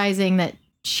he's realizing that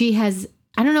she has,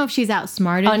 I don't know if she's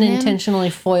outsmarted him.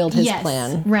 Unintentionally foiled his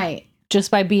plan. Right. Just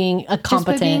by being a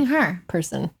competent her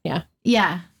person. Yeah.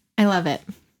 Yeah. I love it.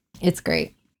 It's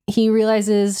great. He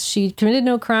realizes she committed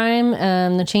no crime.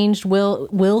 The changed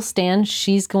will stand.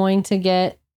 She's going to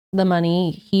get the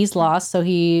money. He's lost. So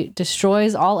he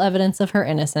destroys all evidence of her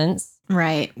innocence.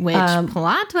 Right. Which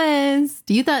plot twist.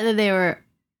 You thought that they were,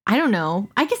 I don't know.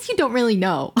 I guess you don't really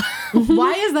know.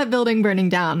 Why is that building burning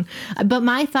down? But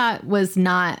my thought was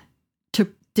not to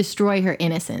destroy her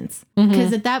innocence.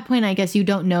 Because at that point, I guess you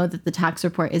don't know that the tox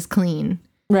report is clean.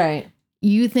 Right.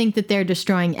 You think that they're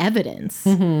destroying evidence.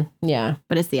 Yeah.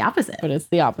 But it's the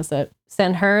opposite.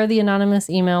 Send her the anonymous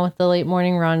email with the late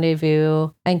morning rendezvous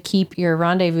and keep your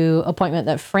rendezvous appointment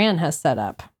that Fran has set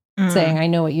up, saying, I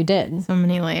know what you did. So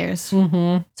many layers.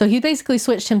 So he basically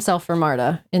switched himself for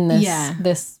Marta in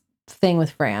this thing with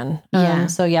Fran.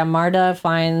 So Marta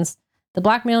finds the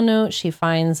blackmail note. She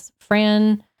finds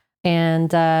Fran.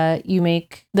 And you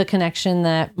make the connection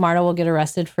that Marta will get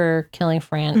arrested for killing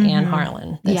Fran and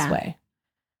Harlan this way.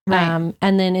 Right.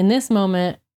 And then in this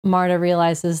moment, Marta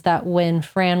realizes that when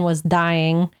Fran was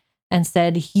dying and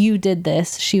said, Hugh did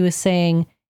this, she was saying,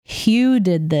 Hugh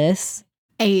did this.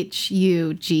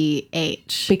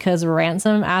 H-U-G-H. Because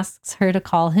Ransom asks her to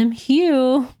call him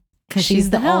Hugh. Because she's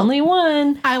the only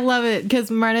one. I love it. Because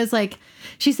Marta's like,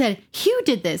 she said, Hugh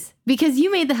did this because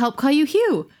you made the help call you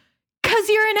Hugh. Because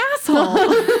you're an asshole.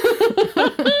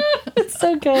 It's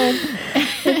so good.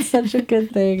 It's such a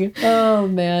good thing. Oh,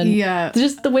 man. Yeah.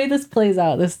 Just the way this plays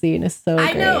out, this scene is so great.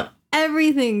 I know.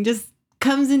 Everything just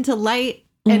comes into light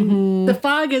and the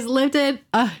fog is lifted.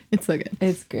 It's so good.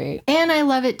 It's great. And I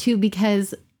love it, too,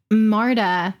 because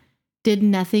Marta did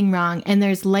nothing wrong. And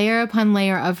there's layer upon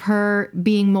layer of her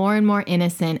being more and more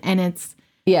innocent. And it's...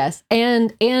 Yes.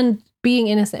 And being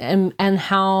innocent and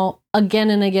how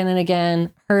again and again and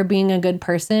again, her being a good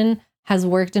person has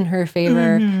worked in her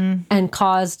favor and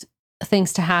caused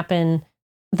things to happen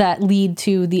that lead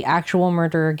to the actual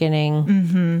murderer getting.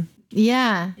 Mm-hmm.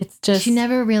 Yeah. It's just. She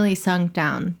never really sunk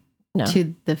down No.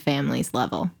 to the family's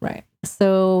level. Right.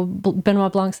 So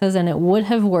Benoit Blanc says, and it would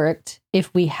have worked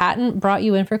if we hadn't brought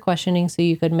you in for questioning so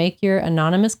you could make your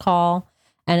anonymous call,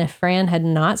 and if Fran had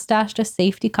not stashed a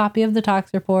safety copy of the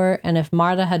tox report, and if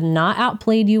Marta had not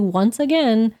outplayed you once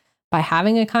again by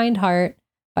having a kind heart,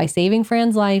 by saving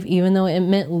Fran's life, even though it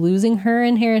meant losing her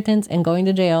inheritance and going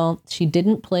to jail, she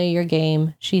didn't play your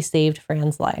game. She saved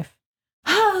Fran's life.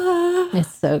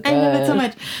 It's so good. I love it so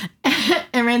much.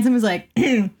 And Ransom was like,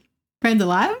 Fran's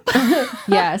alive?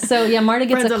 Yeah. So yeah, Marta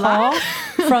gets Fran's a call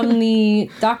from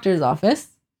the doctor's office.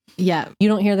 Yeah. You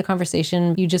don't hear the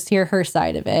conversation. You just hear her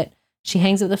side of it. She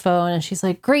hangs up the phone and she's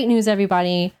like, great news,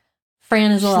 everybody.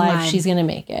 Fran is alive. She's going to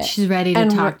make it. She's ready to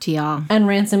talk to y'all. And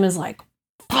Ransom is like,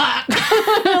 fuck.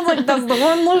 I was like, that's the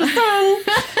one loose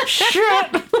thing.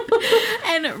 Shit.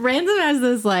 And Ransom has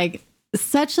this like,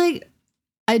 such like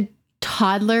a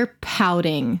toddler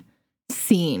pouting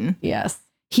scene. Yes.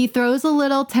 He throws a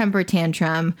little temper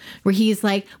tantrum where he's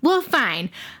like, well, fine.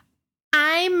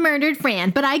 I murdered Fran,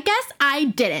 but I guess I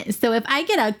didn't. So if I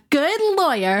get a good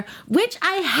lawyer, which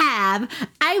I have,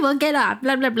 I will get off,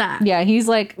 blah, blah, blah. Yeah, he's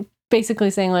like basically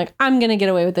saying like, I'm going to get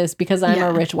away with this because I'm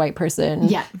a rich white person.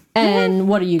 Yeah. And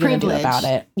what are you going to do Privilege. about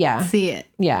it? Yeah. See it.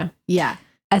 Yeah. Yeah.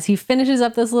 As he finishes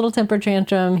up this little temper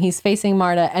tantrum, he's facing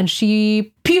Marta and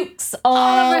she pukes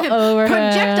all over him.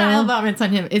 Projectile vomits on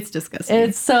him. It's disgusting.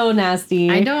 It's so nasty.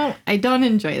 I don't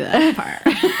enjoy that part.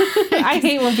 I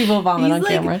hate when people vomit on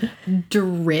camera.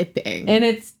 Dripping. And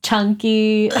it's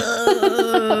chunky.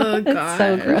 Oh, It's gosh.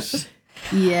 so gross.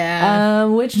 Yeah.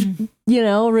 Which,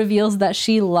 reveals that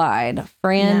she lied.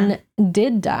 Fran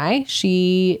did die.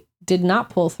 She did not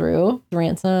pull through.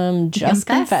 Ransom just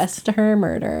confessed to her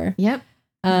murder. Yep.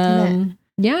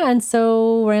 Yeah, and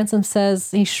so Ransom says,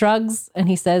 he shrugs and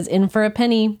he says, in for a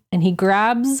penny. And he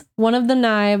grabs one of the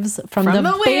knives from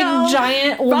the big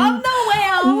giant from the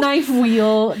wheel knife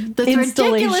wheel This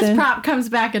ridiculous prop comes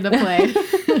back into play.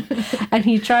 And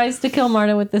he tries to kill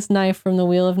Marta with this knife from the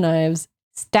wheel of knives,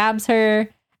 stabs her,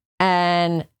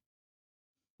 and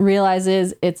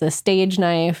realizes it's a stage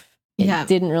knife. It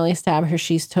didn't really stab her.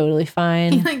 She's totally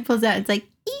fine. He like pulls out. It's like,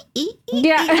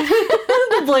 yeah.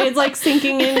 The blade's like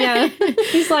sinking in. Yeah.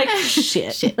 He's like,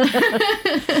 shit.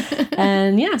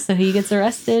 And yeah, so he gets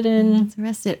arrested and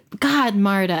God,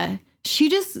 Marta. She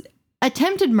just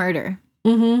attempted murder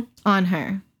on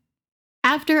her.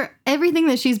 After everything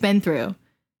that she's been through,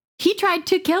 he tried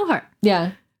to kill her.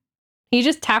 Yeah. He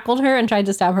just tackled her and tried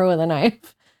to stab her with a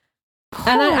knife.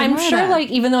 And I'm sure, like,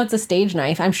 even though it's a stage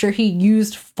knife, I'm sure he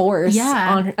used force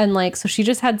on her. And, like, so she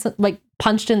just had, like,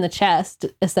 punched in the chest,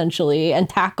 essentially, and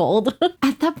tackled.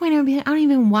 At that point, I would be like, I don't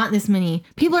even want this many.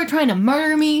 People are trying to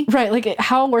murder me. Right. Like,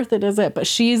 how worth it is it? But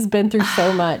she's been through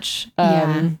so much.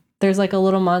 There's, like, a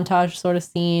little montage sort of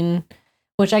scene,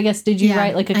 which I guess, did you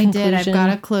write, like, a conclusion? I did. I've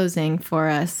got a closing for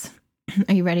us.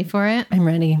 Are you ready for it? I'm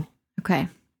ready. Okay.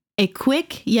 A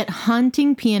quick yet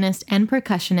haunting pianist and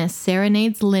percussionist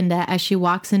serenades Linda as she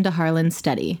walks into Harlan's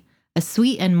study, a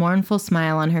sweet and mournful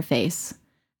smile on her face.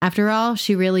 After all,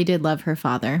 she really did love her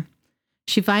father.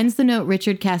 She finds the note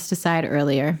Richard cast aside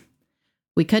earlier.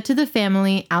 We cut to the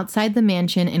family outside the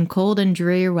mansion in cold and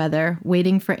dreary weather,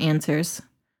 waiting for answers.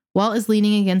 Walt is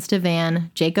leaning against a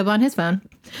van, Jacob on his phone,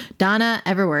 Donna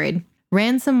ever worried.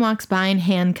 Ransom walks by in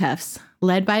handcuffs,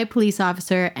 led by a police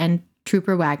officer and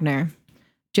Trooper Wagner.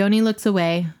 Joni looks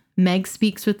away. Meg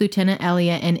speaks with Lieutenant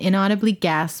Elliot and inaudibly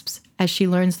gasps as she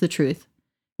learns the truth.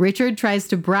 Richard tries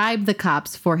to bribe the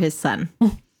cops for his son.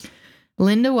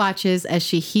 Linda watches as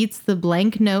she heats the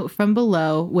blank note from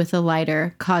below with a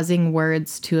lighter, causing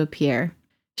words to appear.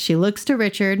 She looks to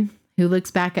Richard, who looks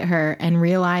back at her and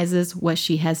realizes what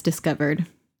she has discovered.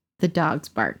 The dogs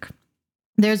bark.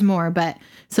 There's more, but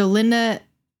so Linda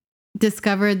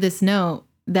discovered this note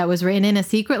that was written in a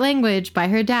secret language by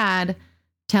her dad,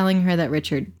 telling her that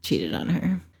Richard cheated on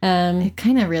her. It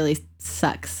kind of really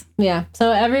sucks. Yeah.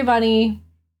 So everybody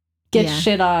gets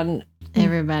shit on.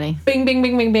 Everybody. Bing, bing,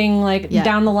 bing, bing, bing. Like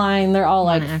down the line, they're all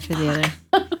one like after the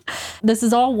other. This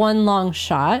is all one long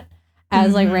shot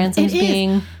as like Ransom's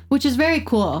being, which is very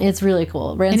cool. It's really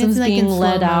cool. Ransom's like being in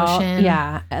led out. motion.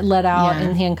 Yeah. Led out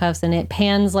in handcuffs, and it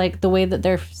pans like the way that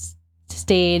they're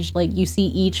staged. Like you see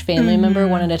each family member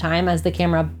one at a time as the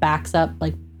camera backs up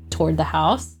like toward the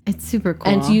house. It's super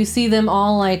cool. And you see them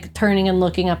all like turning and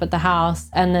looking up at the house,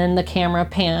 and then the camera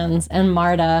pans and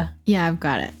Marta. Yeah, I've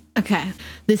got it. Okay.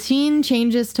 The scene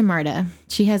changes to Marta.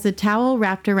 She has a towel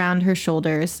wrapped around her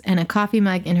shoulders and a coffee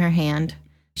mug in her hand.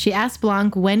 She asks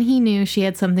Blanc when he knew she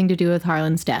had something to do with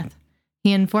Harlan's death.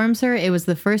 He informs her it was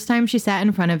the first time she sat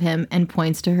in front of him and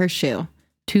points to her shoe,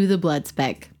 to the blood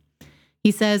speck.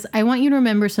 He says, I want you to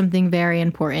remember something very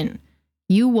important.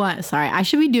 Sorry, I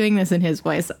should be doing this in his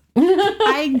voice.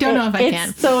 I don't know if I can.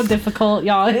 It's so difficult,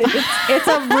 y'all. It's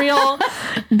a real,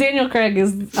 Daniel Craig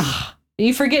is,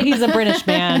 you forget he's a British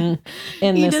man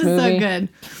in this movie. He does so good.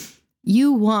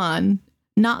 You won,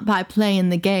 not by playing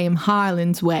the game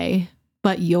Harlan's way,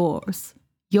 but yours.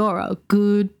 You're a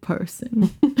good person.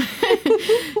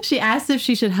 She asks if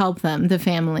she should help them, the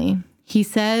family. He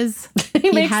says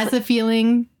he has a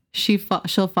feeling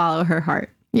she'll follow her heart.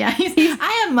 Yeah,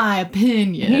 I have my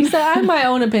opinion. He said, I have my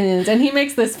own opinions. And he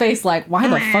makes this face like, why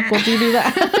the fuck would you do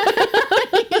that?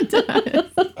 He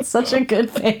does. Such a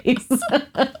good face.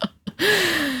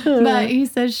 But he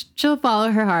says she'll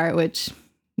follow her heart, which,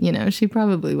 she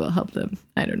probably will help them.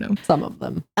 I don't know. Some of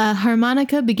them. A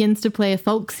harmonica begins to play a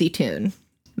folksy tune.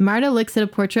 Marta looks at a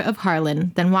portrait of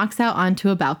Harlan, then walks out onto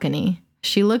a balcony.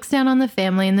 She looks down on the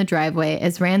family in the driveway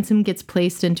as Ransom gets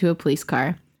placed into a police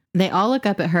car. They all look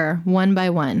up at her, one by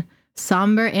one,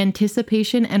 somber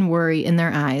anticipation and worry in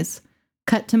their eyes.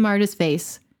 Cut to Marta's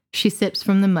face. She sips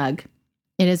from the mug.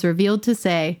 It is revealed to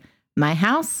say, my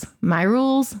house, my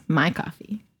rules, my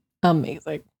coffee.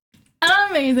 Amazing.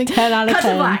 Amazing. 10 out of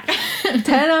 10. Black.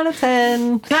 10 out of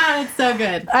 10. God, it's so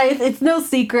good. It's no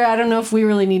secret. I don't know if we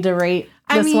really need to rate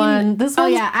this one. Oh,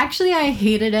 yeah. Actually, I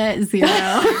hated it 0.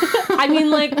 I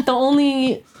mean, like, the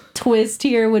only twist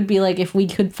here would be, like, if we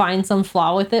could find some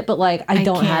flaw with it, but, like, I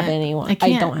don't have any. I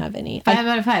don't have any. 5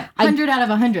 out of 5. 100 out of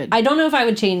 100. I don't know if I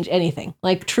would change anything.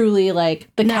 Like, truly, like,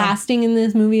 the casting in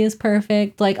this movie is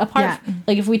perfect. Like,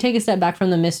 like, if we take a step back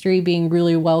from the mystery being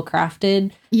really well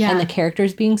crafted and the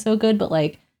characters being so good, but,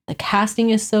 like, the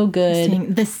casting is so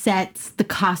good. The sets, the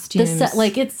costumes.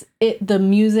 The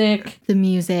music. The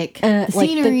music. The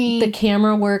scenery. The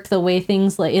camera work, the way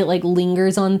things, like, it, like,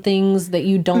 lingers on things that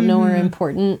you don't know are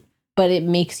important, but it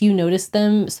makes you notice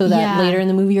them so that later in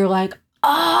the movie you're like,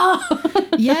 oh!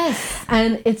 Yes.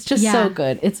 And it's just so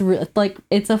good. It's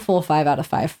it's a full 5 out of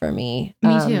 5 for me.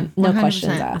 Me too. 100%. No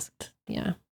questions asked.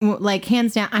 Yeah. Like,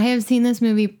 hands down. I have seen this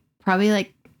movie probably,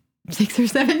 like, 6 or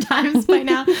 7 times by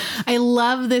now. I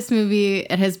love this movie.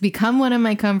 It has become one of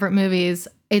my comfort movies.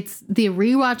 It's the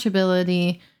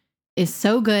rewatchability is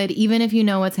so good, even if you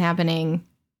know what's happening.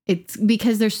 It's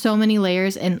because there's so many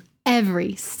layers and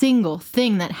every single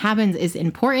thing that happens is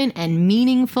important and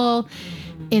meaningful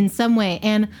in some way.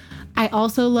 And I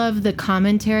also love the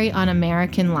commentary on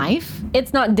American life.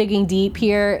 It's not digging deep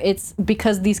here. It's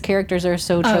because these characters are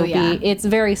so tropey. Yeah. It's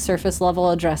very surface level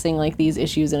addressing like these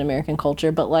issues in American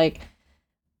culture, but like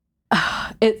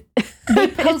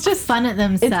it's just fun at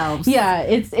themselves.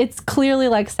 It's clearly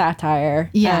like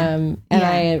satire.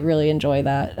 I really enjoy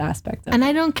that aspect of it. And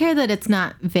I don't care that it's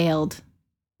not veiled.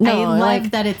 No, I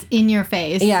like that it's in your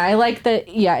face. Yeah, I like that.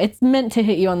 Yeah, it's meant to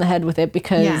hit you on the head with it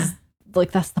because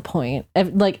like that's the point.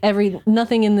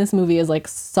 Nothing in this movie is like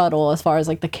subtle as far as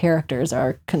like the characters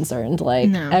are concerned.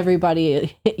 Like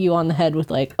everybody hit you on the head with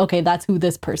like, okay, that's who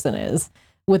this person is,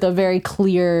 with a very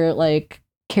clear like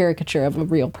caricature of a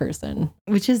real person,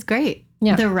 which is great.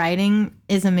 Yeah, the writing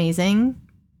is amazing.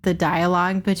 The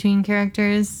dialogue between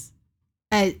characters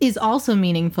is also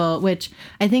meaningful, which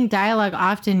I think dialogue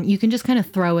often you can just kind of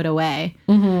throw it away.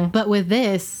 Mm-hmm. But with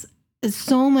this,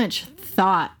 so much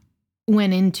thought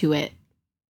went into it,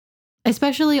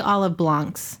 especially Olive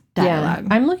Blanc's dialogue.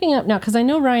 Yeah. I'm looking up now because I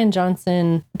know Rian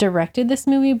Johnson directed this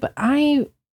movie, but I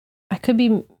could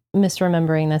be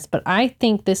misremembering this, but I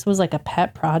think this was like a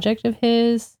pet project of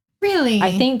his. Really?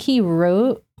 I think he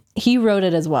wrote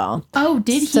it as well. Oh,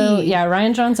 did he? So yeah,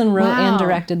 Rian Johnson wrote and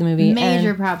directed the movie.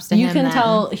 Major props to him. You can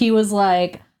tell he was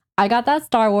like, I got that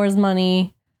Star Wars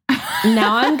money.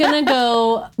 Now I'm gonna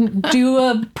go do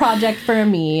a project for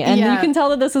me. And you can tell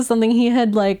that this is something he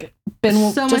had like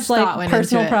been so just like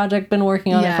personal project, been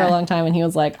working on it for a long time, and he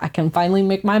was like, I can finally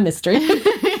make my mystery.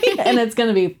 And it's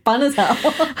gonna be fun as hell.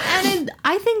 And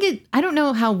I don't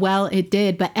know how well it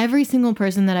did, but every single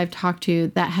person that I've talked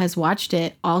to that has watched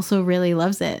it also really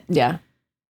loves it. Yeah.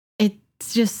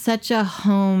 It's just such a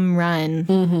home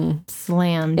run,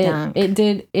 slam dunk.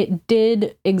 It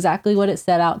did exactly what it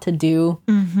set out to do.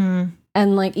 Mm-hmm.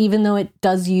 And like, even though it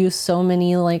does use so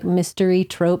many like mystery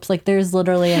tropes, like there's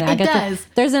literally an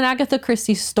Agatha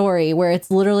Christie story where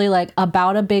it's literally like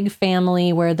about a big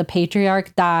family where the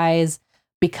patriarch dies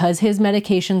because his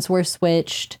medications were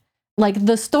switched. Like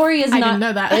the story is I didn't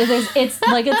know that. It's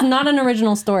like, it's not an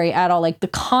original story at all. Like the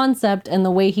concept and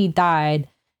the way he died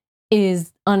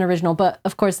is unoriginal. But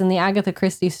of course, in the Agatha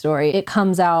Christie story, it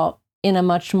comes out in a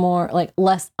much more like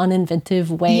less uninventive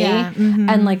way. Yeah.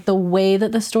 And like the way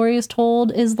that the story is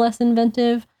told is less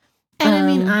inventive. And I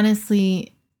mean,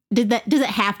 honestly, does it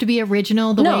have to be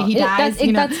original the way he dies?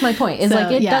 That's my point. Is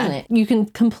like it doesn't. You can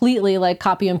completely like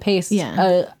copy and paste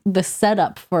the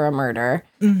setup for a murder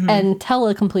and tell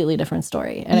a completely different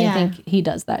story. And I think he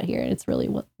does that here. It's really,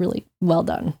 really well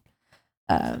done.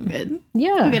 Good.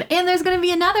 Yeah. Good. And there's going to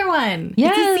be another one.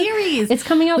 Yeah. It's a series. It's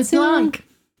coming out with soon. Blanc.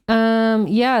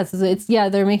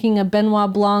 They're making a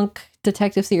Benoit Blanc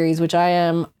detective series, which I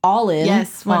am all in.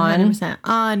 Yes, 100%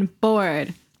 on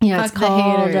board. Yeah, Fuck it's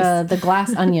called haters. The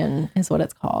Glass Onion is what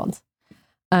it's called.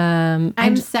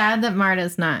 I'm sad that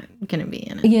Marta's not going to be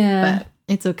in it. Yeah. But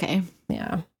it's okay.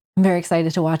 Yeah. I'm very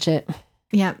excited to watch it.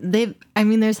 Yeah,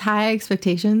 there's high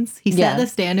expectations. He set the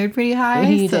standard pretty high.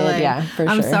 He so did, like, for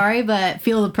I'm sure. sorry, but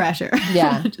feel the pressure.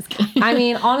 Yeah. Just kidding. I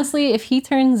mean, honestly, if he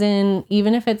turns in,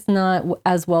 even if it's not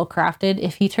as well crafted,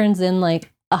 if he turns in like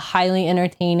a highly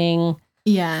entertaining,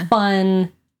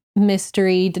 fun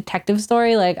mystery detective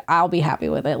story, like I'll be happy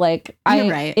with it. Like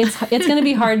You're right. It's going to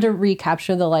be hard to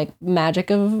recapture the like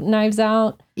magic of Knives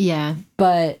Out. Yeah.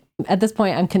 But at this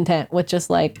point, I'm content with just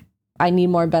like, I need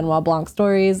more Benoit Blanc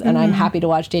stories, and I'm happy to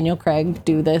watch Daniel Craig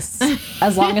do this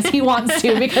as long as he wants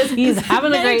to, because he's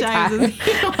having a great time.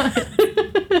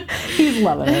 He's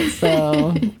loving it.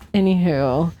 So,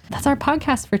 anywho, that's our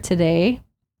podcast for today.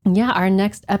 Yeah, our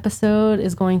next episode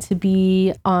is going to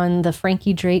be on the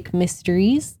Frankie Drake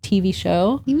Mysteries TV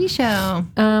show.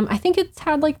 I think it's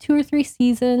had like 2 or 3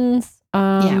 seasons.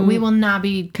 We will not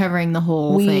be covering the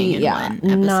whole thing in one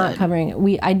episode. Not covering it.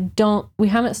 We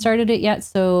haven't started it yet,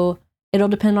 so it'll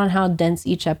depend on how dense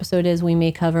each episode is. We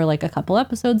may cover like a couple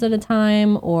episodes at a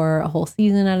time or a whole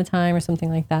season at a time or something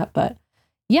like that. But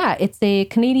yeah, it's a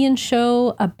Canadian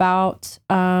show about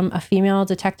a female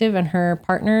detective and her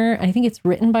partner. I think it's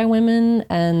written by women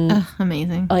and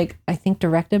amazing. Like I think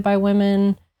directed by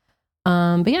women.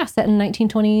 But yeah, set in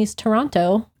 1920s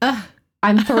Toronto.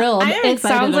 I'm thrilled. It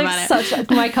sounds like such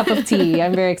my cup of tea.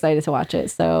 I'm very excited to watch it.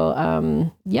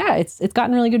 So, it's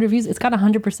gotten really good reviews. It's got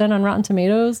 100% on Rotten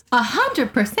Tomatoes.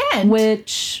 100%?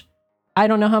 Which I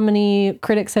don't know how many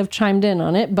critics have chimed in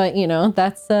on it, but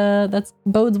that's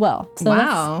bodes well. So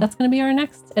that's going to be our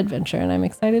next adventure, and I'm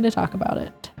excited to talk about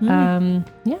it. So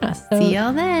see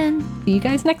y'all then. See you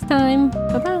guys next time.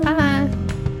 Bye-bye. Bye.